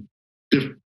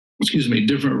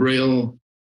different rail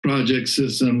project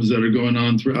systems that are going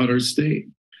on throughout our state.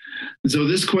 And so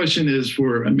this question is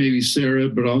for maybe Sarah,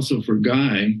 but also for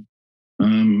Guy,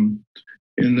 in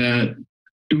that,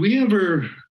 do we ever,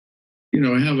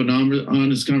 have an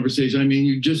honest conversation? I mean,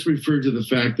 you just referred to the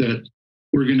fact that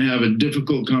we're going to have a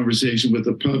difficult conversation with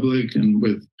the public and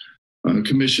with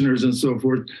commissioners and so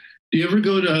forth. Do you ever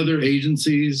go to other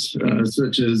agencies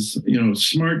such as,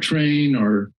 Smart Train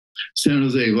or San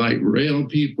Jose Light Rail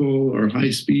people or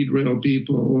High Speed Rail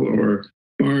people or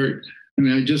BART? I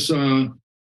mean, I just saw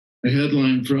a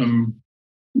headline from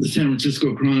the San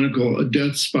Francisco Chronicle, a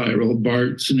death spiral.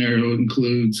 BART scenario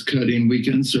includes cutting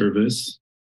weekend service.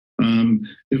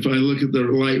 If I look at the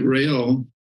light rail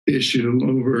issue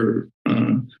over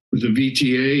with the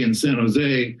VTA in San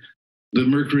Jose, the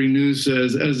Mercury News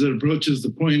says, as it approaches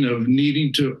the point of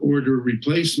needing to order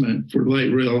replacement for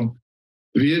light rail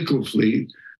vehicle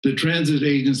fleet, the transit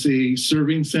agency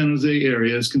serving San Jose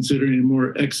area is considering a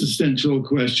more existential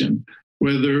question,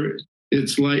 whether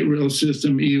its light rail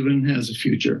system even has a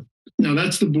future. Now,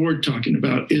 that's the board talking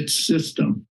about its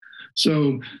system.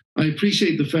 So I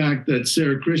appreciate the fact that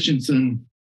Sarah Christensen,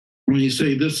 when you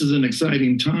say this is an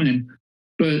exciting time,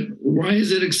 but why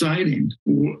is it exciting?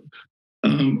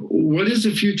 What is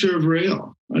the future of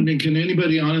rail? I mean, can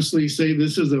anybody honestly say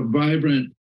this is a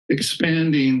vibrant,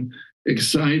 expanding,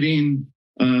 exciting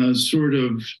sort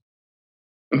of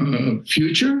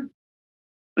future?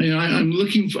 I'm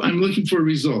looking for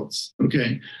results.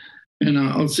 Okay, and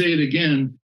I'll say it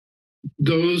again: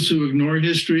 those who ignore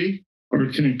history are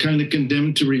kind of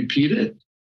condemned to repeat it.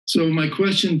 So my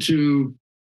question to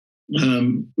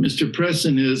Mr.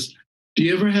 Preston is: do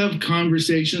you ever have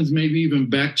conversations, maybe even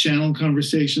back channel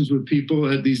conversations with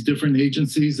people at these different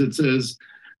agencies that says,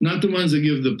 not the ones that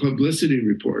give the publicity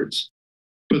reports,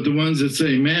 but the ones that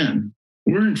say, man,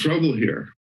 we're in trouble here,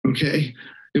 okay?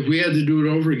 If we had to do it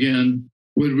over again,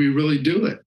 would we really do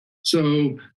it?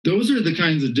 So those are the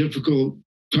kinds of difficult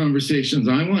conversations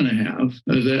I want to have,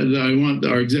 that I want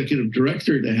our executive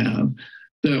director to have,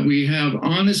 that we have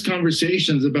honest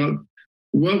conversations about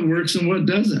what works and what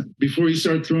doesn't before you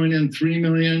start throwing in 3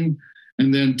 million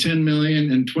and then 10 million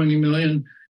and 20 million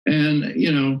and,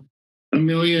 a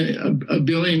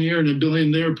billion here and a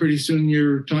billion there. Pretty soon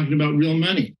you're talking about real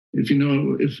money, if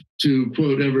to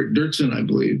quote Everett Dirksen, I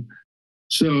believe.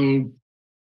 So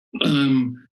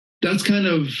that's kind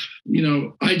of,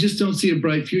 I just don't see a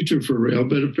bright future for rail,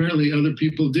 but apparently other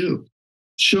people do.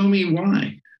 Show me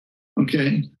why,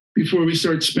 okay? Before we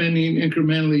start spending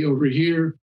incrementally over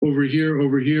here,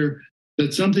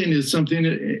 that something is something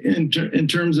in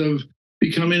terms of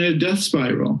becoming a death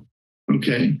spiral,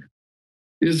 okay?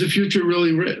 Is the future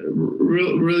really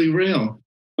rail?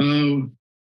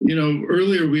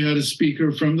 Earlier we had a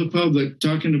speaker from the public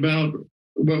talking about,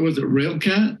 what was it,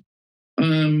 Railcat?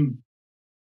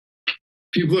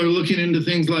 People are looking into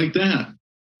things like that.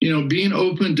 Being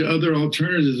open to other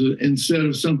alternatives instead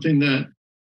of something that,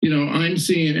 I'm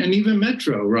seeing, and even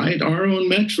Metro, right? Our own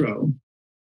Metro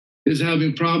is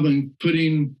having problem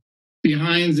putting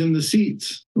behinds in the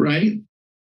seats, right?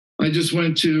 I just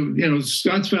went to,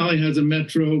 Scotts Valley has a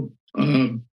Metro,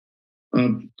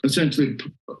 essentially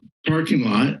parking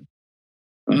lot.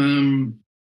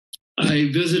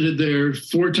 I visited there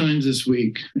 4 times this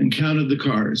week and counted the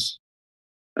cars.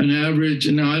 An average,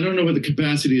 and now I don't know what the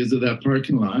capacity is of that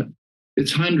parking lot.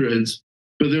 It's hundreds,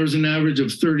 but there was an average of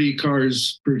 30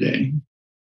 cars per day.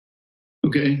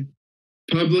 Okay,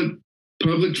 public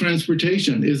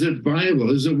transportation, is it viable?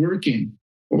 Is it working?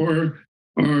 Or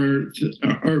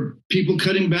are people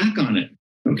cutting back on it?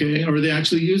 Okay, are they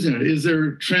actually using it? Is there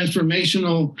a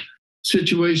transformational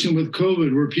situation with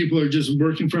COVID where people are just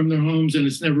working from their homes and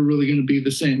it's never really going to be the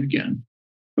same again?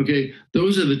 Okay,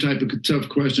 those are the type of tough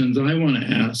questions I want to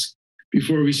ask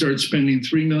before we start spending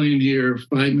 3 million here,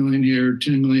 5 million here,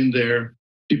 10 million there,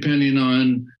 depending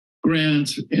on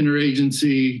grants,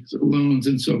 interagency loans,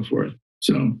 and so forth.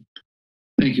 So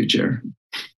thank you, Chair.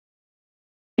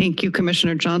 Thank you,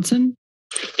 Commissioner Johnson.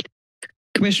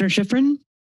 Commissioner Schifrin?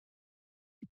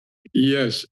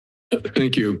 Yes,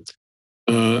 thank you.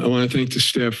 I want to thank the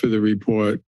staff for the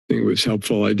report. I think it was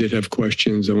helpful. I did have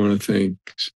questions. I want to thank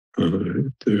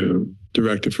the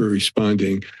director for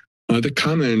responding. The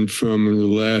comment from the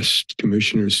last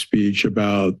commissioner's speech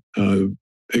about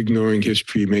ignoring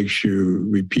history makes you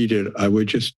repeat it, I would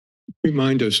just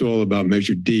remind us all about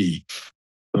Measure D.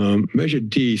 Measure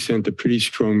D sent a pretty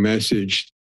strong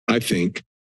message, I think,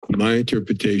 my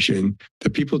interpretation,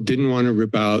 that people didn't want to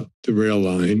rip out the rail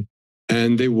line,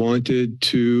 and they wanted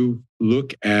to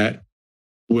look at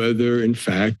whether, in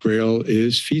fact, rail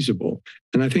is feasible.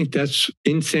 And I think that's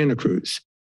in Santa Cruz.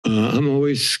 I'm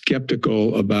always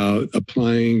skeptical about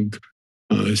applying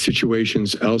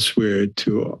situations elsewhere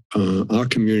to our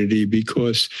community,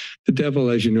 because the devil,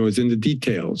 as you know, is in the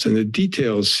details. And the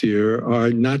details here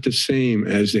are not the same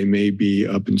as they may be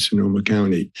up in Sonoma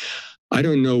County. I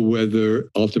don't know whether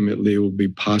ultimately it will be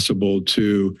possible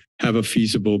to have a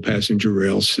feasible passenger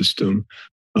rail system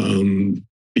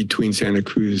between Santa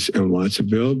Cruz and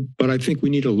Watsonville, but I think we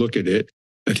need to look at it.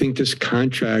 I think this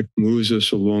contract moves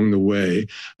us along the way.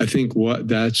 I think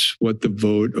that's what the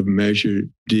vote of Measure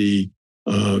D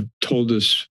told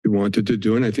us we wanted to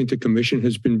do. And I think the commission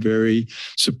has been very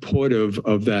supportive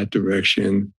of that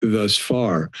direction thus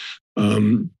far.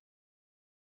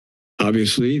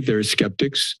 Obviously, there are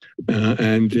skeptics,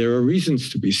 and there are reasons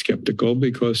to be skeptical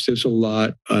because there's a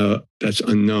lot that's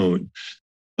unknown.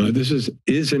 This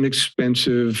is an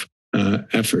expensive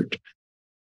effort.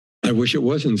 I wish it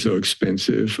wasn't so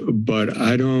expensive, but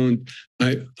I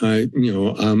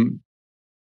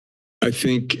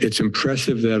think it's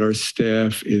impressive that our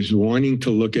staff is wanting to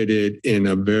look at it in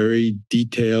a very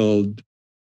detailed,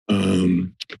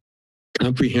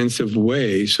 comprehensive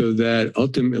way, so that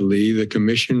ultimately the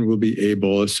commission will be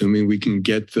able, assuming we can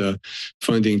get the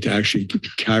funding to actually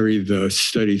carry the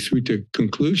study through to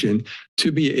conclusion,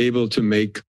 to be able to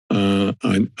make a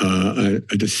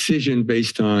decision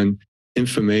based on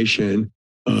information,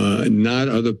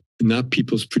 not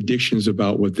people's predictions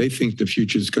about what they think the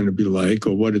future is going to be like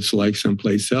or what it's like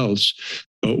someplace else,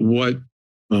 but what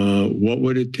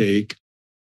would it take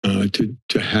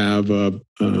to have a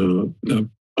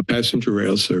passenger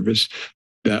rail service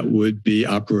that would be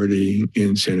operating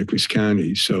in Santa Cruz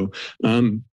County. So,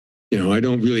 I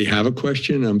don't really have a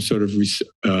question. I'm sort of,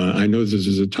 I know this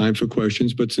is a time for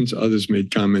questions, but since others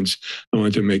made comments, I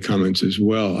want to make comments as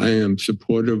well. I am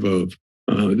supportive of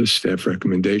the staff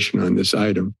recommendation on this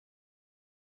item.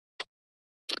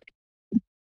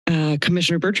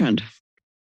 Commissioner Bertrand.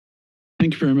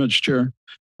 Thank you very much, Chair.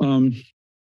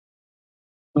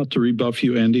 Not to rebuff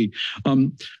you, Andy.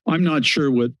 I'm not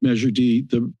sure what Measure D,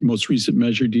 the most recent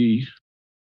Measure D,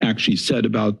 actually said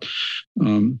about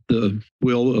the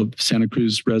will of Santa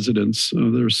Cruz residents.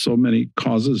 There's so many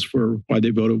causes for why they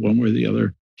voted one way or the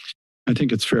other. I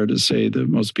think it's fair to say that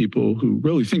most people who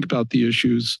really think about the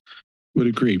issues would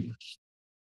agree.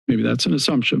 Maybe that's an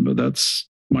assumption, but that's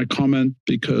my comment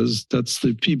because that's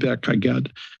the feedback I get.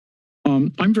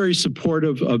 I'm very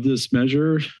supportive of this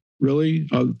measure, really,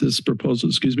 of this proposal,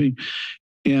 excuse me.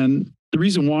 And the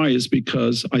reason why is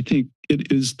because I think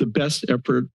it is the best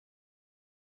effort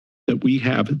that we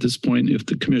have at this point, if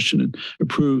the commission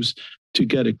approves, to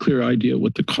get a clear idea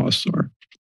what the costs are.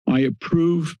 I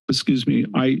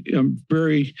am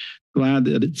very glad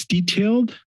that it's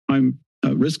detailed.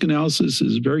 Risk analysis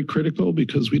is very critical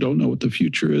because we don't know what the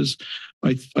future is.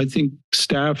 I think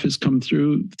staff has come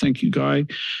through, thank you, Guy,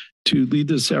 to lead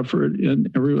this effort,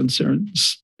 and everyone's there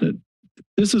that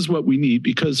this is what we need,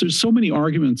 because there's so many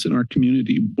arguments in our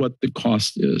community what the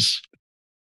cost is.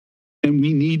 And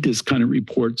we need this kind of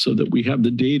report so that we have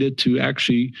the data to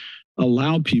actually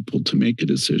allow people to make a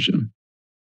decision.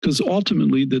 Because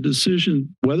ultimately the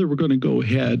decision whether we're going to go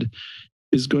ahead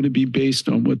is going to be based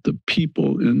on what the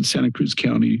people in Santa Cruz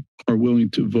County are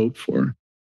willing to vote for.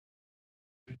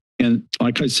 And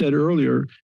like I said earlier,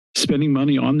 spending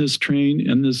money on this train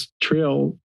and this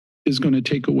trail is going to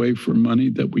take away from money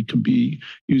that we could be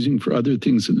using for other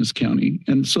things in this county.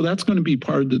 And so that's going to be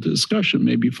part of the discussion,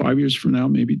 maybe 5 years from now,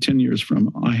 maybe 10 years from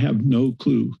now. I have no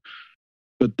clue,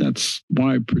 but that's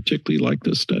why I particularly like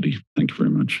this study. Thank you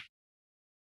very much.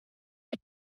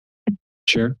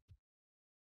 Chair.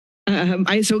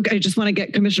 I just want to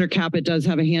get Commissioner Caput does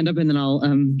have a hand up, and then I'll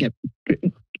get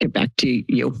back to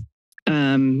you.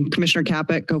 Commissioner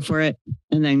Caput, go for it,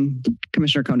 and then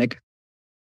Commissioner Koenig.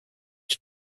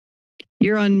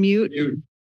 You're on mute.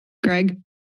 Greg,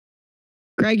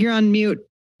 you're on mute.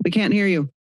 We can't hear you.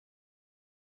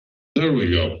 There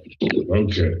we go.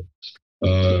 Okay.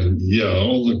 Yeah,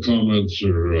 all the comments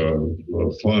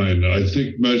are fine. I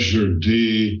think Measure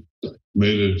D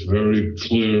made it very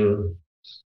clear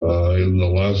in the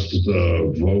last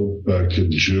vote back in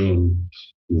June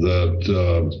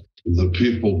that the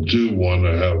people do want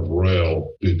to have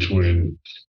rail between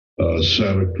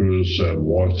Santa Cruz and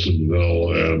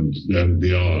Watsonville and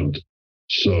beyond.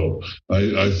 So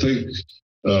I think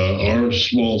our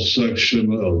small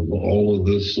section of all of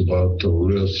this about the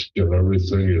risk and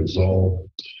everything is all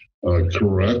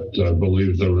correct. I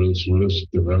believe there is risk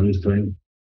in anything,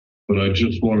 but I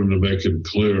just wanted to make it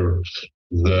clear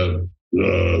that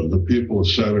the people of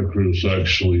Santa Cruz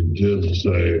actually did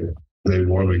say they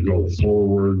want to go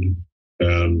forward,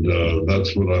 and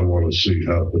that's what I want to see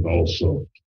happen also.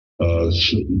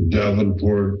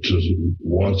 Davenport to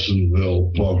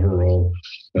Watsonville, Pajaro,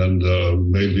 and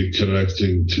maybe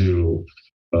connecting to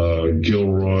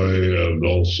Gilroy and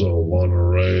also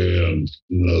Monterey and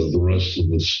the rest of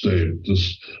the state.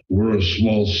 We're a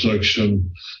small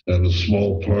section and a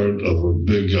small part of a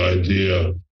big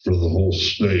idea for the whole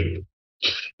state.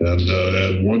 And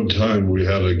at one time we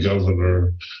had a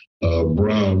governor,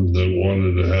 Brown, that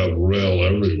wanted to have rail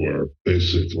everywhere,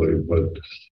 basically. But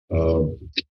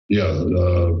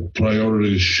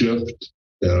priorities shift.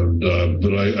 And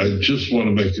but I just want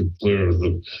to make it clear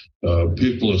that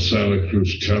people of Santa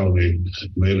Cruz County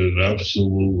made it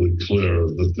absolutely clear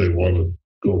that they want to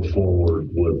go forward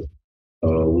with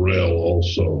rail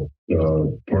also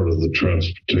part of the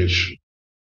transportation.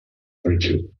 Thank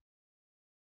you.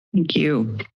 Thank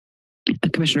you.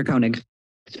 Commissioner Koenig.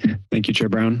 Thank you, Chair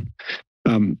Brown.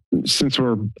 Since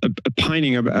we're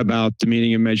opining about the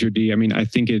meaning of Measure D, I mean, I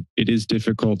think it is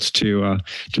difficult to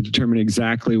determine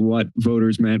exactly what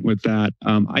voters meant with that.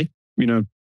 I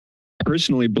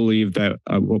personally believe that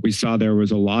what we saw there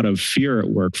was a lot of fear at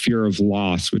work, fear of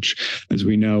loss, which, as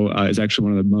we know, is actually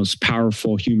one of the most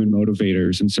powerful human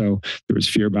motivators. And so there was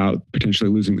fear about potentially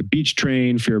losing the beach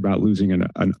train, fear about losing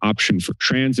an option for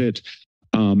transit.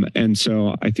 And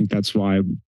so I think that's why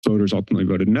voters ultimately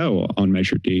voted no on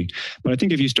Measure D. But I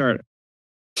think if you start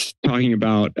talking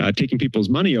about taking people's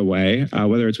money away,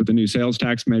 whether it's with a new sales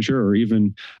tax measure or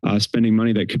even spending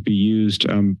money that could be used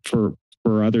for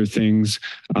other things,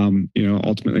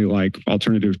 ultimately like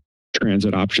alternative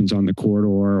transit options on the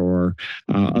corridor or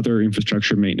other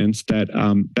infrastructure maintenance,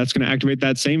 that's going to activate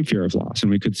that same fear of loss. And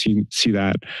we could see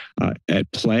that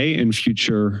at play in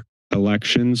future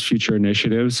elections, future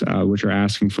initiatives, which are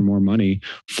asking for more money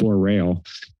for rail.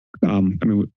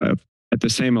 At the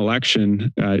same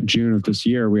election, June of this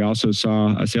year, we also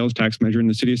saw a sales tax measure in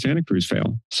the city of Santa Cruz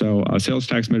fail. So sales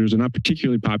tax measures are not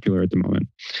particularly popular at the moment.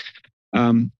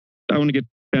 I want to get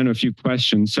down to a few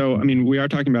questions. So, we are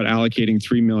talking about allocating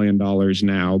 $3 million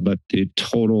now, but the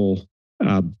total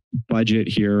budget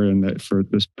here and for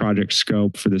this project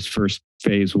scope for this first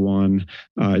phase one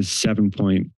is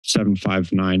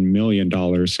 $7.759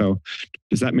 million. So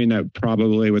does that mean that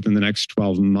probably within the next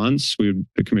 12 months, the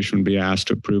commission would be asked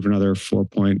to approve another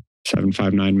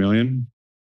 $4.759 million?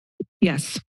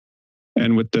 Yes.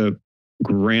 And with the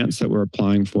grants that we're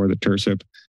applying for the TIRSIP,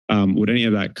 would any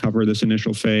of that cover this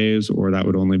initial phase, or that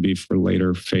would only be for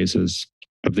later phases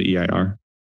of the EIR?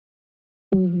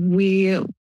 We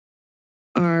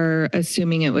are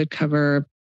assuming it would cover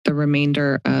the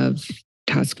remainder of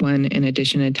task 1 in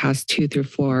addition to task 2 through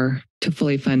 4 to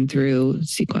fully fund through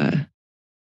CEQA.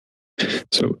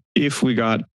 So if we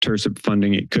got TIRSIP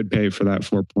funding, it could pay for that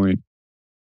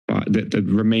the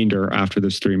remainder after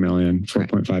this 3 million,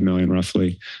 4.5 million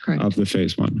roughly. Correct. Of the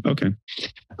phase 1. Okay.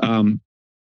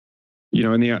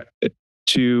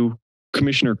 To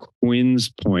Commissioner Quinn's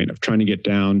point of trying to get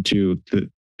down to the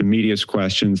media's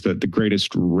questions, the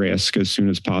greatest risk as soon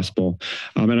as possible.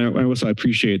 And I also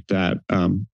appreciate that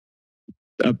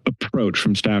approach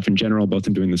from staff in general, both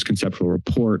in doing this conceptual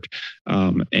report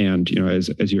and,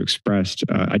 as you expressed,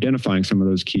 identifying some of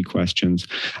those key questions.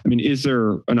 Is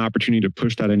there an opportunity to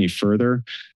push that any further?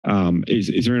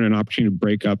 Is there an opportunity to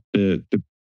break up the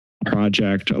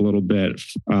project a little bit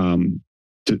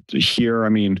to hear? I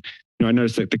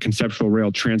noticed that the conceptual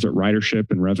rail transit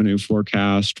ridership and revenue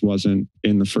forecast wasn't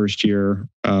in the first year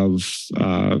of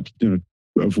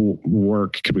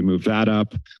work. Could we move that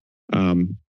up?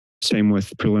 Same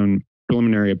with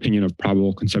preliminary opinion of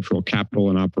probable conceptual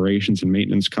capital and operations and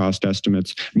maintenance cost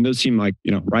estimates. Those seem like,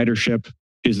 ridership.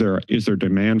 Is there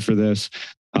demand for this?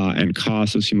 And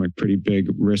costs, those seem like pretty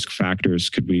big risk factors.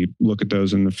 Could we look at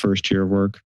those in the first year of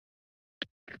work?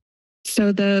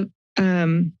 So the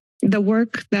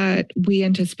work that we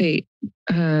anticipate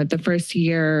the first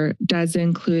year does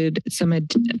include some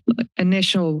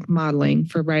initial modeling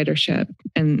for ridership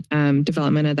and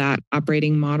development of that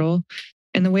operating model.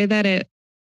 And the way that it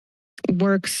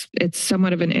works, it's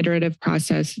somewhat of an iterative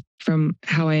process from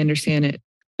how I understand it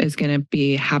is going to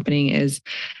be happening is,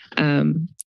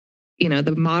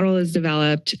 the model is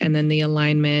developed and then the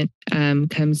alignment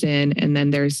comes in, and then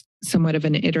there's somewhat of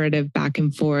an iterative back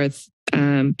and forth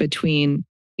between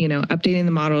updating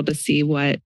the model to see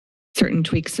what certain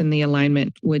tweaks in the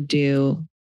alignment would do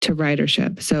to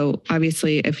ridership. So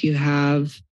obviously, if you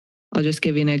have, I'll just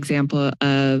give you an example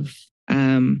of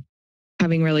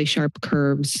having really sharp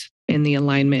curves in the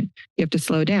alignment. You have to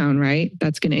slow down, right?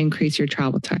 That's going to increase your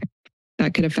travel time.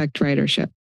 That could affect ridership.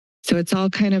 So it's all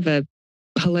kind of a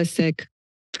holistic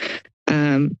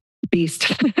beast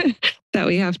that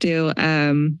we have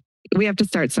to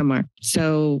start somewhere.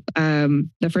 So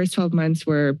the first 12 months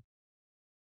we're,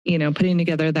 putting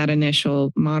together that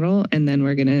initial model, and then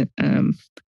we're going to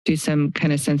do some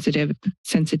kind of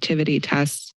sensitivity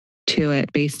tests to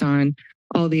it based on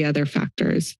all the other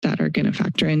factors that are going to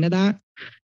factor into that.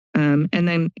 And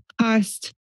then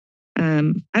cost,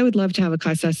 I would love to have a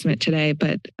cost estimate today,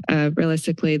 but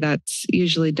realistically, that's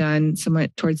usually done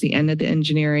somewhat towards the end of the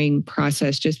engineering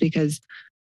process, just because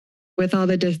with all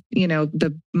the,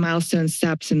 the milestone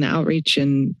steps and the outreach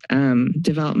and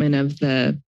development of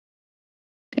the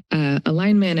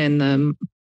alignment and the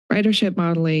ridership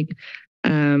modeling,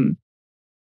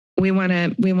 we want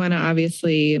to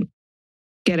obviously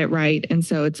get it right. And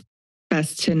so it's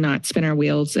best to not spin our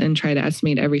wheels and try to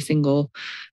estimate every single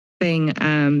thing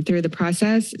through the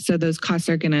process. So those costs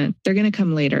they're gonna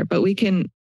come later, but we can,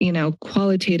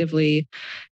 qualitatively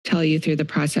tell you through the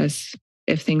process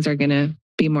if things are gonna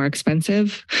be more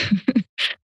expensive.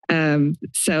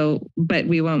 But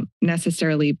we won't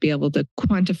necessarily be able to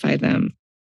quantify them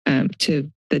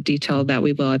to the detail that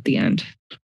we will at the end.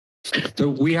 So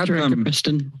we had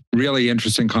some really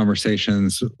interesting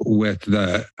conversations with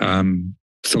the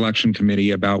selection committee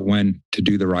about when to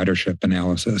do the ridership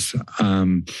analysis.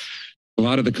 A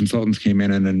lot of the consultants came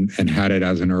in and had it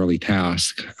as an early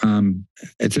task.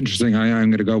 It's interesting.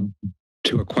 I'm going to go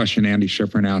to a question Andy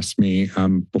Schifrin asked me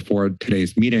before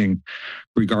today's meeting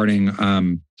regarding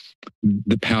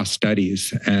the past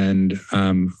studies, and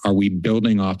are we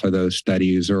building off of those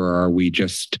studies, or are we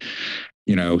just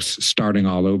starting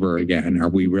all over again? Are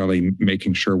we really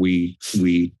making sure we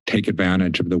take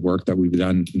advantage of the work that we've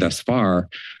done thus far?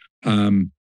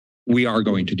 We are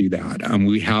going to do that.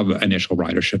 We have initial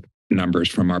ridership numbers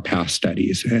from our past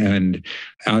studies. And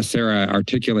as Sarah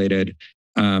articulated,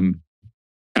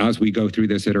 as we go through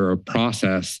this iterative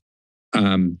process,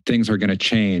 things are going to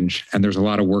change. And there's a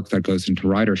lot of work that goes into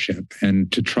ridership.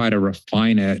 And to try to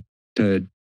refine it to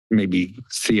maybe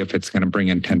see if it's going to bring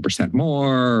in 10%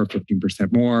 more or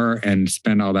 15% more and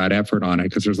spend all that effort on it,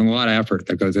 because there's a lot of effort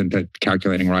that goes into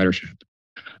calculating ridership.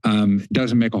 It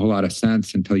doesn't make a whole lot of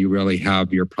sense until you really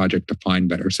have your project defined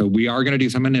better. So we are going to do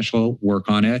some initial work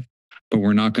on it, but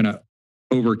we're not going to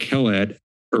overkill it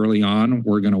early on.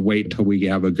 We're going to wait till we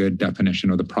have a good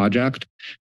definition of the project,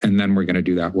 and then we're going to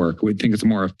do that work. We think it's a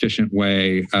more efficient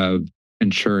way of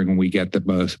ensuring we get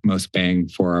the most bang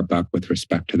for our buck with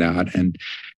respect to that. And,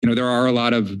 there are a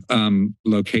lot of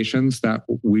locations that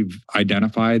we've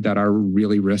identified that are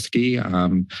really risky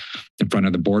in front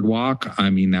of the boardwalk. I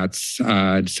mean, that's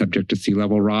subject to sea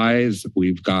level rise.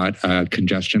 We've got a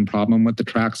congestion problem with the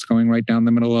tracks going right down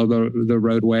the middle of the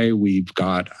roadway. We've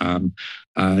got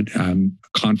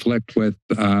conflict with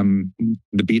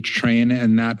the beach train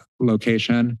in that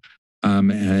location.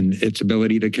 And its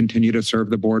ability to continue to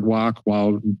serve the boardwalk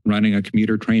while running a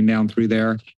commuter train down through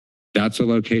there. That's a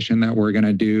location that we're going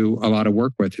to do a lot of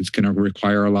work with. It's going to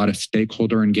require a lot of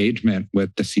stakeholder engagement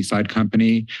with the Seaside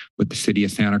Company, with the city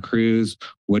of Santa Cruz.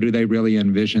 What do they really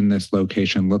envision this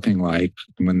location looking like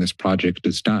when this project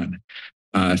is done?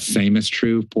 Same is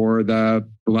true for the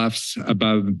bluffs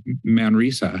above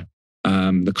Manresa.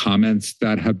 The comments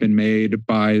that have been made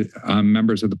by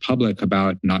members of the public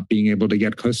about not being able to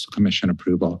get Coastal Commission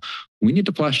approval. We need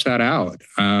to flesh that out.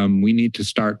 We need to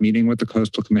start meeting with the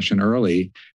Coastal Commission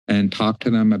early and talk to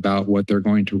them about what they're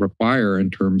going to require in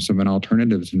terms of an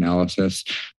alternatives analysis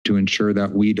to ensure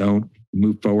that we don't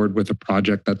move forward with a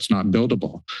project that's not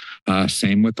buildable.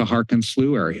 Same with the Harkin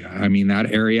Slough area. I mean,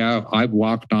 that area I've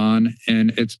walked on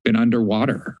and it's been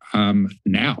underwater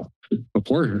now.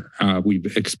 Before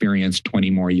we've experienced 20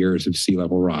 more years of sea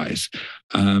level rise.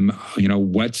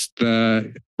 What's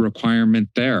the requirement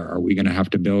there? Are we going to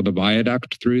have to build a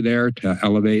viaduct through there to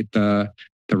elevate the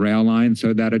rail line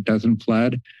so that it doesn't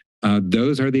flood?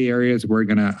 Those are the areas we're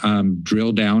going to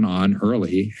drill down on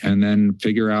early and then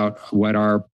figure out what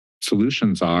our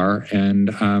solutions are, and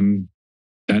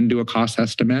then do a cost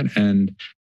estimate and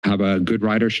have a good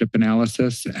ridership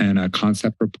analysis and a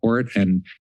concept report and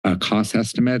a cost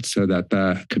estimate so that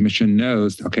the commission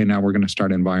knows, okay, now we're going to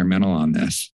start environmental on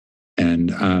this.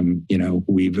 And,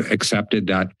 we've accepted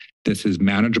that this is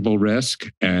manageable risk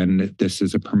and this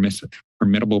is a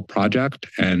permittable project,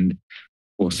 and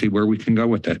we'll see where we can go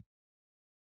with it.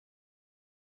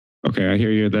 Okay, I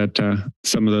hear you that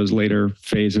some of those later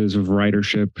phases of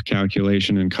ridership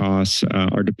calculation and costs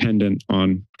are dependent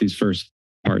on these first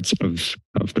parts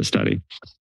of the study.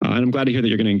 And I'm glad to hear that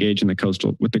you're going to engage in the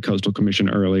Coastal Commission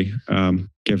early,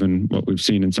 given what we've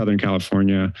seen in Southern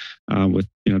California, with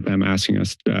them asking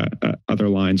us other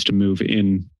lines to move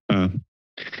in, I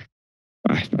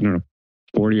don't know,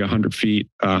 40, 100 feet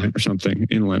or something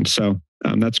inland. So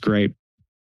that's great.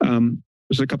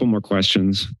 There's a couple more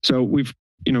questions. So we've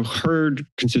heard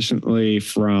consistently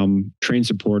from train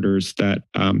supporters that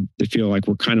they feel like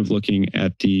we're kind of looking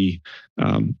at the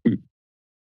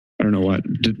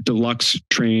deluxe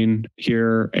train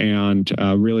here, and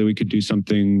really we could do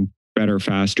something better,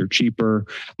 faster, cheaper.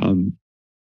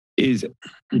 Is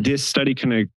this study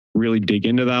kind of really dig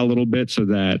into that a little bit so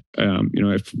that,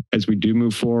 if as we do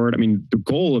move forward, I mean, the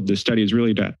goal of this study is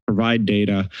really to provide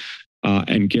data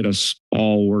and get us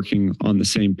all working on the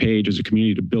same page as a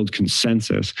community to build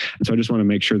consensus. And so I just want to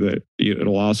make sure that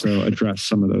it'll also address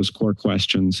some of those core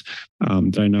questions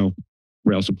that I know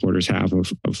rail supporters have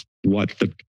of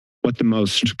what the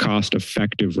most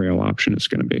cost-effective rail option is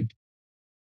going to be.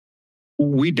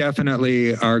 We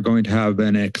definitely are going to have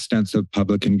an extensive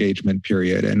public engagement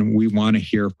period, and we want to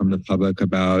hear from the public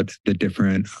about the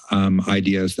different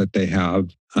ideas that they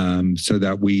have, so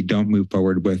that we don't move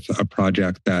forward with a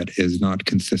project that is not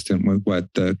consistent with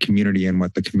what the community and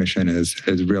what the commission is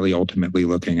really ultimately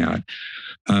looking at.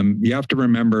 You have to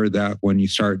remember that when you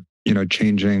start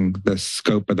changing the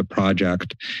scope of the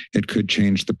project, it could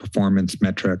change the performance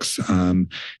metrics.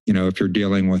 If you're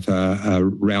dealing with a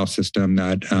rail system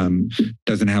that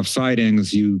doesn't have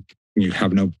sidings, you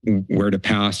have nowhere to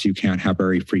pass, you can't have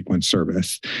very frequent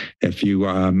service. If you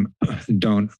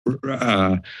don't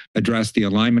address the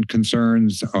alignment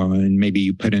concerns, and maybe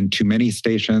you put in too many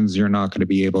stations, you're not going to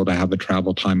be able to have a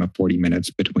travel time of 40 minutes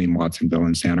between Watsonville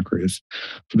and Santa Cruz.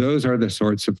 Those are the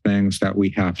sorts of things that we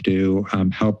have to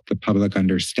help the public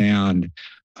understand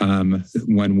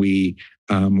when we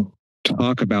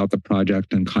talk about the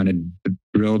project and kind of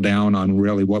drill down on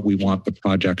really what we want the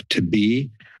project to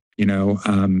be.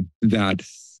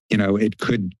 It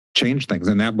could change things.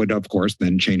 And that would, of course,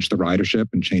 then change the ridership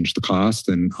and change the cost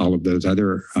and all of those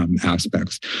other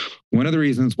aspects. One of the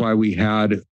reasons why we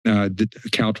had the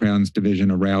Caltrans Division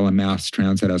of Rail and Mass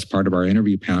Transit as part of our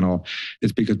interview panel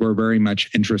is because we're very much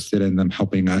interested in them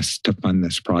helping us to fund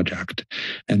this project.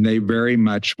 And they very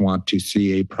much want to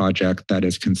see a project that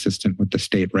is consistent with the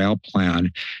state rail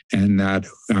plan and that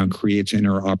creates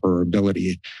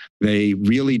interoperability. They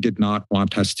really did not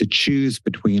want us to choose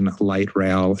between light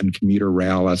rail and commuter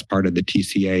rail as part of the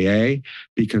TCAA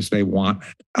because they want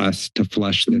us to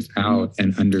flesh this out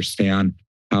and understand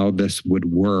how this would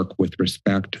work with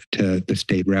respect to the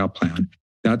state rail plan.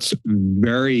 That's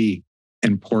very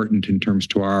important in terms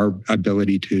to our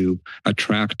ability to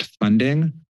attract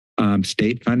funding,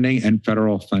 state funding and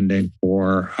federal funding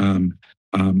for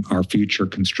our future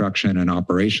construction and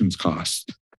operations costs.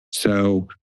 So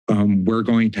we're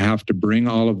going to have to bring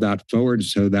all of that forward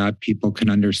so that people can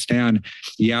understand,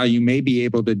 yeah, you may be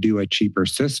able to do a cheaper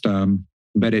system,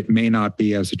 but it may not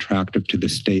be as attractive to the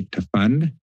state to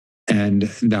fund. And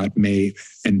that may,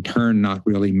 in turn, not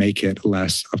really make it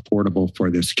less affordable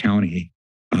for this county.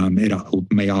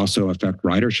 It may also affect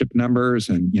ridership numbers.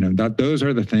 And, those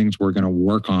are the things we're going to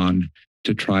work on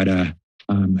to try to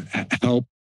help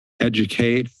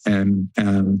educate and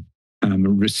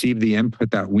receive the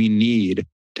input that we need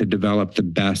to develop the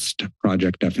best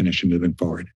project definition moving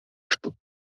forward. All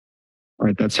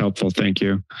right, that's helpful. Thank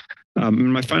you.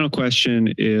 My final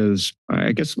question is,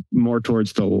 I guess, more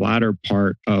towards the latter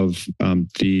part of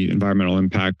the environmental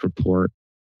impact report.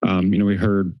 We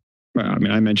heard,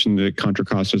 I mentioned that Contra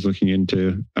Costa is looking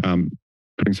into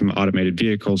putting some automated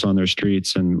vehicles on their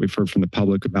streets, and we've heard from the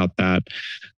public about that.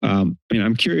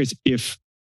 I'm curious if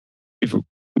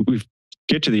we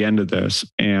get to the end of this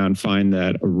and find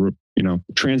that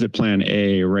Transit Plan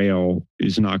A rail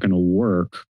is not going to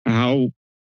work, are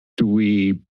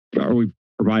we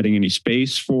providing any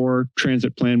space for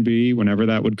Transit Plan B whenever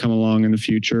that would come along in the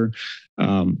future?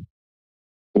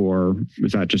 Or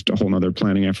is that just a whole nother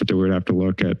planning effort that we would have to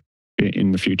look at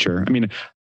in the future?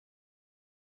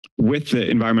 With the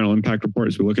environmental impact report,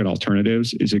 as we look at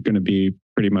alternatives, is it going to be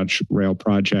pretty much rail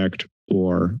project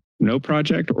or no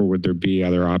project, or would there be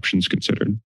other options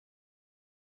considered?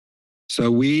 So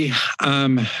we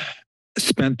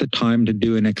spent the time to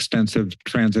do an extensive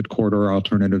transit corridor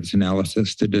alternatives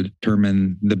analysis to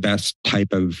determine the best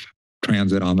type of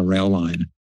transit on the rail line.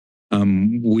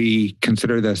 We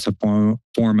consider this a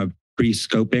form of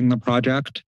pre-scoping the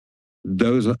project.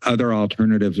 those other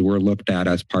alternatives were looked at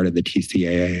as part of the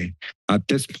TCAA. At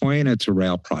this point, it's a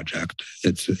rail project.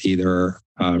 It's either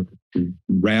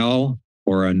rail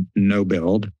or a no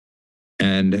build.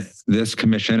 And this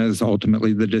commission is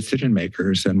ultimately the decision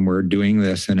makers. And we're doing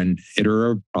this in an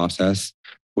iterative process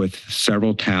with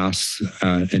several tasks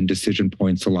and decision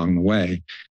points along the way.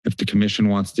 If the commission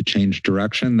wants to change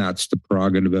direction, that's the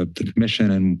prerogative of the commission,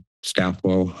 and staff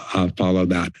will follow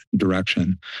that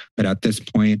direction. But at this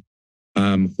point,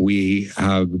 we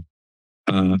have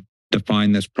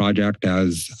defined this project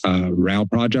as a rail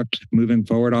project moving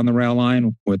forward on the rail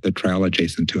line with the trail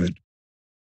adjacent to it.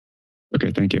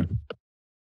 Okay, thank you.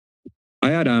 I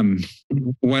had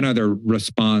one other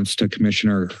response to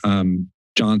Commissioner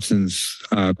Johnson's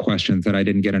questions that I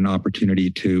didn't get an opportunity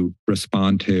to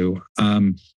respond to.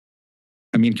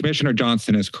 I mean, Commissioner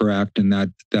Johnson is correct in that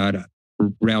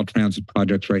rail transit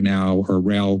projects right now, or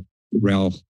rail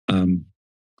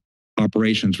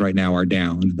operations right now, are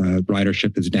down. The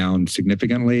ridership is down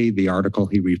significantly. The article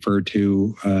he referred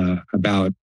to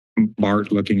about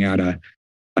Bart looking at a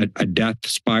death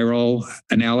spiral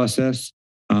analysis,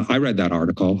 I read that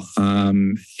article.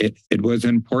 It was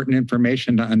important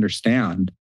information to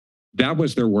understand. That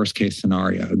was their worst case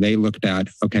scenario. They looked at,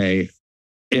 okay,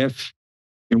 if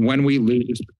and when we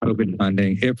lose COVID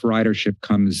funding, if ridership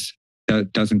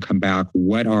doesn't come back,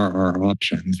 what are our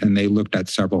options? And they looked at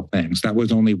several things. That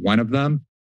was only one of them.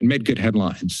 It made good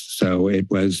headlines. So it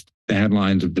was the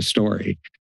headlines of the story.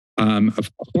 Of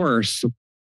course,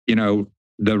 you know,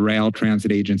 the rail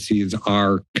transit agencies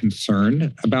are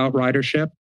concerned about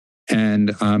ridership,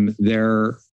 and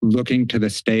they're looking to the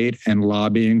state and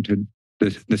lobbying to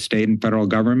the state and federal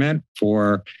government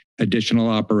for additional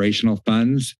operational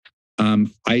funds.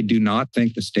 I do not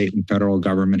think the state and federal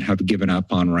government have given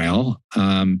up on rail.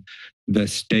 The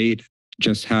state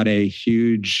just had a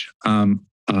huge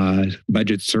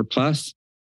budget surplus,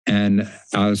 and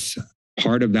as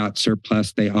part of that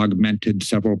surplus, they augmented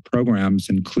several programs,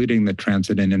 including the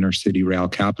Transit and Intercity Rail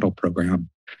Capital Program.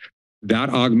 That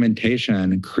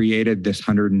augmentation created this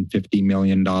 $150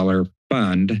 million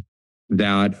fund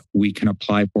that we can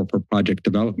apply for project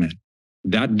development.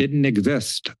 That didn't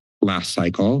exist last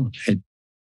cycle. It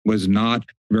was not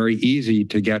very easy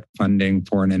to get funding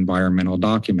for an environmental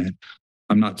document.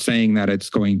 I'm not saying that it's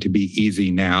going to be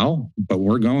easy now, but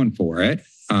we're going for it.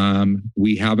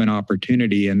 We have an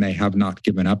opportunity, and they have not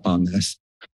given up on this.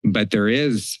 But there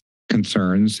is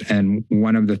concerns, and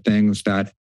one of the things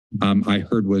that I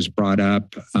heard was brought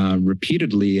up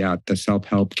repeatedly at the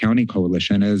Self-Help County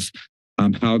Coalition is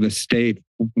how the state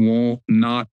will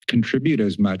not contribute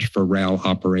as much for rail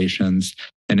operations.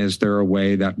 And is there a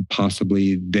way that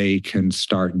possibly they can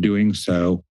start doing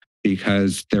so?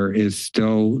 Because there is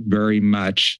still very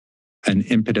much an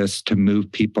impetus to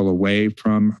move people away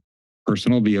from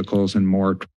personal vehicles and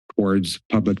more towards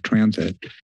public transit.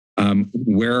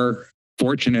 We're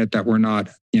fortunate that we're not,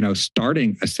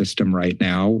 starting a system right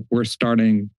now. We're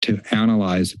starting to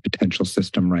analyze a potential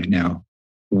system right now.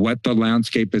 What the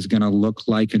landscape is going to look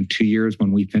like in 2 years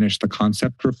when we finish the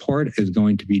concept report is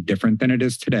going to be different than it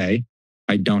is today.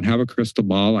 I don't have a crystal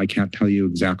ball. I can't tell you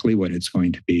exactly what it's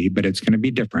going to be, but it's going to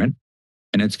be different.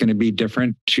 And it's going to be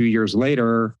different 2 years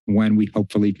later when we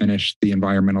hopefully finish the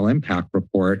environmental impact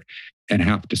report and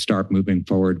have to start moving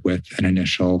forward with an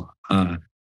initial,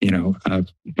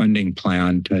 funding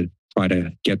plan to try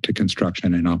to get to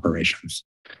construction and operations.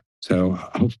 So,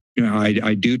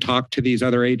 I do talk to these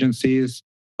other agencies.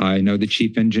 I know the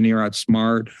chief engineer at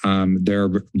SMART. They're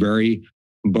very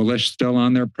bullish still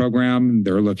on their program.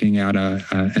 They're looking at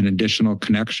an additional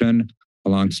connection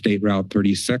along State Route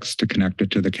 36 to connect it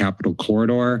to the Capitol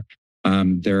Corridor.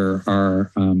 There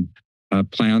are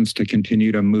plans to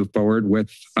continue to move forward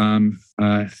with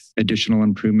additional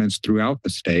improvements throughout the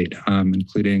state,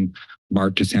 including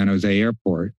BART to San Jose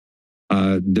Airport.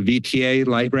 The VTA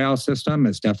light rail system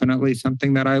is definitely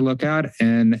something that I look at,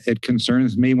 and it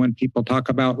concerns me when people talk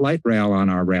about light rail on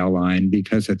our rail line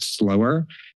because it's slower.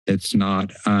 It's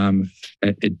not,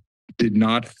 it did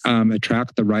not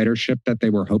attract the ridership that they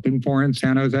were hoping for in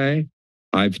San Jose.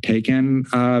 I've taken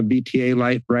VTA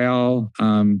light rail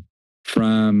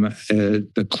from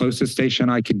the closest station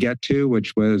I could get to,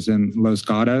 which was in Los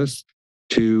Gatos,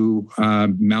 to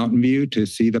Mountain View to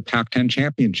see the Pac-10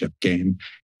 championship game.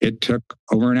 It took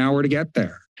over an hour to get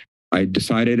there. I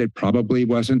decided it probably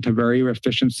wasn't a very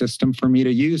efficient system for me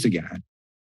to use again.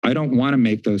 I don't want to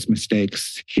make those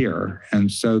mistakes here.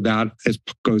 And so that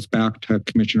goes back to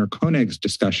Commissioner Koenig's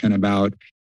discussion about,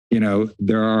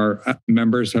 there are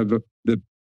members of the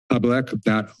public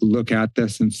that look at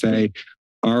this and say,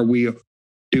 are we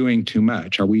doing too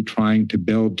much? Are we trying to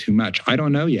build too much? I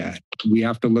don't know yet. We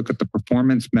have to look at the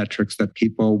performance metrics that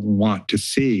people want to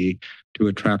see to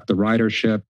attract the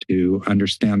ridership, to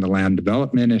understand the land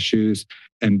development issues,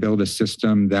 and build a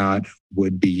system that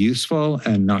would be useful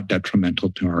and not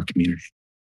detrimental to our community.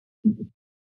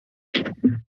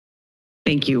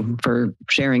 Thank you for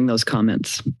sharing those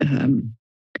comments.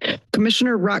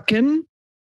 Commissioner Rotkin.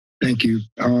 Thank you.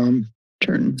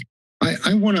 Turn.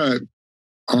 I want to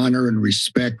honor and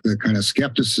respect the kind of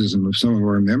skepticism of some of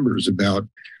our members about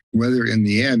whether in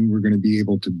the end we're going to be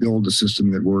able to build a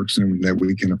system that works and that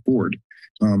we can afford.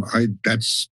 I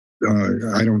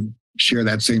don't share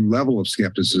that same level of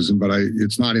skepticism, but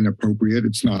it's not inappropriate.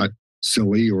 It's not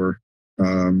silly or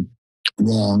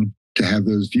wrong to have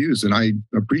those views. And I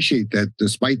appreciate that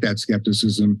despite that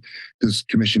skepticism, this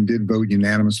commission did vote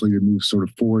unanimously to move sort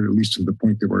of forward, at least to the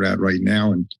point that we're at right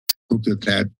now, and hope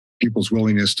that people's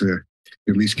willingness to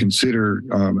at least consider,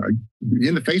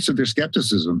 in the face of their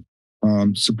skepticism,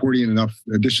 supporting enough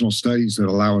additional studies that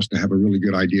allow us to have a really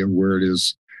good idea of where it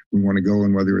is we want to go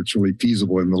and whether it's really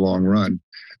feasible in the long run.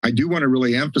 I do want to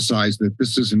really emphasize that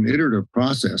this is an iterative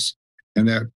process and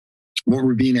that what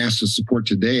we're being asked to support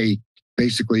today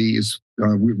basically is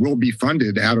will be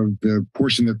funded out of the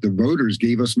portion that the voters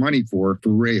gave us money for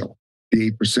rail,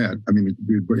 the 8%. I mean,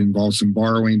 it involves some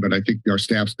borrowing, but I think our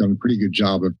staff's done a pretty good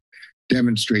job of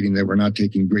demonstrating that we're not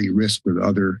taking great risk with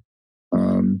other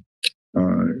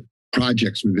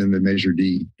projects within the Measure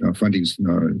D funding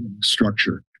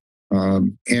structure.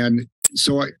 And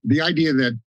so the idea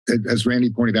that, as Randy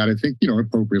pointed out, I think,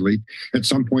 appropriately, at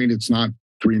some point it's not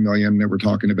 3 million that we're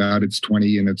talking about, it's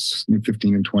 20 and it's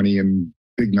 15 and 20 and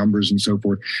big numbers and so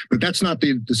forth. But that's not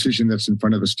the decision that's in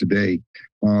front of us today.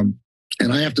 And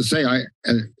I have to say,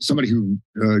 somebody who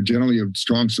generally a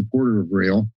strong supporter of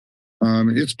rail,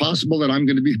 it's possible that I'm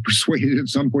going to be persuaded at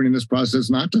some point in this process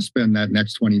not to spend that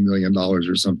next $20 million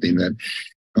or something that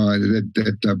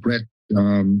Brett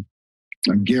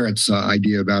Garrett's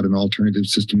idea about an alternative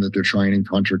system that they're trying in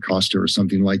Contra Costa or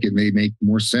something like it may make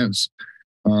more sense.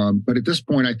 But at this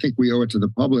point, I think we owe it to the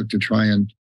public to try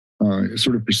and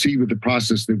sort of proceed with the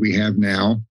process that we have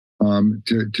now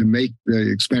to make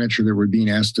the expenditure that we're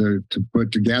being asked to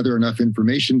put to gather enough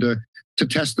information to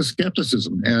test the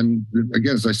skepticism. And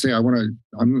again, as I say,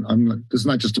 this is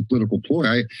not just a political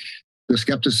ploy. The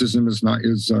skepticism is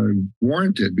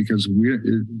warranted because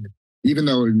even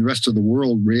though in the rest of the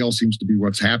world, rail seems to be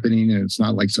what's happening and it's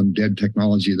not like some dead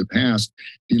technology of the past,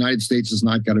 the United States has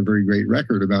not got a very great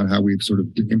record about how we've sort of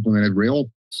implemented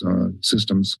rail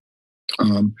systems.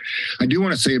 I do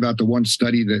want to say about the one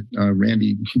study that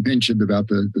Randy mentioned about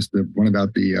the one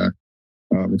about the,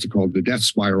 what's it called, the death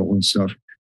spiral and stuff.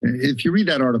 If you read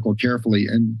that article carefully,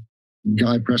 and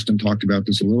Guy Preston talked about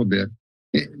this a little bit,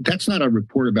 that's not a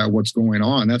report about what's going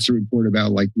on. That's a report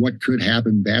about like what could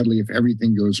happen badly if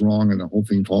everything goes wrong and the whole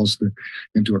thing falls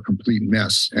into a complete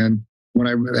mess. And when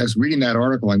I was reading that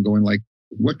article, I'm going like,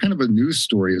 what kind of a news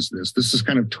story is this? This is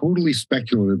kind of totally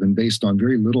speculative and based on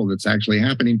very little that's actually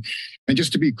happening. And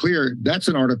just to be clear, that's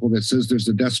an article that says there's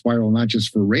a death spiral, not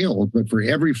just for rail, but for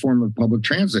every form of public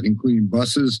transit, including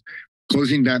buses.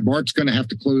 Closing that, BART's going to have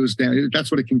to close down.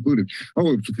 That's what it concluded.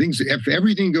 Oh, if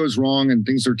everything goes wrong and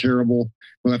things are terrible,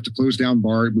 we'll have to close down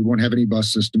BART. We won't have any bus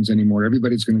systems anymore.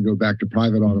 Everybody's going to go back to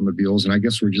private automobiles. And I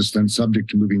guess we're just then subject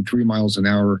to moving 3 miles an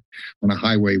hour on a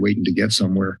highway waiting to get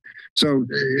somewhere. So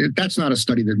that's not a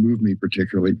study that moved me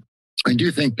particularly. I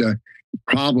do think the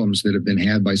problems that have been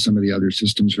had by some of the other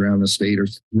systems around the state are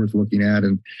worth looking at.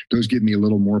 And those give me a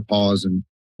little more pause and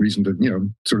reason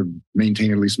to, sort of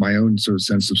maintain at least my own sort of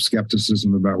sense of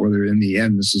skepticism about whether in the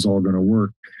end this is all going to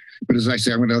work. But as I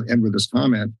say, I'm going to end with this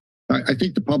comment. I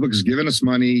think the public has given us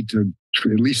money to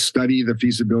at least study the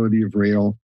feasibility of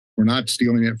rail. We're not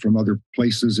stealing it from other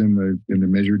places in the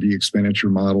Measure D expenditure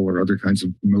model or other kinds of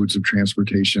modes of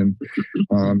transportation.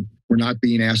 We're not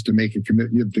being asked to make a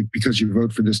commitment because you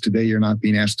vote for this today. You're not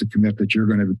being asked to commit that you're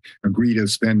going to agree to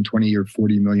spend $20 or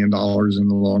 $40 million in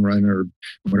the long run, or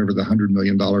whatever the $100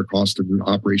 million cost of the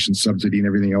operation subsidy and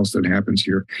everything else that happens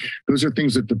here. Those are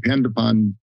things that depend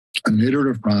upon an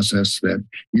iterative process that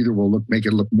either will make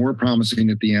it look more promising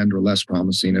at the end or less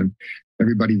promising. And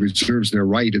everybody reserves their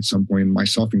right at some point,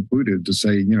 myself included, to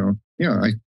say,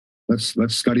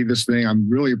 let's study this thing. I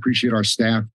really appreciate our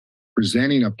staff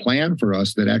presenting a plan for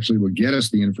us that actually will get us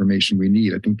the information we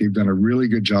need. I think they've done a really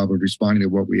good job of responding to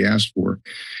what we asked for.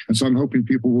 And so I'm hoping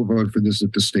people will vote for this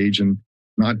at this stage and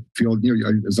not feel,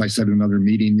 as I said in another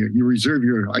meeting, you reserve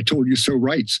your "I told you so"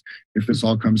 rights if this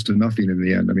all comes to nothing in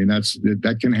the end. I mean,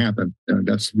 that can happen.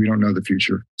 We don't know the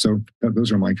future. So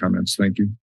those are my comments. Thank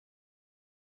you.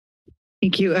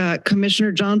 Thank you.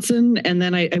 Commissioner Johnson, and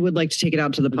then I would like to take it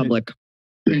out to the public.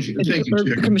 Thank you, Chair.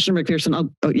 Commissioner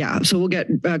McPherson. So we'll get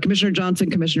Commissioner Johnson,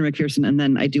 Commissioner McPherson, and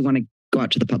then I do want to go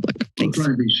out to the public. Thanks. I'll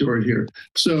try to be short here.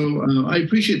 So I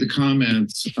appreciate the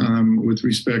comments with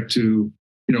respect to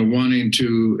wanting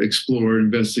to explore,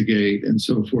 investigate, and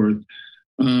so forth.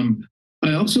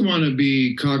 I also want to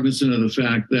be cognizant of the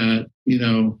fact that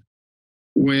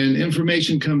when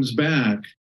information comes back,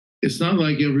 it's not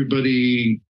like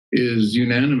everybody is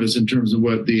unanimous in terms of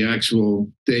what the actual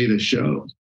data show.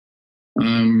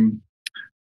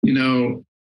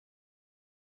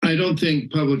 I don't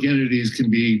think public entities can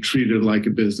be treated like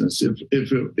a business.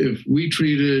 If we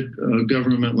treated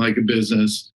government like a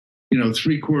business,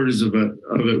 3/4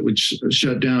 of it would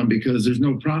shut down because there's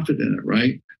no profit in it,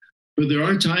 right? But there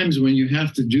are times when you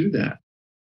have to do that.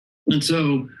 And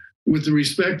so with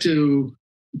respect to,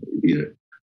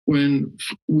 when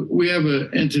we have an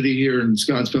entity here in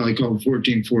Scotts Valley called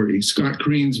 1440, Scott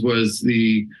Creans was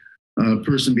the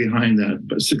person behind that,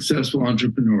 a successful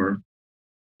entrepreneur.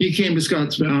 He came to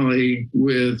Scotts Valley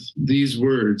with these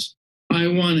words: I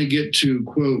want to get to,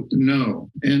 quote,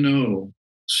 N-O,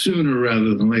 sooner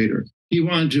rather than later. He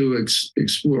wanted to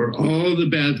explore all the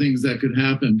bad things that could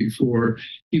happen before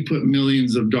he put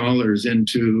millions of dollars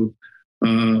into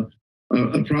a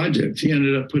project. He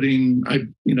ended up putting,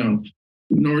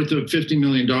 north of $50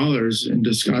 million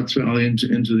into Scotts Valley,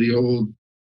 into the old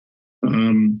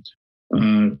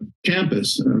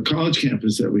campus, college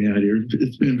campus that we had here.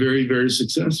 It's been very, very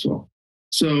successful.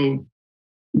 So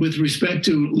with respect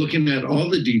to looking at all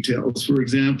the details, for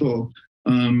example,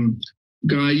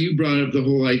 Guy, you brought up the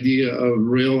whole idea of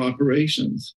rail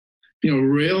operations.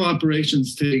 Rail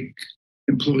operations take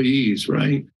employees,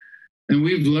 right? And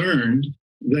we've learned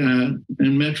that,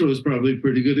 and Metro is probably a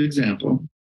pretty good example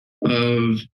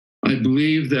of, I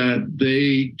believe that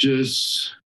they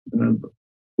just,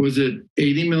 was it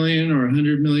 $80 million or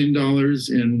 $100 million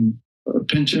in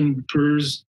pension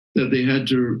PERS that they had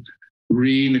to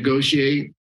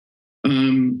renegotiate?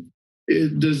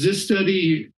 Does this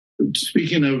study,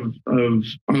 speaking of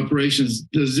operations,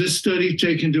 does this study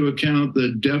take into account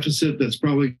the deficit that's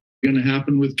probably going to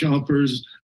happen with CalPERS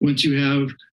once you have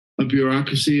a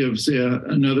bureaucracy of, say,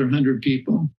 another 100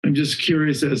 people? I'm just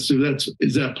curious as to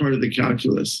is that part of the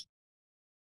calculus?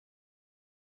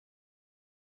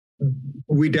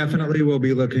 We definitely will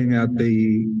be looking at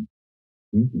the.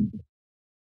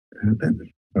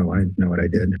 Oh, I know what I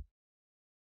did.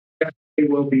 We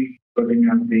will be looking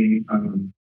at the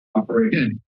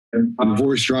operation. Your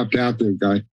voice dropped out there,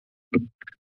 Guy.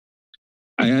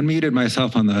 I unmuted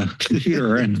myself on the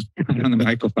computer and on the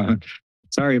microphone.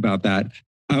 Sorry about that.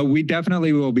 We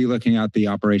definitely will be looking at the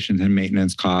operations and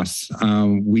maintenance costs.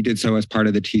 We did so as part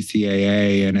of the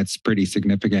TCAA, and it's pretty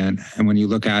significant. And when you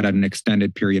look at an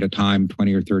extended period of time,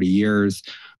 20 or 30 years,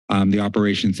 the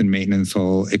operations and maintenance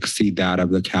will exceed that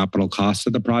of the capital costs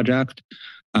of the project.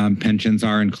 Pensions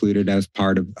are included as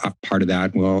part of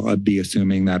that. We'll be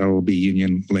assuming that it will be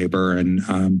union labor, and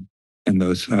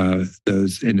those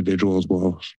individuals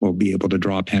will be able to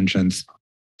draw pensions.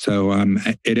 So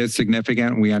it is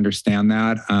significant. We understand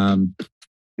that.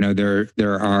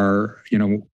 There are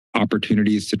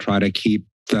opportunities to try to keep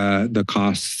the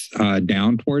costs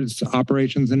down towards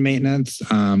operations and maintenance.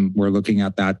 We're looking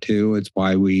at that too. It's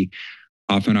why we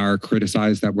often are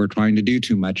criticized that we're trying to do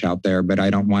too much out there, but I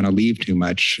don't want to leave too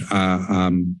much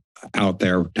out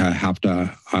there to have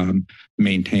to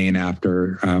maintain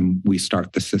after we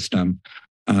start the system.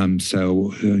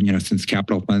 Since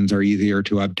capital funds are easier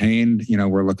to obtain,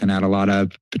 we're looking at a lot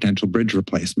of potential bridge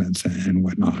replacements and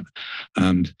whatnot.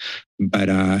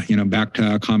 Back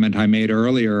to a comment I made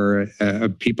earlier,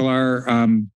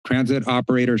 transit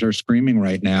operators are screaming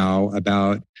right now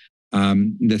about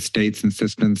the state's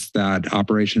insistence that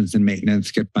operations and maintenance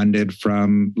get funded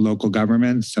from local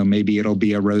governments. So maybe it'll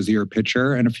be a rosier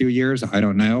picture in a few years. I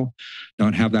don't know.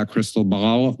 Don't have that crystal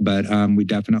ball, but we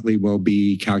definitely will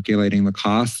be calculating the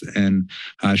costs and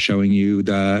showing you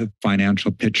the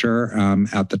financial picture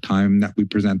at the time that we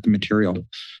present the material.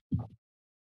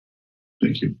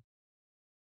 Thank you.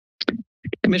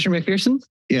 Commissioner McPherson?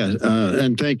 Yeah,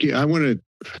 and thank you. I want to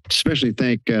especially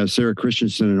thank Sarah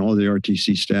Christensen and all the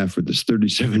RTC staff for this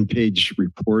 37-page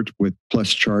report with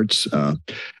plus charts.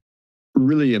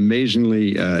 Really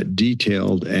amazingly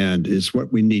detailed, and is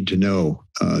what we need to know.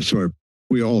 So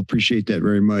we all appreciate that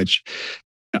very much.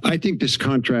 I think this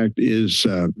contract is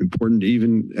important,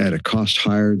 even at a cost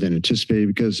higher than anticipated,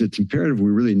 because it's imperative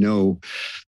we really know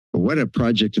what a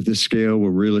project of this scale will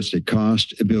realistically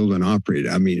cost to build and operate.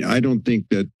 I mean, I don't think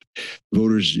that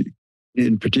voters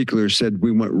in particular said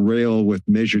we want rail with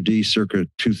Measure D circa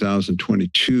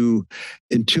 2022.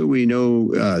 Until we know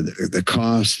the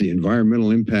cost, the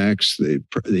environmental impacts,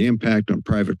 the impact on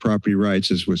private property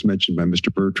rights, as was mentioned by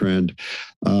Mr. Bertrand.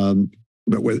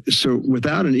 So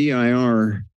without an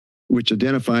EIR, which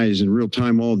identifies in real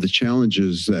time all of the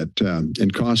challenges that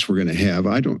and costs we're going to have,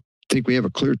 I don't think we have a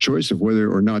clear choice of whether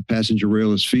or not passenger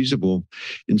rail is feasible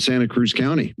in Santa Cruz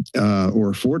County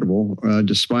or affordable,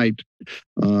 despite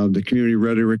the community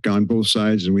rhetoric on both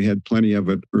sides. And we had plenty of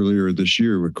it earlier this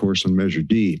year, of course, on Measure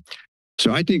D.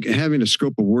 So I think having a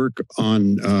scope of work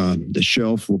on the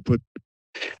shelf will put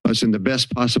us in the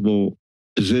best possible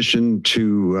position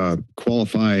to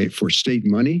qualify for state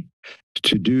money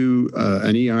to do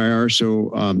an EIR.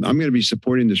 So I'm going to be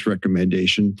supporting this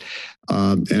recommendation.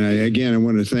 And I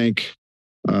want to thank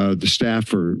the staff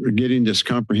for getting this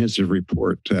comprehensive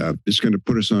report. It's going to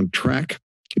put us on track,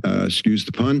 excuse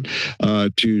the pun,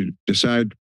 to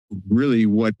decide really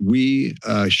what we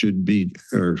should be,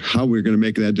 or how we're going to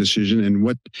make that decision, and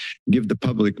what give the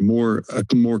public a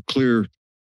more clear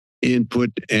input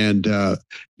and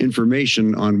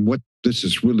information on what this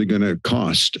is really going to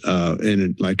cost.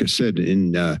 And like I said,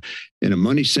 in a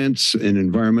money sense, an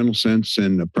environmental sense,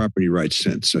 and a property rights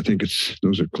sense. I think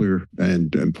those are clear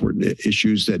and important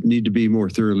issues that need to be more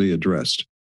thoroughly addressed.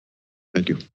 Thank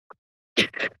you.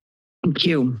 Thank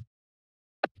you.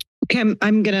 Okay,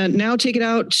 I'm going to now take it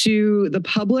out to the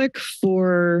public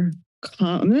for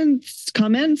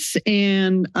comments,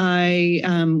 and I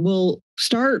will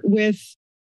start with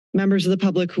members of the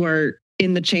public who are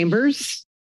in the chambers.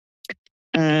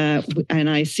 And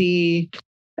I see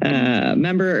a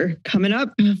member coming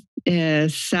up,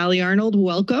 Sally Arnold.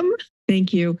 Welcome.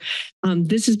 Thank you.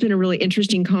 This has been a really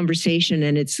interesting conversation,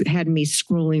 and it's had me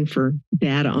scrolling for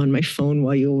data on my phone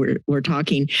while you were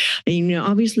talking. And, you know,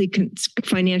 obviously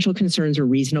financial concerns are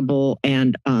reasonable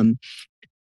and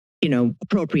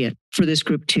appropriate for this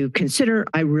group to consider.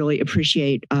 I really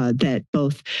appreciate that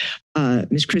both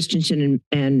Ms. Christensen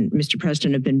and Mr.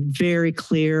 Preston have been very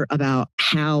clear about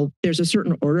how there's a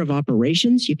certain order of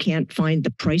operations. You can't find the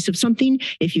price of something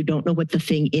if you don't know what the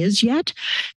thing is yet.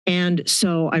 And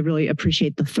so I really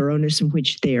appreciate the thoroughness in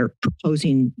which they're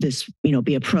proposing this,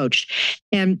 be approached.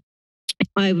 And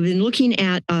I've been looking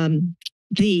at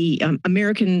the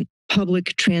American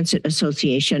Public Transit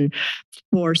Association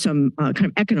for some kind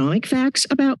of economic facts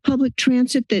about public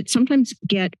transit that sometimes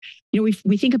get, we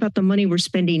think about the money we're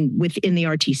spending within the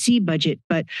RTC budget,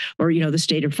 or the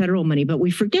state or federal money, but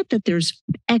we forget that there's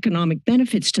economic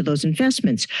benefits to those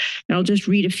investments. And I'll just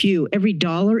read a few. Every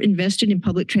dollar invested in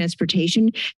public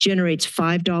transportation generates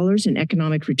 $5 in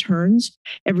economic returns.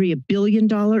 Every $1 billion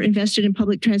invested in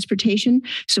public transportation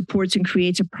supports and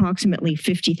creates approximately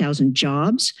 50,000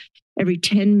 jobs. Every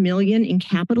 10 million in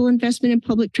capital investment in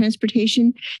public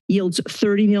transportation yields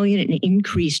 30 million in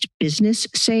increased business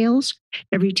sales.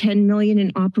 Every 10 million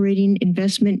in operating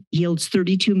investment yields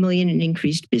 32 million in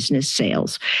increased business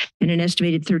sales. And an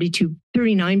estimated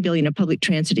 39 billion of public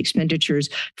transit expenditures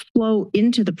flow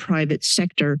into the private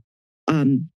sector,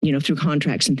 through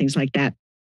contracts and things like that.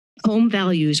 Home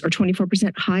values are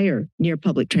 24% higher near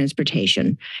public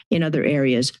transportation in other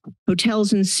areas.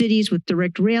 Hotels in cities with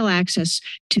direct rail access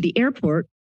to the airport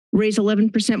raise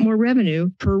 11% more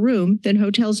revenue per room than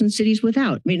hotels in cities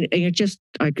without. I mean,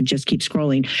 I could just keep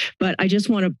scrolling, but I just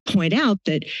want to point out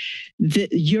that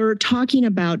you're talking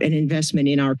about an investment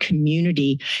in our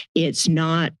community. It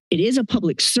is a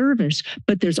public service,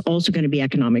 but there's also going to be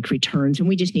economic returns, and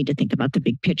we just need to think about the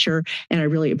big picture. And I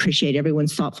really appreciate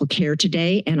everyone's thoughtful care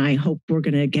today, and I hope we're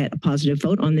going to get a positive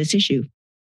vote on this issue.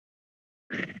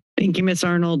 Thank you, Ms.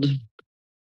 Arnold.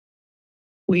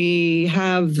 We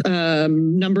have a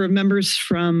number of members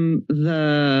from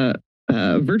the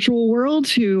virtual world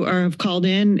who have called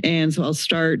in, and so I'll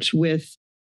start with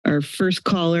our first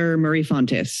caller, Marie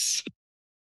Fontes.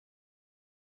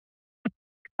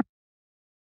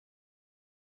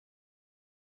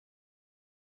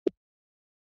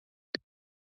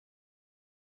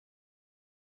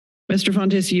 Mr.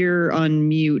 Fontes, you're on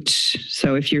mute,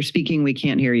 so if you're speaking, we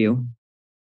can't hear you.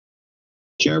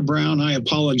 Chair Brown, I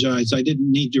apologize. I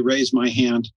didn't need to raise my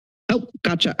hand. Oh,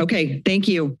 gotcha. Okay, thank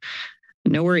you.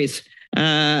 No worries.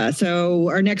 So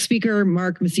our next speaker,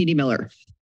 Mark Mesiti-Miller.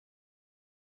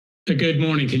 Good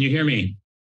morning. Can you hear me?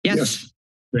 Yes.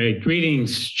 Great.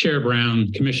 Greetings, Chair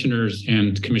Brown, commissioners,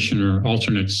 and commissioner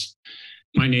alternates.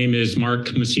 My name is Mark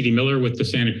Mesiti-Miller with the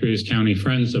Santa Cruz County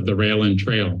Friends of the Rail and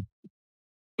Trail.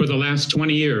 For the last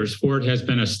 20 years, Ford has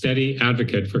been a steady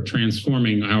advocate for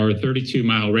transforming our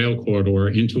 32-mile rail corridor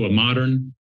into a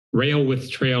modern rail with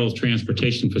trail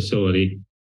transportation facility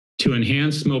to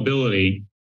enhance mobility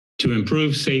to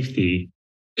improve safety,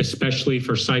 especially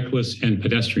for cyclists and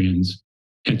pedestrians,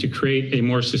 and to create a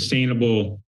more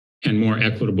sustainable and more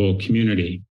equitable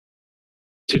community.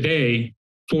 Today,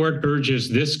 Ford urges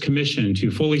this commission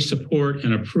to fully support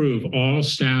and approve all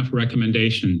staff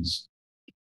recommendations.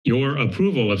 Your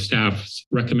approval of staff's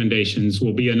recommendations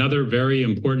will be another very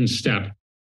important step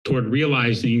toward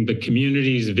realizing the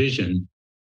community's vision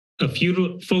of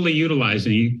fully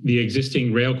utilizing the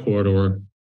existing rail corridor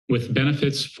with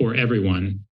benefits for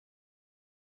everyone.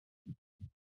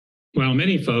 While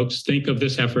many folks think of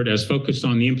this effort as focused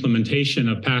on the implementation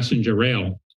of passenger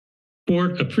rail,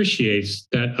 Ford appreciates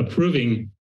that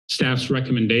approving staff's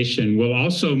recommendation will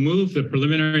also move the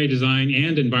preliminary design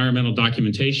and environmental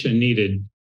documentation needed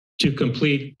to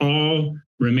complete all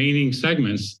remaining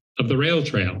segments of the rail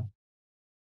trail.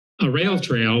 A rail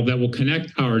trail that will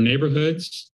connect our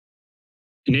neighborhoods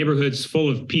full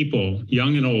of people,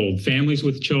 young and old, families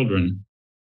with children,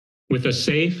 with a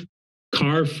safe,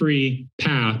 car-free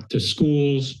path to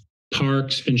schools,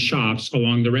 parks, and shops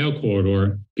along the rail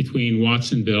corridor between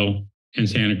Watsonville and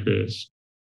Santa Cruz.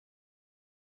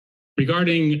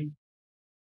 Regarding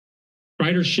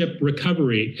ridership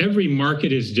recovery, every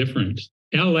market is different.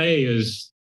 LA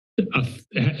is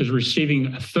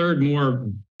receiving a third more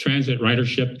transit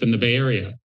ridership than the Bay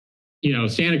Area. You know,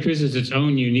 Santa Cruz is its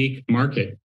own unique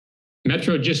market.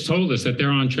 Metro just told us that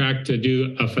they're on track to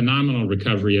do a phenomenal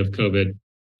recovery of COVID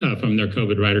from their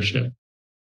COVID ridership.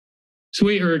 So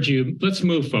we urge you, let's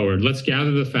move forward. Let's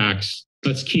gather the facts.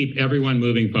 Let's keep everyone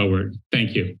moving forward.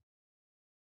 Thank you.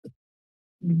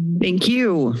 Thank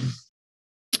you.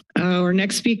 Our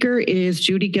next speaker is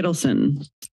Judy Gittleson.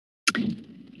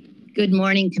 Good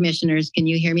morning, commissioners. Can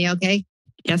you hear me okay?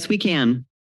 Yes, we can.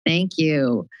 Thank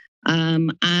you.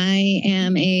 I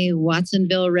am a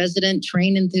Watsonville resident,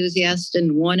 train enthusiast,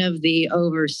 and one of the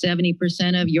over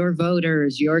 70% of your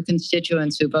voters, your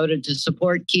constituents who voted to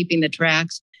support keeping the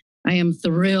tracks. I am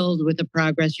thrilled with the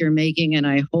progress you're making, and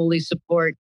I wholly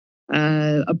support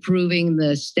approving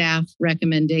the staff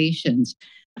recommendations.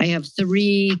 I have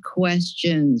 3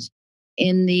 questions.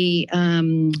 In the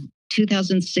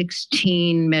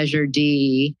 2016 Measure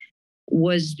D,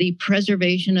 was the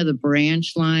preservation of the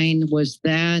branch line, was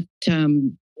that,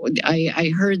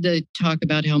 I heard the talk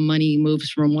about how money moves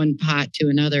from one pot to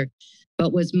another,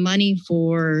 but was money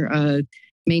for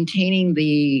maintaining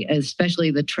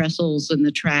especially the trestles and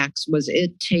the tracks, was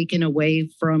it taken away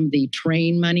from the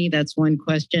train money? That's one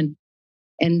question.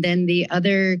 And then the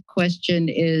other question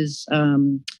is, how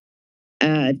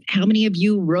many of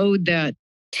you rode that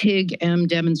TIG-M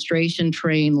demonstration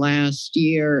train last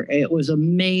year? It was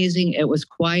amazing. It was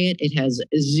quiet. It has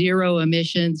 0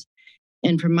 emissions.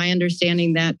 And from my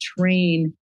understanding, that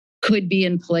train could be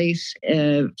in place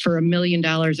for $1 million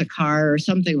a car or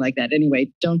something like that.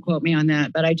 Anyway, don't quote me on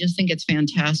that, but I just think it's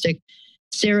fantastic.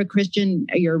 Sarah Christian,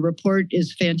 your report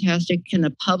is fantastic. Can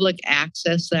the public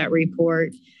access that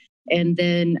report? And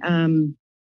then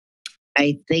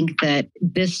I think that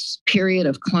this period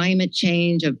of climate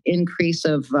change, of increase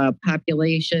of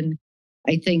population,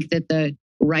 I think that the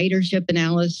ridership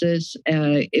analysis,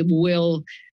 it will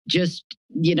just,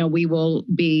 we will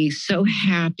be so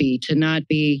happy to not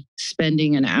be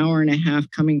spending an hour and a half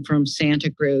coming from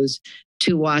Santa Cruz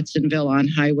to Watsonville on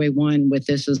Highway 1 with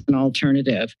this as an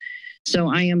alternative. So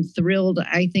I am thrilled.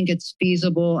 I think it's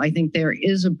feasible. I think there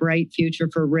is a bright future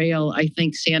for rail. I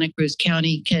think Santa Cruz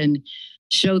County can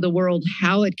show the world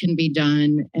how it can be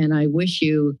done. And I wish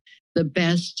you the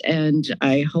best. And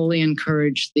I wholly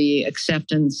encourage the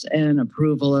acceptance and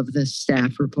approval of this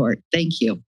staff report. Thank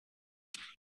you.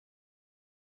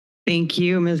 Thank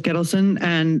you, Ms. Gittleson.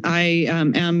 And I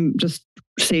am just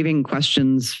saving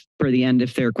questions for the end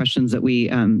if there are questions that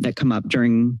that come up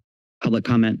during public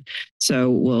comment. So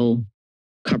we'll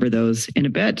cover those in a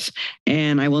bit.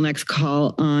 And I will next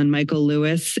call on Michael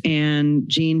Lewis and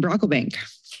Jean Brocklebank.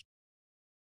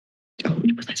 Oh,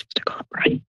 was I supposed to call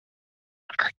Brian?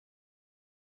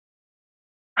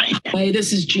 Hi,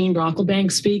 this is Jean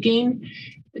Brocklebank speaking.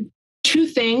 2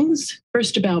 things.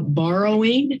 First, about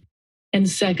borrowing, and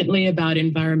secondly, about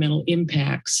environmental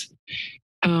impacts.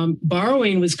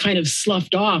 Borrowing was kind of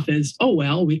sloughed off as, oh,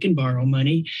 well, we can borrow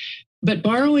money. But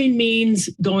borrowing means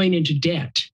going into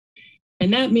debt.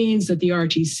 And that means that the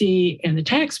RTC and the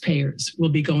taxpayers will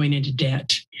be going into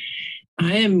debt.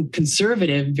 I am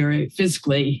conservative very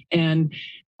fiscally, and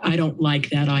I don't like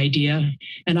that idea.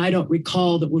 And I don't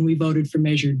recall that when we voted for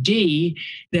Measure D,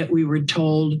 that we were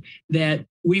told that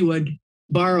we would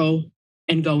borrow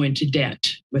and go into debt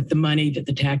with the money that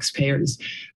the taxpayers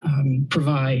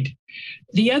provide.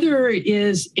 The other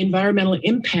is environmental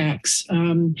impacts.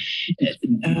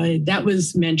 That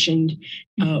was mentioned.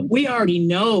 We already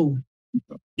know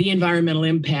the environmental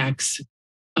impacts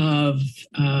of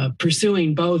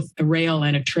pursuing both a rail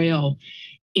and a trail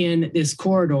in this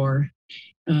corridor.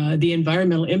 The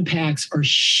environmental impacts are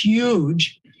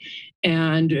huge,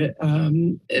 and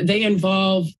they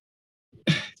involve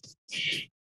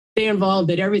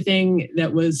that everything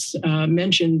that was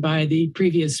mentioned by the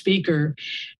previous speaker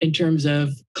in terms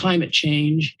of climate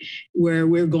change, where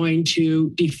we're going to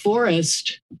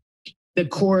deforest the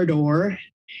corridor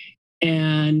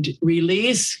and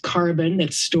release carbon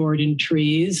that's stored in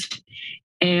trees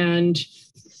and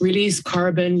release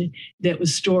carbon that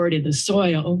was stored in the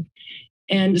soil.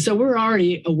 And so we're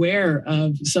already aware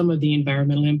of some of the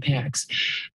environmental impacts.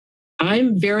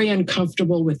 I'm very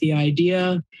uncomfortable with the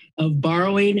idea of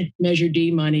borrowing Measure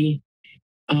D money,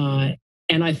 and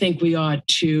I think we ought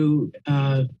to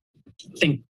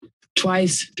think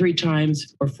twice, 3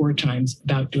 times, or 4 times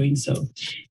about doing so.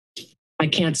 I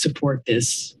can't support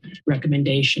this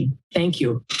recommendation. Thank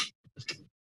you.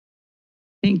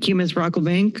 Thank you, Ms.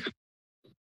 Brocklebank.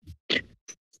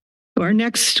 Our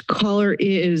next caller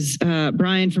is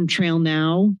Brian from Trail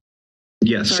Now.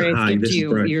 Yes, sorry, hi, this is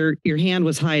Brian. Your hand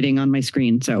was hiding on my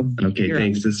screen, so. Okay,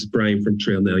 thanks. Up. This is Brian from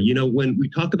Trail Now. You know, when we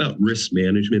talk about risk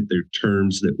management, there are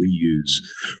terms that we use: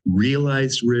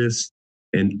 realized risk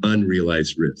and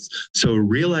unrealized risk. So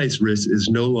realized risk is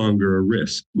no longer a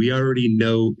risk. We already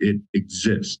know it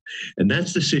exists. And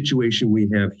that's the situation we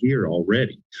have here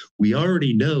already. We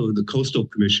already know the Coastal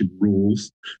Commission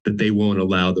rules that they won't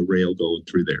allow the rail going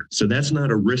through there. So that's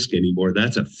not a risk anymore.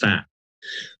 That's a fact.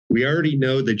 We already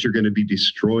know that you're going to be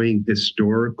destroying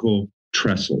historical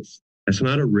trestles. That's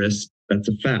not a risk. That's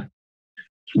a fact.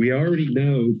 We already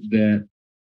know that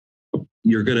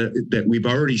that we've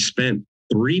already spent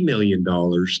 $3 million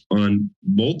on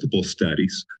multiple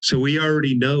studies. So we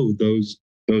already know those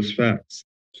facts.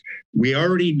 We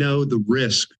already know the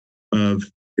risk of,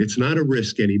 it's not a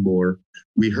risk anymore.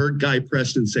 We heard Guy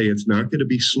Preston say it's not going to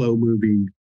be slow moving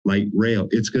light rail.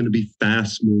 It's going to be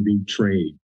fast moving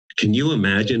train. Can you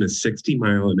imagine a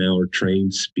 60-mile-an-hour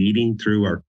train speeding through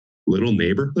our little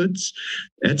neighborhoods?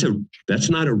 That's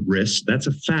not a risk. That's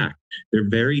a fact. They're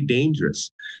very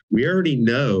dangerous. We already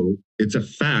know it's a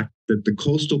fact that the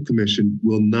Coastal Commission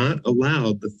will not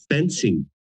allow the fencing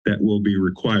that will be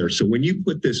required. So when you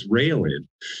put this rail in,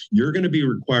 you're going to be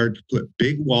required to put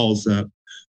big walls up,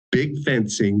 big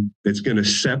fencing that's going to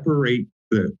separate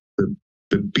the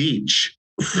beach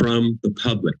from the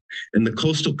public. And the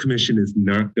Coastal Commission is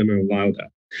not going to allow that.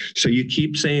 So you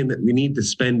keep saying that we need to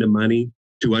spend the money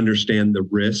to understand the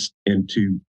risk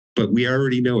but we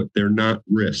already know it. They're not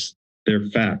risks. They're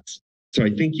facts. So I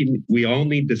think we all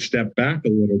need to step back a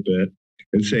little bit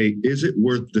and say, is it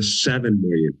worth the $7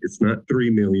 million? It's not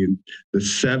 $3 million, the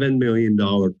 $7 million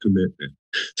commitment.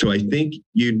 So I think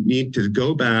you need to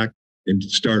go back and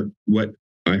start what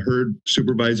I heard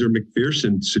Supervisor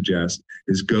McPherson suggest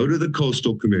is go to the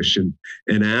Coastal Commission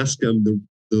and ask them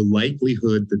the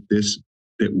likelihood that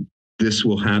this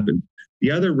will happen.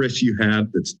 The other risk you have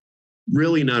that's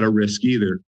really not a risk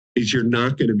either is you're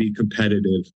not going to be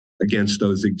competitive against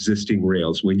those existing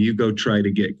rails. When you go try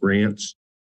to get grants,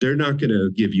 they're not going to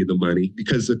give you the money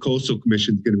because the Coastal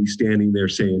Commission is going to be standing there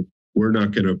saying, we're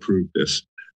not going to approve this.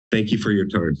 Thank you for your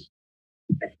time.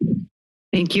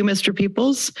 Thank you, Mr.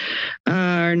 Peoples.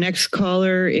 Our next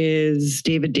caller is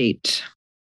David Date.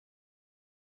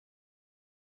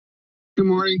 Good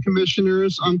morning,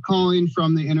 commissioners. I'm calling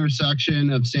from the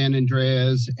intersection of San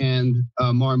Andreas and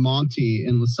Mar Monte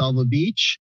in La Selva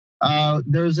Beach.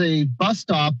 There's a bus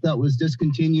stop that was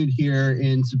discontinued here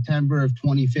in September of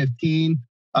 2015.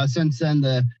 Since then,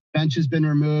 the bench has been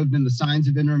removed and the signs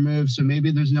have been removed, so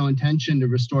maybe there's no intention to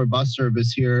restore bus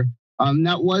service here.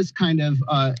 That was kind of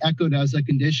echoed as a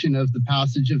condition of the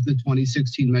passage of the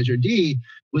 2016 Measure D,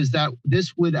 was that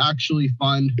this would actually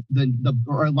fund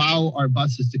or allow our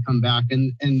buses to come back,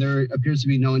 and there appears to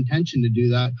be no intention to do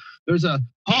that. There's a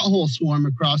pothole swarm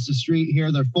across the street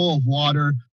here. They're full of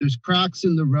water. There's cracks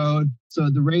in the road, so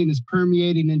the rain is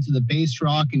permeating into the base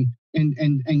rock and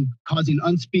causing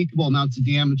unspeakable amounts of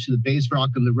damage to the base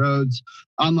rock on the roads.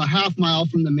 I'm a half mile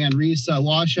from the Manresa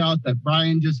washout that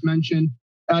Brian just mentioned.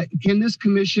 Can this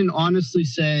commission honestly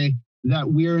say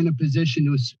that we're in a position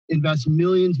to invest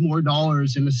millions more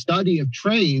dollars in a study of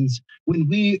trains when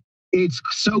it's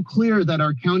so clear that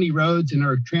our county roads and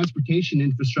our transportation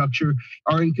infrastructure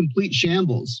are in complete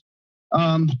shambles?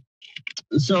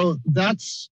 So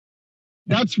that's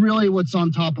that's really what's on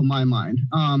top of my mind.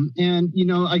 And you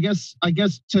know, I guess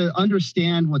to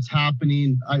understand what's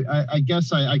happening, I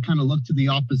guess I kind of looked to the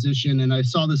opposition, and I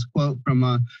saw this quote from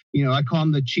you know, I call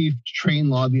him the chief train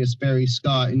lobbyist, Barry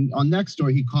Scott, and on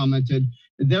Nextdoor he commented,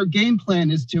 their game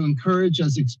plan is to encourage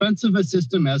as expensive a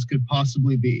system as could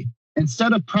possibly be,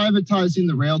 instead of privatizing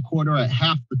the rail corridor at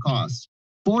half the cost.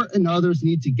 Fort and others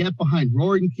need to get behind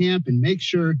Roaring Camp and make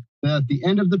sure that at the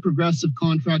end of the progressive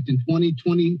contract in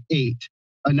 2028,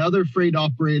 another freight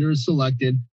operator is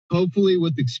selected, hopefully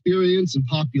with experience and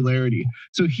popularity.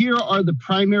 So here are the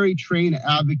primary train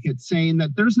advocates saying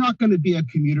that there's not going to be a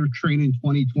commuter train in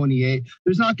 2028.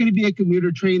 There's not going to be a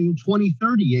commuter train in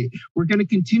 2038. We're going to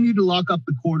continue to lock up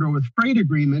the corridor with freight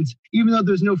agreements, even though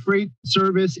there's no freight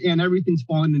service and everything's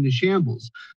falling into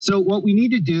shambles. So what we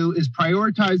need to do is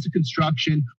prioritize the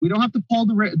construction. We don't have to pull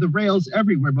the rails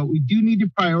everywhere, but we do need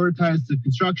to prioritize the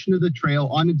construction of the trail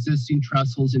on existing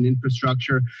trestles and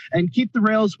infrastructure and keep the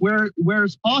rails where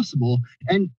it's possible.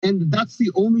 And that's the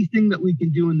only thing that we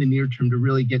can do in the near term to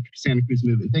really get Santa Cruz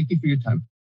moving. Thank you for your time.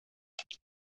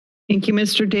 Thank you,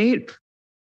 Mr. Date.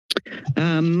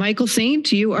 Michael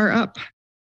Saint, you are up.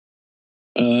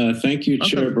 Thank you,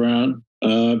 Chair Brown.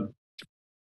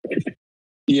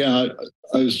 Yeah,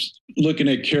 I was looking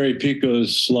at Carrie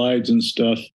Pico's slides and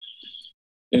stuff,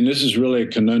 and this is really a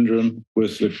conundrum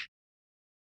with the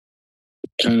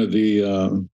kind of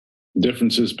the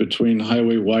differences between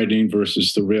highway widening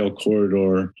versus the rail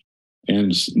corridor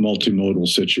and multimodal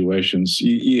situations.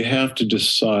 You have to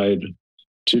decide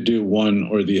to do one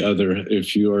or the other.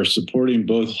 If you are supporting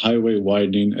both highway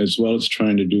widening as well as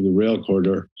trying to do the rail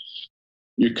corridor,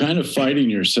 you're kind of fighting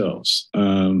yourselves.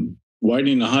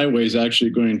 Widening the highway is actually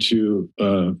going to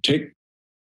take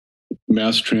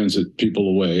mass transit people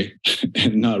away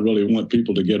and not really want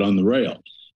people to get on the rail.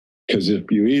 Because if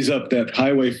you ease up that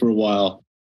highway for a while,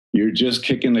 you're just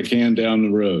kicking the can down the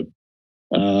road.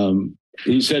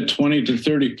 He said 20 to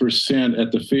 30%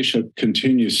 at the Fishhook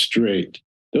continues straight.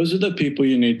 Those are the people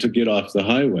you need to get off the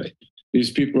highway.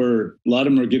 These people a lot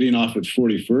of them are getting off at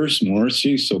 41st,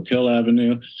 Morrissey, Soquel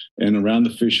Avenue, and around the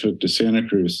Fishhook to Santa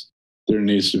Cruz. There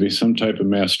needs to be some type of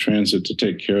mass transit to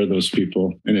take care of those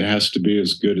people, and it has to be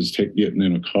as good as getting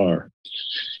in a car.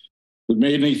 The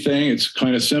main thing, it's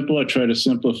kind of simple. I try to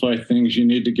simplify things. You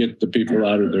need to get the people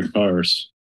out of their cars.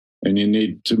 And you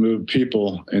need to move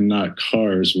people and not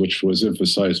cars, which was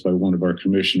emphasized by one of our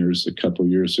commissioners a couple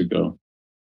of years ago.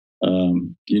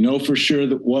 You know for sure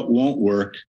that what won't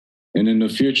work, and in the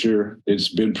future, it's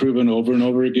been proven over and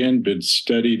over again, been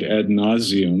studied ad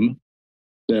nauseum,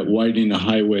 that widening the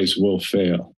highways will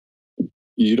fail.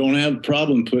 You don't have a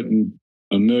problem putting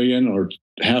 $1 million or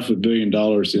 $500 million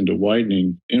into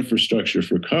widening infrastructure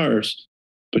for cars,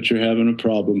 but you're having a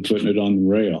problem putting it on the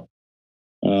rail.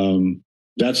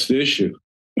 That's the issue.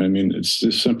 I mean, it's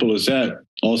as simple as that.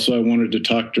 Also, I wanted to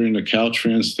talk during the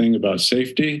Caltrans thing about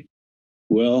safety.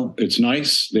 Well, it's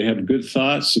nice. They have good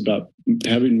thoughts about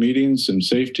having meetings and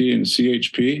safety and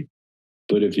CHP.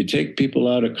 But if you take people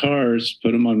out of cars,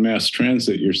 put them on mass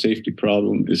transit, your safety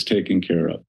problem is taken care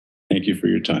of. Thank you for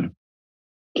your time.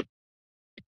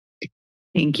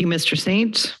 Thank you, Mr.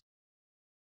 Saint.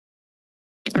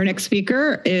 Our next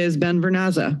speaker is Ben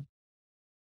Vernazza.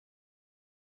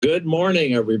 Good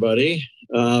morning, everybody.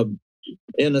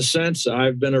 In a sense,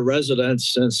 I've been a resident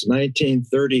since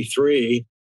 1933.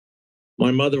 My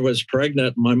mother was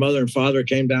pregnant. My mother and father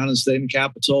came down and stayed in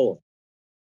Capitola.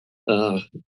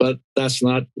 But that's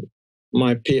not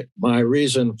my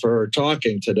reason for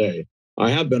talking today. I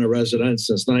have been a resident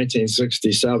since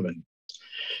 1967.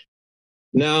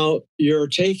 Now, you're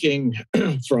taking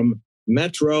from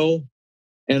Metro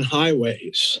and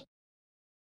highways,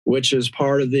 which is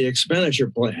part of the expenditure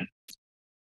plan.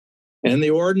 And the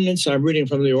ordinance, I'm reading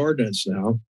from the ordinance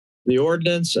now, the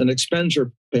ordinance and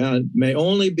expenditure plan may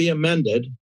only be amended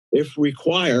if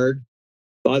required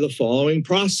by the following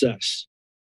process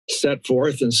set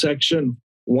forth in section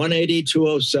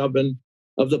 180-207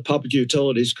 of the Public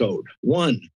Utilities Code.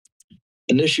 1,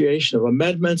 initiation of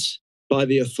amendments by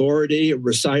the authority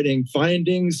reciting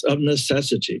findings of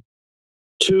necessity.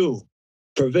 2,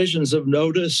 provisions of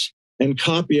notice and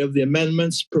copy of the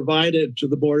amendments provided to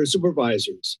the Board of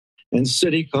Supervisors and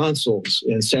City Councils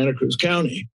in Santa Cruz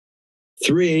County.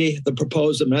 3, the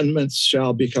proposed amendments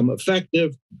shall become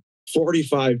effective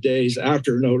 45 days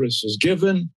after notice is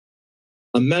given.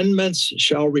 Amendments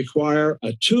shall require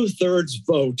a 2/3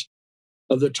 vote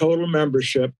of the total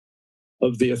membership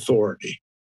of the authority.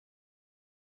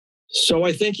 So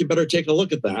I think you better take a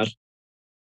look at that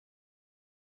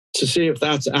to see if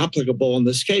that's applicable in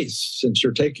this case, since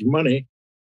you're taking money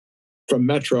from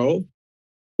Metro,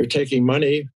 you're taking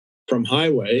money from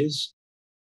highways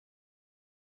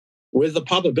with the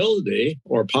probability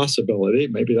or possibility,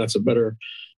 maybe that's a better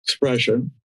expression,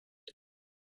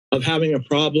 of having a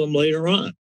problem later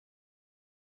on.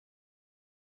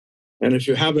 And if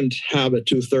you haven't have a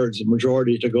 2/3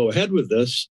 majority to go ahead with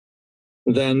this,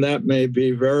 then that may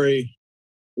be very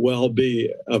well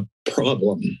be a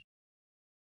problem.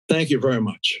 Thank you very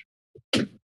much.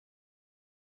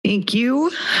 Thank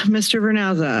you, Mr.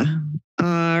 Vernazza.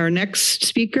 Our next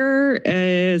speaker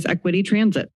is Equity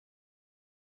Transit.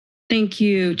 Thank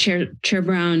you, Chair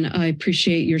Brown. I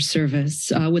appreciate your service.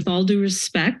 With all due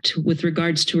respect, with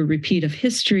regards to a repeat of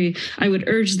history, I would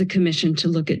urge the Commission to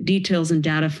look at details and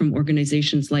data from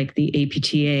organizations like the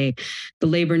APTA, the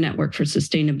Labor Network for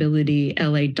Sustainability,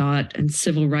 LA DOT, and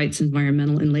civil rights,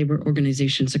 environmental, and labor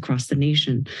organizations across the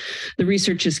nation. The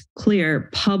research is clear.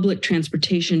 Public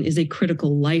transportation is a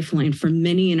critical lifeline for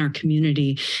many in our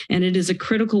community, and it is a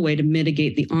critical way to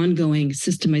mitigate the ongoing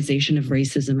systemization of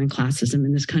racism and classism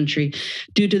in this country,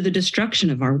 due to the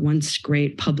destruction of our once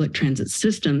great public transit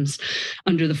systems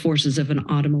under the forces of an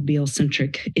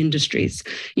automobile-centric industries.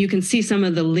 You can see some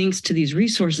of the links to these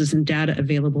resources and data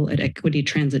available at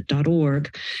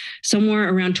equitytransit.org.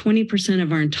 Somewhere around 20%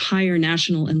 of our entire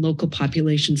national and local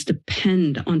populations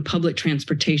depend on public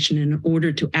transportation in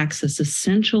order to access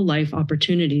essential life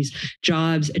opportunities,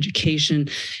 jobs, education,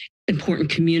 important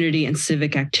community and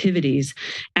civic activities.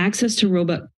 Access to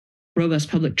robust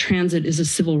public transit is a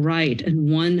civil right,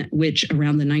 and one which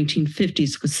around the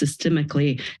 1950s was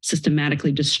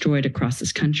systematically destroyed across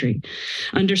this country.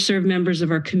 Underserved members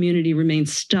of our community remain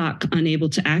stuck, unable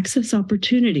to access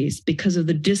opportunities because of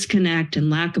the disconnect and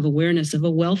lack of awareness of a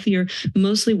wealthier,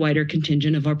 mostly whiter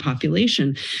contingent of our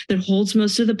population that holds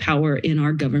most of the power in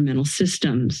our governmental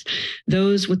systems.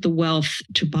 Those with the wealth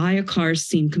to buy a car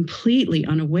seem completely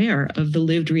unaware of the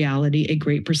lived reality a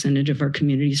great percentage of our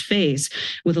communities face,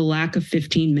 with a lack of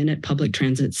 15-minute public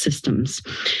transit systems.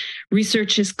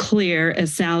 Research is clear.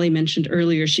 As Sally mentioned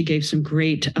earlier, she gave some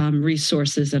great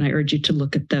resources, and I urge you to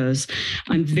look at those.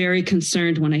 I'm very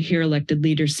concerned when I hear elected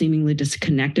leaders seemingly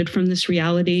disconnected from this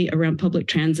reality around public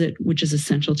transit, which is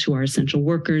essential to our essential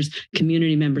workers,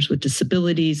 community members with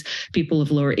disabilities, people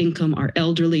of lower income, our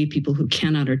elderly, people who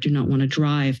cannot or do not want to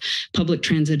drive. Public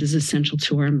transit is essential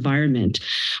to our environment.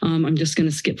 I'm just going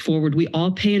to skip forward. We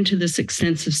all pay into this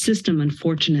extensive system.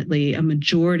 Unfortunately, a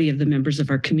majority of the members of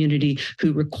our community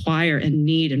who require and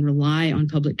need and rely on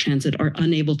public transit are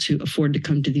unable to afford to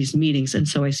come to these meetings. And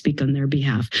so I speak on their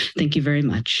behalf. Thank you very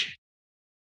much.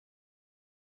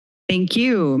 Thank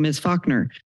you, Ms. Faulkner.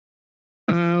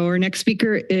 Our next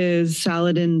speaker is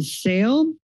Saladin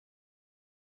Sale.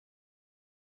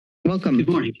 Welcome. Good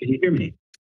morning. Can you hear me?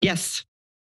 Yes.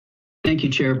 Thank you,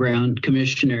 Chair Brown,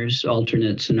 commissioners,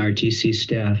 alternates, and RTC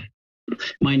staff.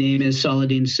 My name is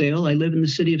Saladin Sale. I live in the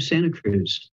city of Santa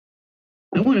Cruz.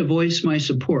 I want to voice my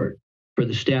support for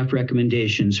the staff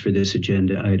recommendations for this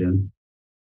agenda item.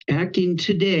 Acting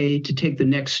today to take the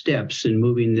next steps in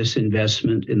moving this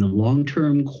investment in the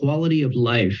long-term quality of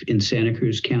life in Santa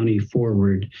Cruz County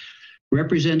forward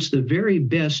represents the very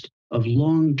best of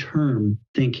long-term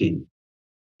thinking.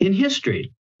 In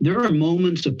history, there are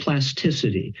moments of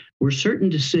plasticity where certain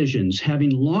decisions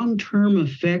having long-term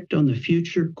effect on the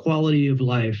future quality of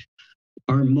life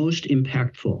are most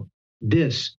impactful.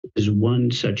 This is one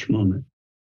such moment.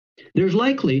 There's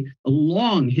likely a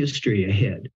long history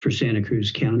ahead for Santa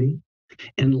Cruz County,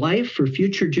 and life for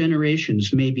future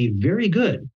generations may be very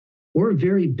good or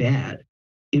very bad,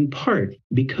 in part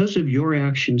because of your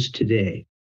actions today.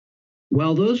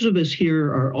 While those of us here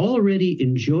are already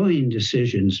enjoying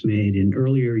decisions made in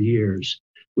earlier years,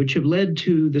 which have led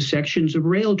to the sections of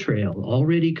rail trail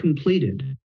already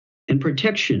completed and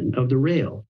protection of the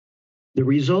rail, the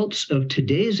results of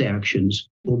today's actions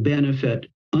will benefit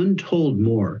untold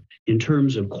more in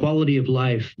terms of quality of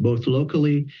life, both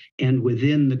locally and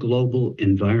within the global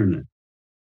environment.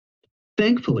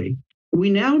 Thankfully, we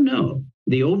now know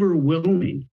the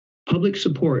overwhelming public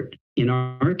support in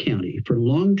our county for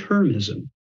long-termism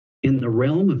in the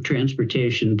realm of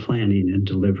transportation planning and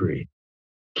delivery.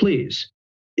 Please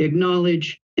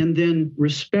acknowledge and then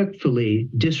respectfully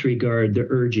disregard the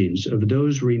urgings of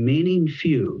those remaining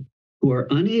few who are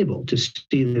unable to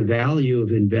see the value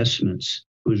of investments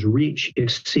whose reach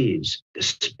exceeds the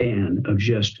span of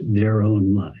just their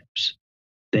own lives.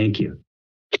 Thank you.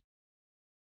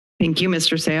 Thank you,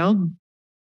 Mr. Sale.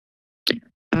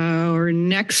 Our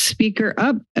next speaker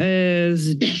up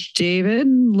is David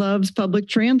Loves Public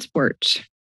Transport.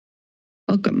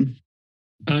 Welcome.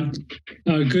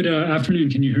 Good afternoon.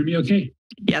 Can you hear me okay?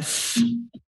 Yes.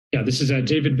 Yeah, this is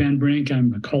David Van Brink.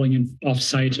 I'm calling in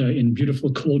off-site in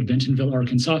beautiful, cold Bentonville,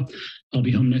 Arkansas. I'll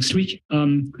be home next week.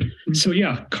 So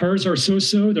yeah, cars are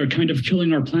so-so. They're kind of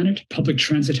killing our planet. Public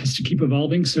transit has to keep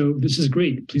evolving. So this is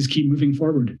great. Please keep moving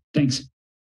forward. Thanks.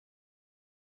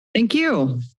 Thank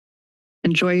you.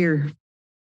 Enjoy your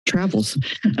travels.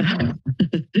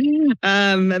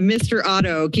 Mr.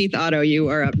 Otto, Keith Otto, you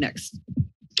are up next.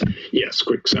 Yes,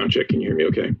 quick sound check. Can you hear me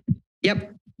okay?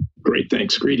 Yep. Great,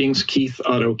 thanks. Greetings, Keith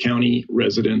Otto County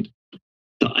resident.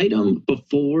 The item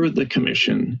before the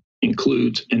commission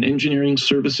includes an engineering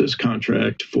services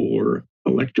contract for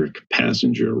electric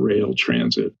passenger rail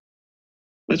transit.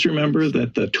 Let's remember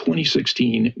that the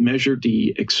 2016 Measure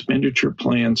D expenditure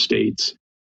plan states,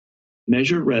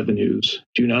 measure revenues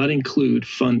do not include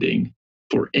funding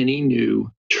for any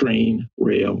new train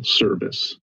rail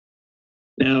service.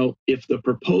 Now, if the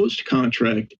proposed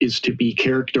contract is to be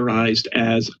characterized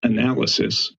as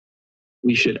analysis,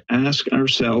 we should ask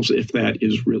ourselves if that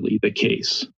is really the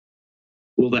case.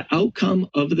 Will the outcome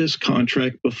of this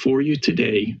contract before you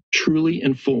today truly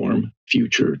inform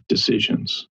future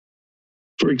decisions?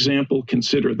 For example,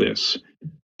 consider this.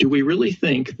 Do we really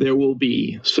think there will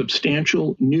be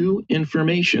substantial new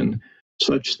information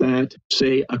such that,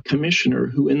 say, a commissioner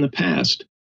who in the past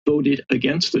voted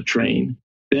against the train,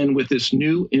 then with this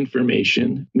new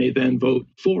information may then vote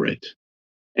for it?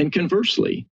 And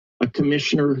conversely, a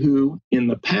commissioner who in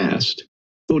the past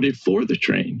voted for the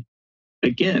train,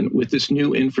 again, with this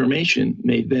new information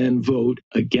may then vote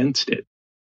against it.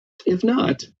 If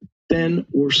not, then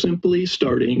we're simply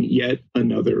starting yet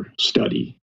another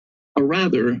study, or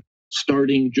rather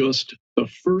starting just the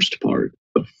first part,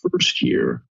 the first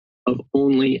year of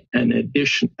only an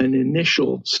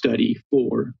initial study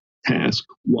for task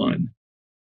 1.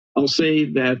 I'll say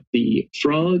that the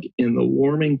frog in the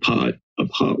warming pot of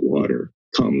hot water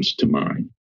comes to mind.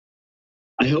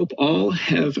 I hope all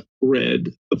have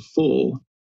read the full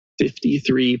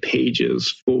 53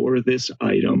 pages for this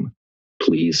item.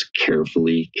 Please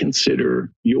carefully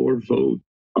consider your vote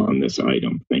on this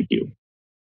item. Thank you.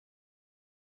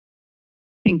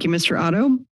 Thank you, Mr.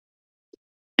 Otto.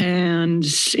 And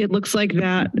it looks like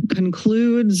that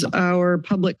concludes our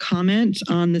public comment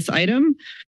on this item,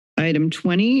 item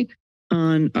 20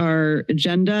 on our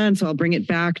agenda. And so I'll bring it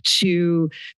back to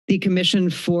the commission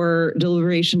for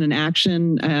deliberation and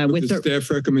action with the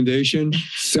staff recommendation.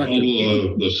 Second.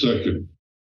 The second.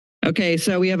 Okay,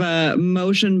 so we have a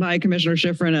motion by Commissioner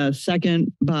Schiffer and a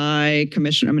second by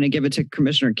Commissioner, I'm going to give it to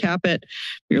Commissioner Caput,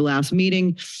 your last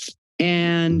meeting.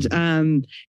 And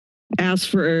ask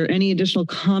for any additional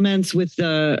comments with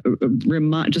the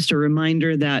just a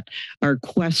reminder that our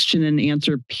question and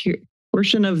answer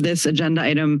portion of this agenda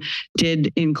item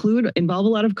did involve a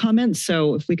lot of comments.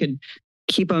 So if we could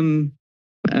keep them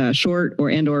short or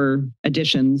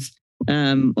additions,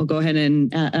 we'll go ahead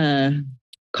and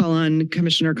call on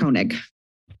Commissioner Koenig.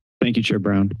 Thank you, Chair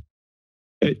Brown.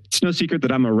 It's no secret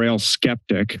that I'm a rail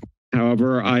skeptic.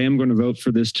 However, I am going to vote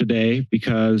for this today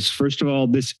because, first of all,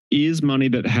 this is money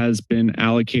that has been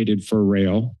allocated for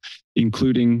rail,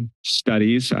 including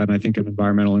studies. And I think an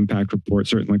environmental impact report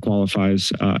certainly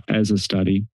qualifies as a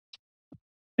study.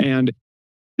 And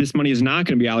this money is not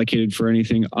going to be allocated for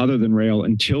anything other than rail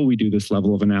until we do this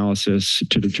level of analysis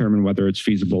to determine whether it's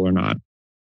feasible or not.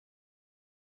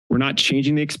 We're not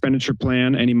changing the expenditure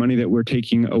plan. Any money that we're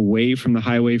taking away from the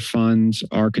highway funds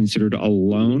are considered a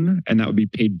loan, and that would be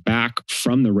paid back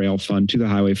from the rail fund to the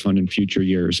highway fund in future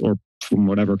years or from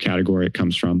whatever category it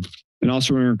comes from. And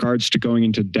also in regards to going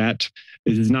into debt,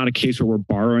 this is not a case where we're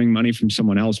borrowing money from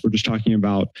someone else. We're just talking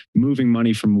about moving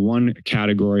money from one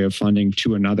category of funding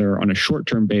to another on a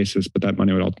short-term basis, but that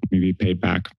money would ultimately be paid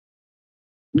back.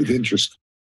 With interest.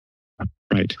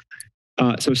 Right.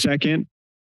 So second,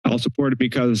 I'll support it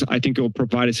because I think it will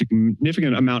provide a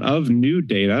significant amount of new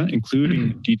data,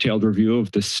 including detailed review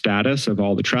of the status of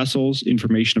all the trestles,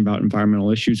 information about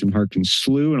environmental issues in Harkins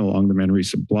Slough and along the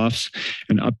Manresa Bluffs,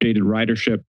 and updated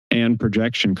ridership and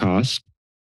projection costs.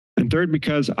 And third,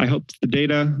 because I hope the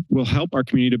data will help our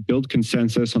community to build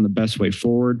consensus on the best way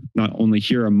forward, not only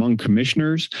here among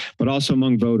commissioners, but also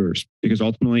among voters, because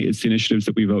ultimately it's the initiatives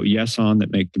that we vote yes on that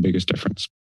make the biggest difference.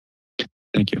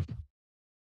 Thank you.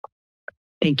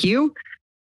 Thank you.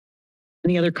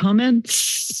 Any other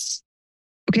comments?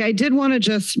 Okay, I did want to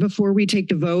just, before we take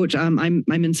the vote, I'm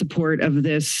in support of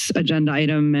this agenda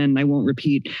item, and I won't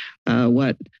repeat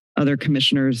what other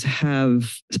commissioners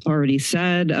have already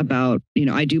said about,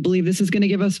 I do believe this is going to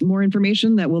give us more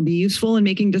information that will be useful in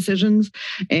making decisions.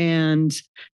 And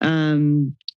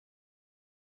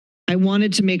I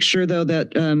wanted to make sure, though,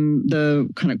 that the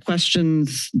kind of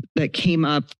questions that came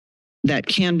up that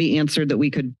can be answered that we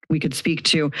could speak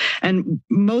to. And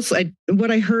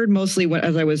what I heard mostly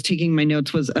as I was taking my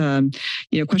notes was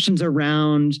questions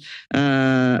around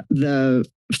the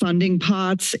funding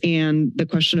pots and the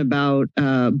question about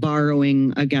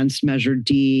borrowing against Measure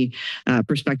D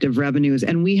prospective revenues.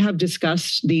 And we have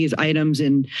discussed these items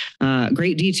in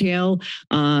great detail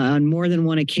on more than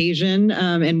one occasion.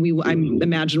 And I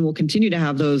imagine we'll continue to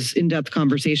have those in-depth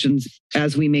conversations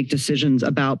as we make decisions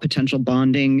about potential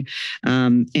bonding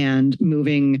and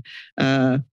moving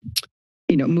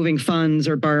moving funds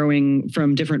or borrowing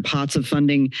from different pots of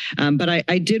funding. But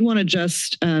I did want to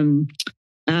just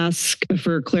ask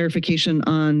for clarification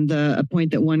on a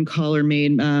point that one caller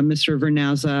made, Mr.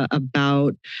 Vernazza,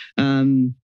 about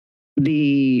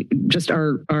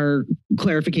our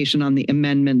clarification on the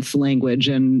amendments language,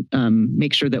 and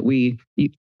make sure that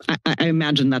I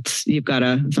imagine you've got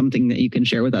something that you can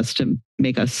share with us to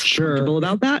make us comfortable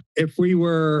about that. If we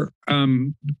were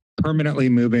permanently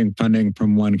moving funding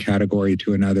from one category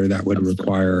to another, that would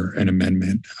require an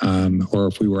amendment, or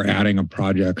if we were adding a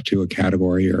project to a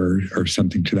category or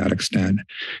something to that extent.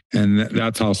 And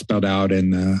that's all spelled out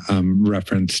in the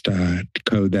referenced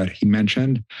code that he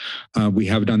mentioned. We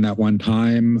have done that one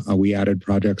time. We added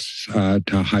projects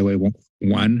to Highway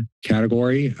 1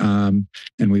 category, and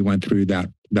we went through that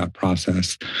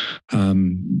process.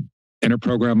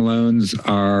 Interprogram loans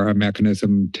are a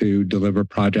mechanism to deliver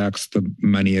projects. The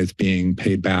money is being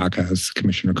paid back, as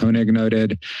Commissioner Koenig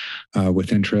noted,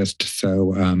 with interest.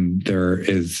 So there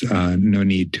is no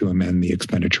need to amend the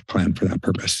expenditure plan for that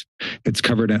purpose. It's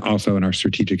covered also in our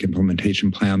strategic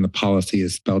implementation plan. The policy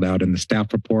is spelled out in the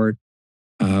staff report.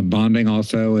 Bonding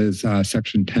also is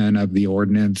section 10 of the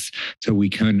ordinance. So we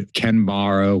can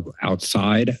borrow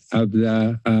outside of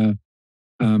the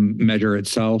measure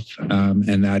itself,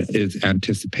 and that is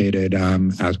anticipated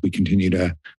as we continue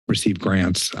to receive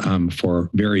grants for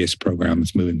various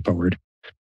programs moving forward.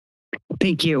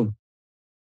 Thank you.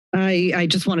 I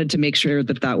just wanted to make sure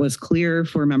that was clear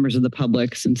for members of the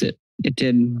public, since it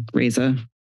did raise a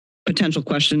potential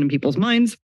question in people's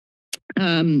minds.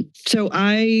 So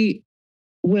I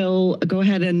will go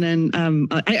ahead and then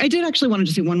I did actually want to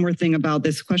just say one more thing about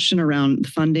this question around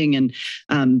funding and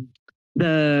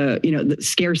the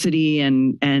scarcity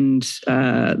and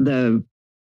the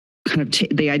kind of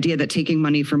the idea that taking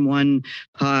money from one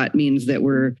pot means that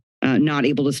we're not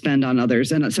able to spend on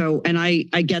others. And so, I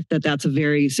get that that's a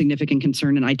very significant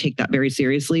concern, and I take that very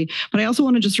seriously. But I also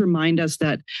want to just remind us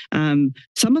that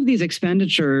some of these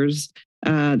expenditures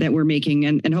that we're making,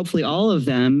 and hopefully all of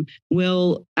them,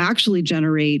 will actually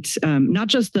generate not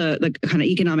just the kind of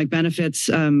economic benefits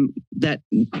that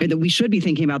we should be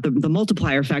thinking about, the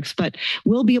multiplier effects, but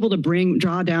we'll be able to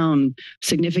draw down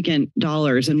significant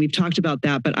dollars. And we've talked about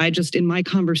that. But I just, in my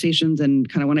conversations and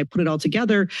kind of when I put it all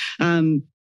together,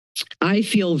 I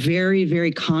feel very,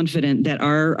 very confident that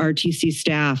our RTC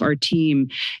staff, our team,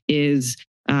 is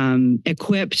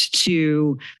equipped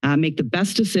to make the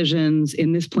best decisions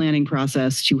in this planning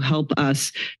process to help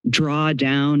us draw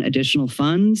down additional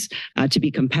funds to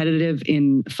be competitive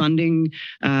in funding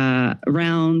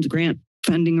grant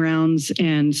funding rounds.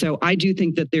 And so I do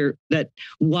think that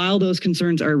while those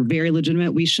concerns are very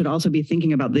legitimate, we should also be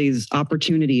thinking about these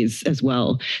opportunities as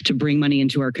well to bring money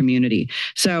into our community.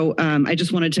 So I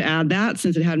just wanted to add that,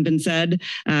 since it hadn't been said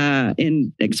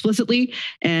explicitly.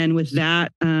 And with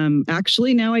that,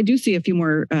 actually now I do see a few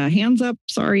more hands up.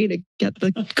 Sorry to get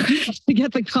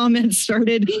the comments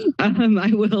started.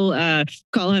 I will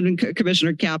call on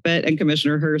Commissioner Caput and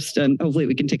Commissioner Hurst, and hopefully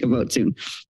we can take a vote soon.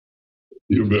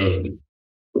 You bet.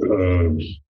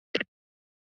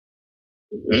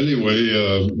 Anyway,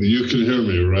 you can hear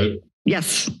me, right?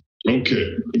 Yes.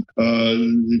 Okay.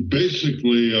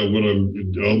 Basically,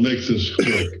 I'll make this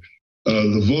quick.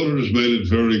 The voters made it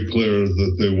very clear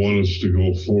that they want us to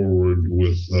go forward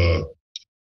with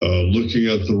looking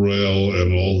at the rail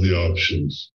and all the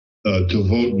options. To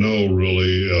vote no,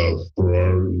 really, for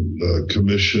our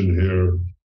commission here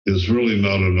is really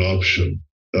not an option.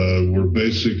 We're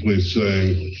basically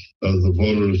saying the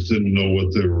voters didn't know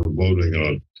what they were voting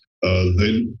on.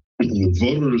 The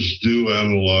voters do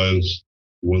analyze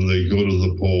when they go to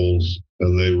the polls,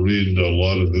 and they read a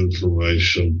lot of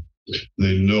information.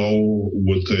 They know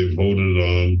what they voted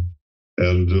on.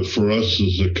 And for us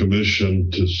as a commission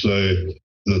to say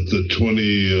that the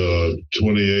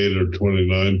 28 or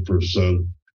 29%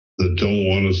 that don't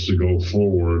want us to go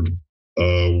forward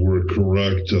were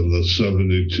correct, and the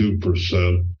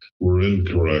 72% were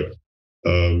incorrect.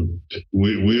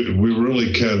 We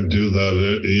really can't do that.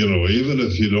 Even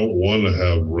if you don't want to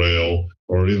have rail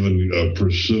or even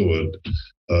pursue it,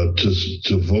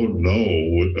 to vote no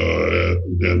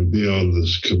and be on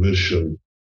this commission,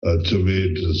 to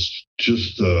me, is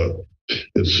just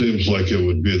it seems like it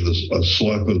would be a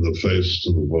slap in the face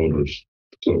to the voters.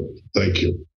 So thank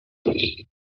you. Thank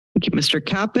you, Mr.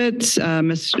 Caput.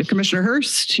 Mr. Commissioner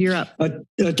Hurst, you're up.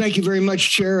 Thank you very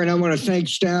much, Chair. And I want to thank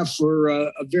staff for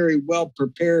a very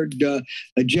well-prepared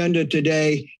agenda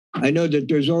today. I know that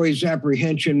there's always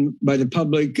apprehension by the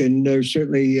public, and there's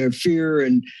certainly fear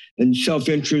and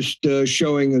self-interest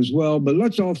showing as well. But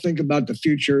let's all think about the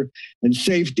future and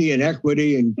safety and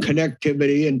equity and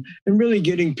connectivity and really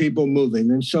getting people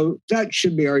moving. And so that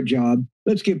should be our job.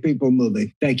 Let's get people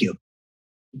moving. Thank you.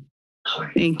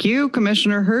 Thank you,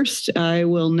 Commissioner Hurst. I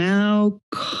will now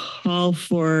call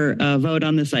for a vote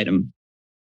on this item.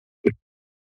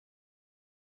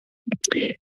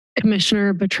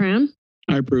 Commissioner Bertrand?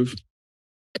 I approve.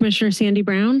 Commissioner Sandy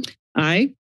Brown?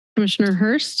 Aye. Commissioner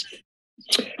Hurst?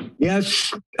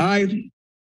 Yes. Aye.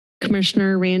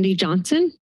 Commissioner Randy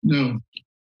Johnson? No.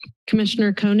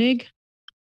 Commissioner Koenig?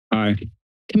 Aye.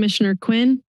 Commissioner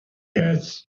Quinn?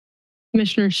 Yes.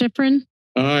 Commissioner Schifrin?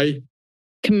 Aye.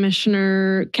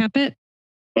 Commissioner Caput?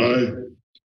 Aye.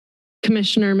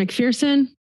 Commissioner McPherson?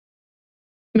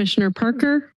 Commissioner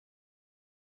Parker?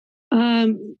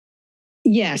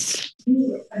 Yes.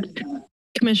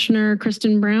 Commissioner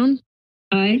Kristen Brown?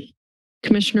 Aye.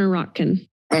 Commissioner Rotkin?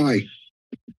 Aye.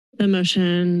 The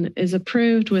motion is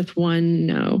approved with 1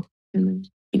 no and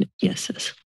then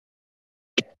yeses.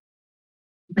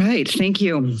 Right, thank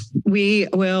you. We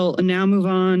will now move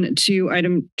on to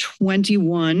item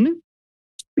 21.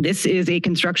 This is a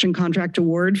construction contract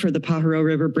award for the Pajaro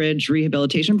River Bridge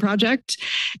Rehabilitation Project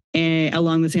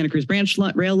along the Santa Cruz Branch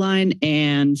Rail Line,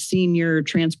 and Senior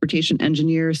Transportation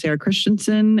Engineer Sarah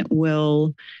Christensen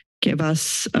will give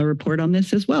us a report on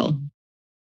this as well.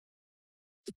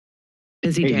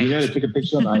 Busy day. You know how to take a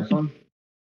picture on the iPhone?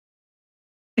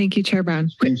 Thank you, Chair Brown.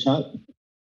 Screenshot.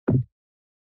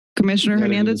 Commissioner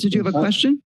Hernandez, did you have a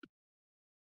question?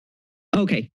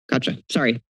 Okay, gotcha.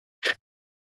 Sorry.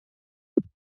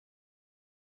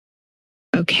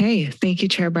 Okay, thank you,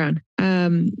 Chair Brown.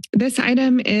 This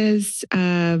item is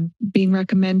being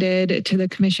recommended to the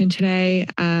Commission today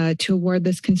to award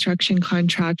this construction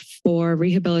contract for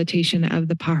rehabilitation of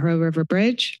the Pajaro River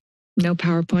Bridge. No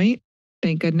PowerPoint,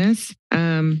 thank goodness.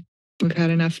 We've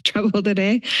had enough trouble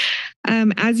today.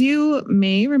 As you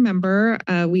may remember,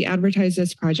 we advertised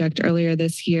this project earlier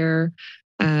this year.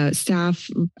 Staff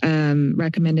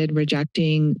recommended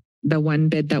rejecting the one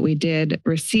bid that we did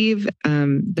receive.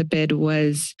 The bid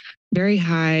was very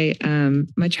high,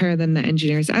 much higher than the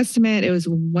engineer's estimate. It was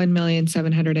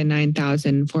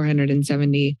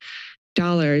 $1,709,470.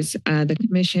 The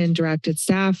Commission directed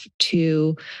staff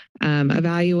to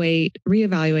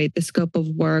reevaluate the scope of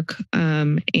work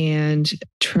and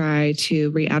try to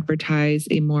re-advertise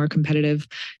a more competitive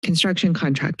construction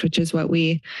contract, which is what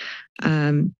we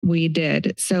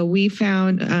did. So we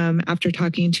found, after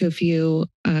talking to a few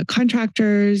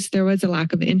contractors, there was a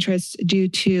lack of interest due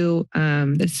to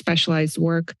the specialized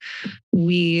work.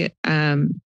 We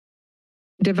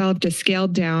developed a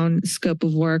scaled down scope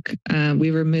of work. We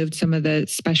removed some of the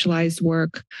specialized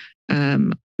work.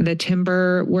 The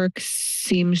timber work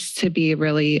seems to be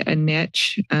really a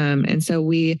niche. And so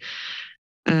we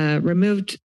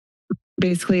removed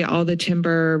basically all the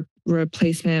timber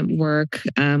replacement work.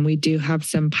 We do have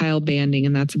some pile banding,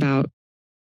 and that's about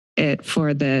it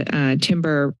for the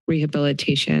timber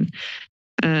rehabilitation.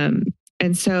 And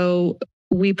so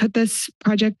we put this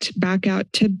project back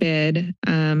out to bid,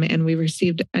 and we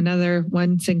received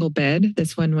one single bid.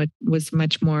 This one was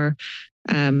much more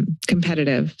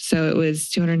competitive. So it was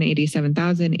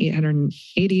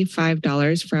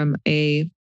 $287,885 from a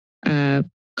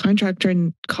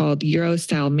contractor called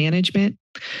Eurostyle Management.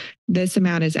 This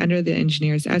amount is under the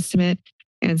engineer's estimate,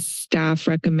 and staff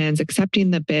recommends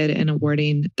accepting the bid and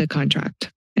awarding the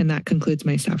contract. And that concludes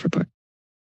my staff report.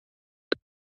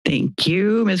 Thank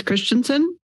you, Ms.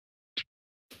 Christensen.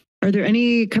 Are there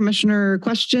any commissioner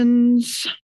questions?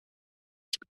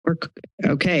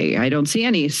 Okay, I don't see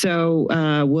any. So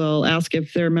we'll ask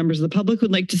if there are members of the public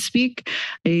who'd like to speak.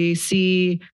 I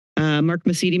see Mark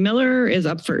Masidi Miller is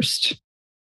up first.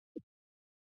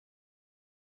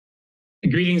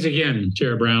 Greetings again,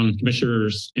 Chair Brown,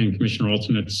 commissioners and commissioner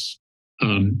alternates.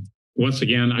 Once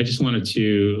again, I just wanted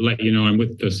to let you know I'm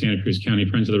with the Santa Cruz County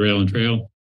Friends of the Rail and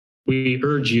Trail. We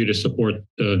urge you to support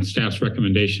the staff's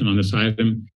recommendation on this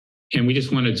item. And we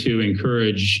just wanted to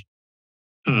encourage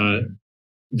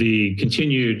the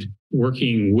continued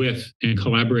working with and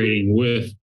collaborating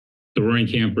with the Roaring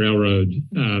Camp Railroad.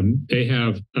 They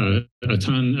have a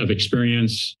ton of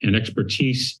experience and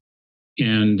expertise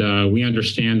And we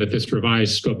understand that this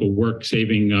revised scope of work,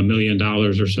 saving $1 million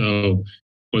or so,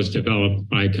 was developed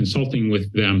by consulting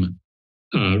with them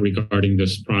regarding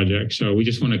this project. So we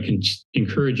just want to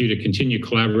encourage you to continue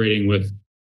collaborating with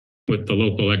the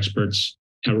local experts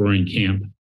at Roaring Camp.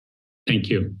 Thank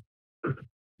you.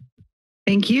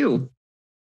 Thank you.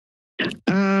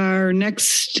 Our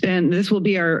next, and this will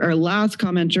be our last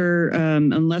commenter,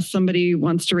 unless somebody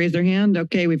wants to raise their hand.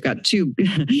 Okay, we've got two.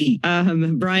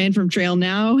 Brian from Trail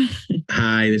Now.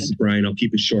 Hi, this is Brian. I'll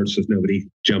keep it short so nobody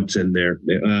jumps in there.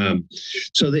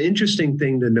 So the interesting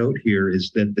thing to note here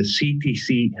is that the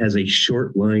CPC has a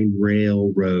short line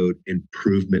railroad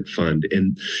improvement fund.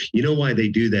 And you know why they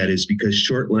do that is because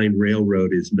short line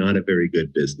railroad is not a very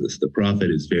good business. The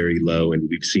profit is very low, and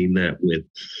we've seen that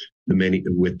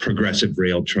with Progressive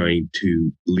Rail trying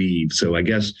to leave. So I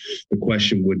guess the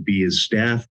question would be, as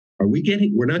staff,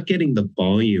 we're not getting the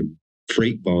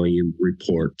freight volume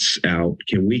reports out.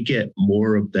 Can we get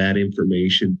more of that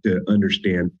information to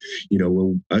understand,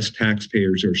 when us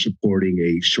taxpayers are supporting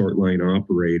a short line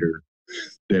operator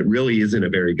that really isn't a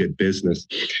very good business?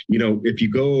 If you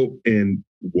go and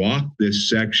walk this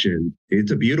section,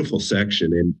 it's a beautiful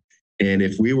section. And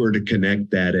if we were to connect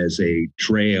that as a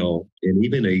trail and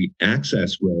even a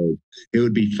access road, it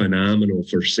would be phenomenal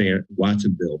for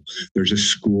Watsonville. There's a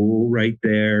school right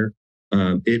there.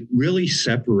 It really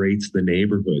separates the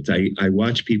neighborhoods. I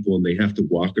watch people and they have to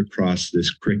walk across this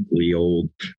crinkly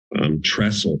old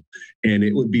trestle. And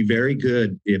it would be very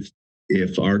good if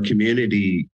our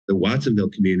community, the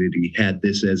Watsonville community, had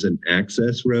this as an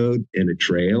access road and a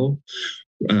trail.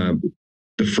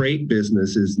 The freight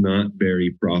business is not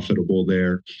very profitable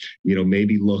there.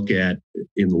 Maybe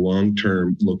in the long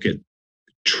term, look at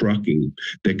trucking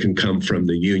that can come from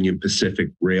the Union Pacific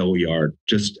rail yard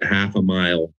just half a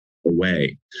mile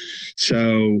away.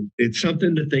 So it's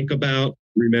something to think about.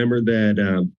 Remember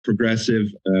that Progressive,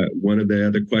 one of the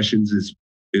other questions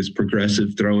is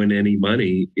Progressive throwing any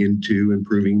money into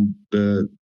improving the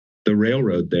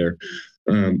railroad there?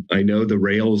 I know the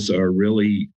rails are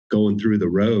really going through the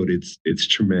road. It's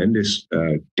tremendous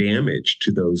damage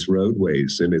to those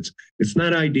roadways, and it's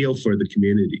not ideal for the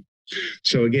community.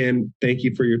 So again, thank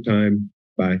you for your time.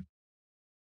 Bye.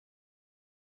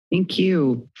 Thank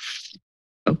you.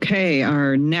 Okay,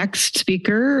 our next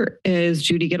speaker is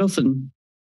Judy Gittleson.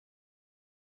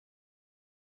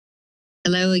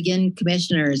 Hello again,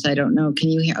 commissioners. I don't know, can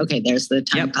you hear? Okay, there's the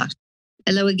time clock.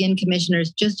 Hello again,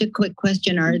 commissioners. Just a quick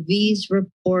question. Are these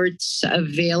reports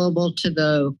available to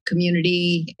the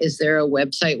community? Is there a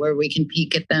website where we can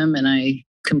peek at them? And I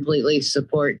completely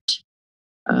support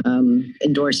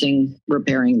endorsing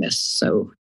repairing this.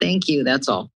 So thank you. That's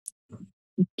all.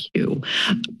 Thank you.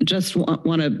 Just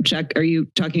want to check. Are you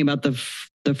talking about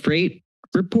the freight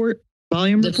report,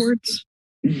 volume reports?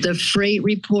 The freight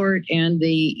report and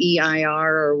the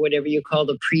EIR, or whatever you call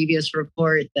the previous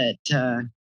report that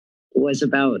was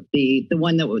about the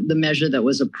one the measure that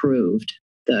was approved.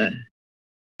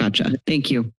 Gotcha. Thank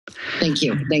you. Thank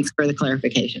you. Thanks for the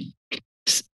clarification.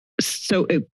 So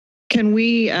can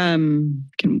we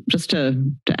just to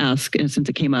ask, and since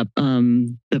it came up,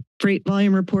 the freight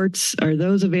volume reports, are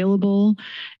those available?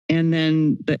 And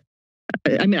then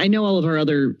I know all of our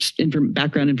other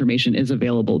background information is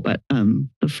available, but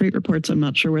the freight reports, I'm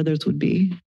not sure where those would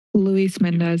be. Luis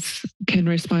Mendez can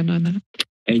respond on that.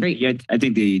 Great. Yeah, I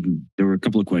think there were a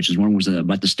couple of questions. One was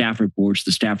about the staff reports.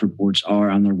 The staff reports are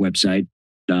on their website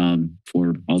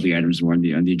for all the items that were on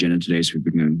the agenda today, so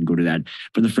we can go to that.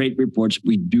 For the freight reports,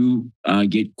 we do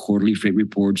get quarterly freight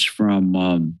reports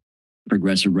from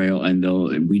Progressive Rail,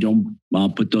 and we don't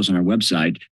put those on our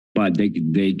website, but they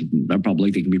can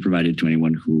be provided to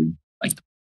anyone who like them.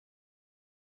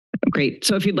 Great.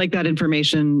 So if you'd like that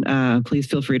information, please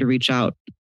feel free to reach out,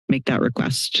 make that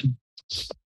request.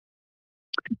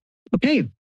 Okay.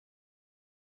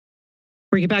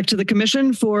 Bring it back to the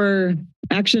commission for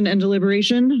action and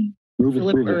deliberation.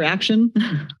 Or action,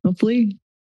 hopefully.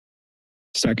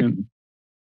 Second.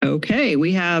 Okay,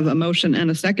 we have a motion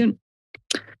and a second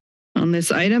on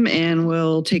this item, and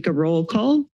we'll take a roll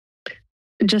call.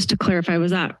 Just to clarify,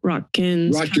 was that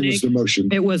Rodkin? Rodkin was the motion.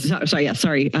 It was,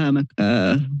 sorry.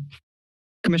 Commissioner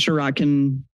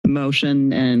Rodkin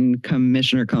motion and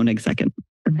Commissioner Koenig second.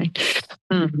 Okay.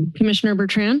 Commissioner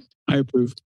Bertrand? I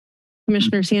approve.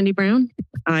 Commissioner Sandy Brown?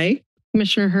 Aye.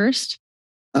 Commissioner Hurst?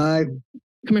 Aye.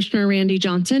 Commissioner Randy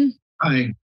Johnson?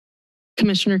 Aye.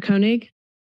 Commissioner Koenig?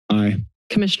 Aye.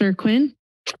 Commissioner Quinn?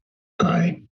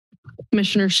 Aye.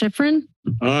 Commissioner Schifrin?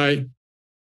 Aye.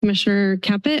 Commissioner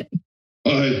Caput?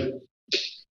 Aye.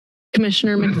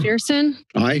 Commissioner McPherson?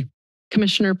 Aye.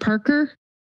 Commissioner Parker?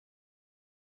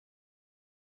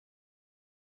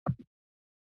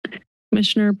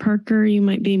 Commissioner Parker, you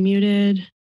might be muted.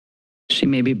 She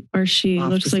may be, or she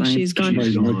looks like she's gone.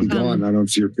 She might be gone. I don't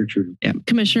see her picture. Yeah.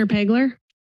 Commissioner Pegler?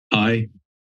 Aye.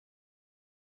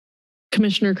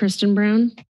 Commissioner Kristen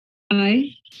Brown?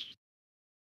 Aye.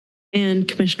 And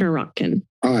Commissioner Rotkin?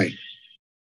 Aye.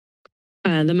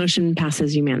 The motion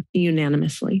passes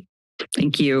unanimously.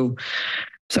 Thank you.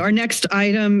 So our next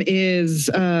item is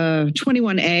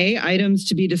 21A, items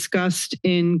to be discussed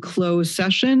in closed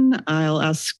session. I'll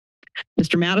ask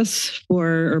Mr. Mattis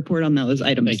for a report on those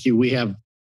items. Thank you. We have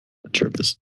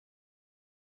this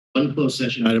one closed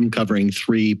session item covering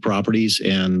 3 properties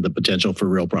and the potential for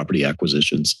real property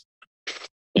acquisitions.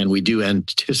 And we do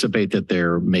anticipate that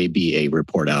there may be a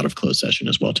report out of closed session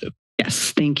as well, too.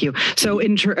 Yes, thank you. So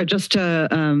just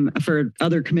to, for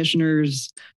other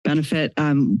commissioners' benefit,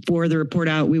 for the report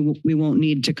out, we won't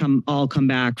need to all come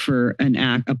back for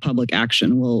a public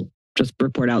action. We'll just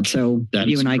report out so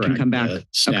you and I can come back. The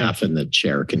staff and the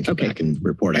chair can come back and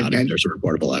report out if there's a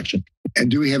reportable action. And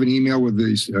do we have an email with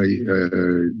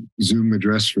the Zoom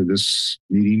address for this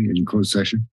meeting in closed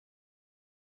session?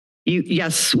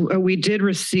 Yes, we did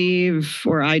receive,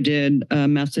 or I did, a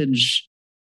message.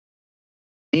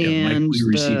 And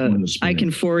I can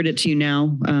forward it to you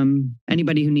now.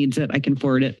 Anybody who needs it, I can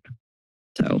forward it.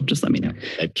 So just let me know.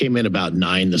 It came in about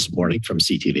 9 this morning from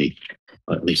CTV,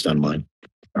 at least on mine.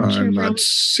 I'm not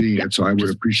seeing it, so I would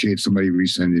appreciate somebody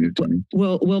resending it to me.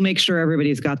 We'll make sure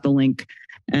everybody's got the link.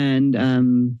 And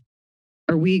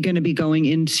are we going to be going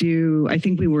into? I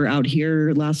think we were out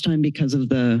here last time because of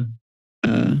the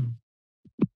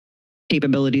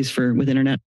capabilities with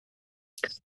internet.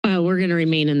 We're going to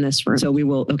remain in this room. So we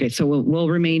will. Okay, so we'll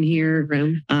remain here,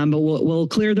 but we'll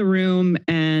clear the room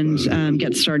and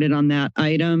get started on that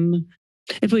item.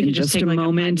 If we could just take a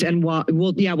moment, and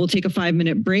we'll take a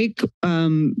 5-minute break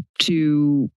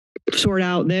to sort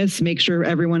out this, make sure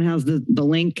everyone has the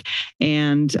link,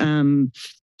 and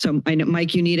so I know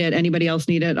Mike, you need it. Anybody else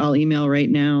need it? I'll email right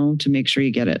now to make sure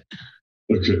you get it.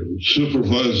 Okay,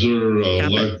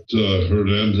 Supervisor-elect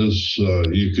Hernandez,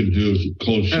 you can do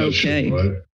closed session,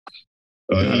 right?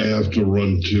 I have to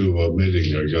run to a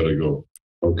meeting. I gotta go.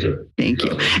 Okay. Thank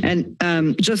you. And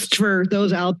just for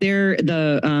those out there,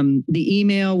 the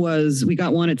email was, we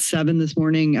got one at 7 this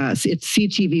morning. It's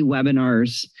CTV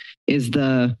Webinars is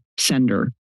the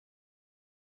sender.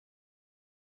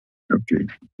 Okay.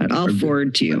 And I'll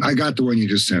forward to you. I got the one you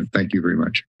just sent. Thank you very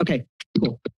much. Okay,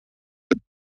 cool.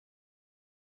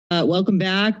 Welcome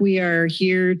back. We are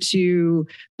here to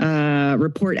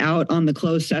report out on the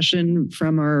closed session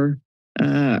from our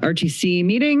RTC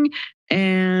meeting.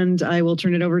 And I will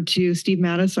turn it over to Steve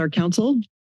Mattis, our counsel,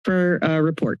 for a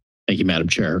report. Thank you, Madam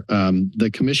Chair. The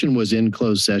commission was in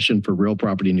closed session for real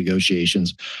property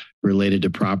negotiations related to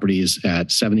properties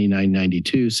at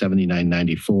 7992,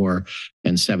 7994,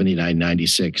 and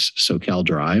 7996 Soquel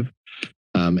Drive.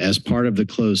 As part of the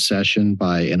closed session,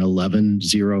 by an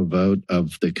 11-0 vote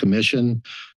of the commission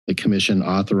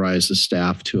authorized the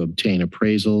staff to obtain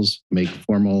appraisals, make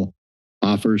formal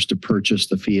offers to purchase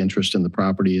the fee interest in the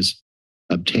properties,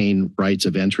 obtain rights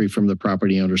of entry from the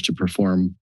property owners to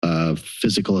perform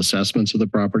physical assessments of the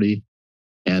property,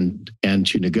 and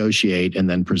to negotiate and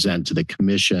then present to the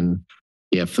commission,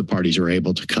 if the parties are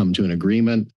able to come to an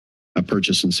agreement, a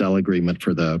purchase and sell agreement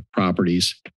for the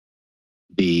properties.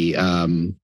 The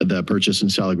purchase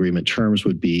and sell agreement terms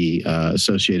would be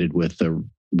associated with the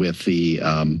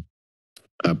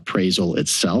appraisal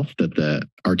itself that the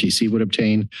RTC would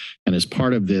obtain. And as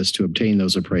part of this, to obtain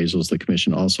those appraisals, the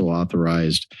commission also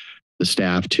authorized the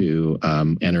staff to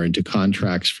enter into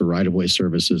contracts for right-of-way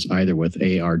services, either with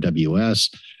ARWS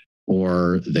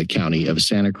or the County of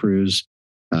Santa Cruz,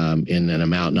 in an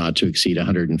amount not to exceed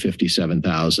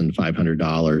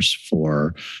 $157,500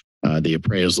 for the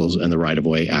appraisals and the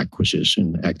right-of-way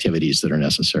acquisition activities that are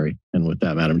necessary. And with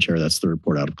that, Madam Chair, that's the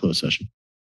report out of closed session.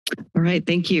 All right,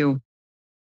 thank you.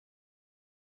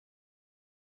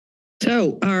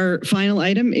 So our final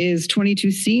item is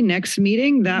 22C, next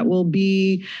meeting. That will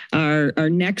be our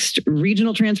next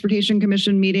Regional Transportation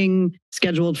Commission meeting,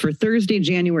 scheduled for Thursday,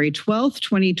 January 12th,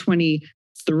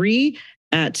 2023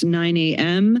 at 9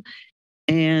 a.m.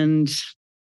 And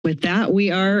with that,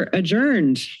 we are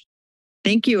adjourned.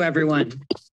 Thank you, everyone. I'm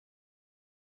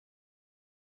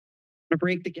gonna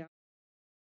break the gap.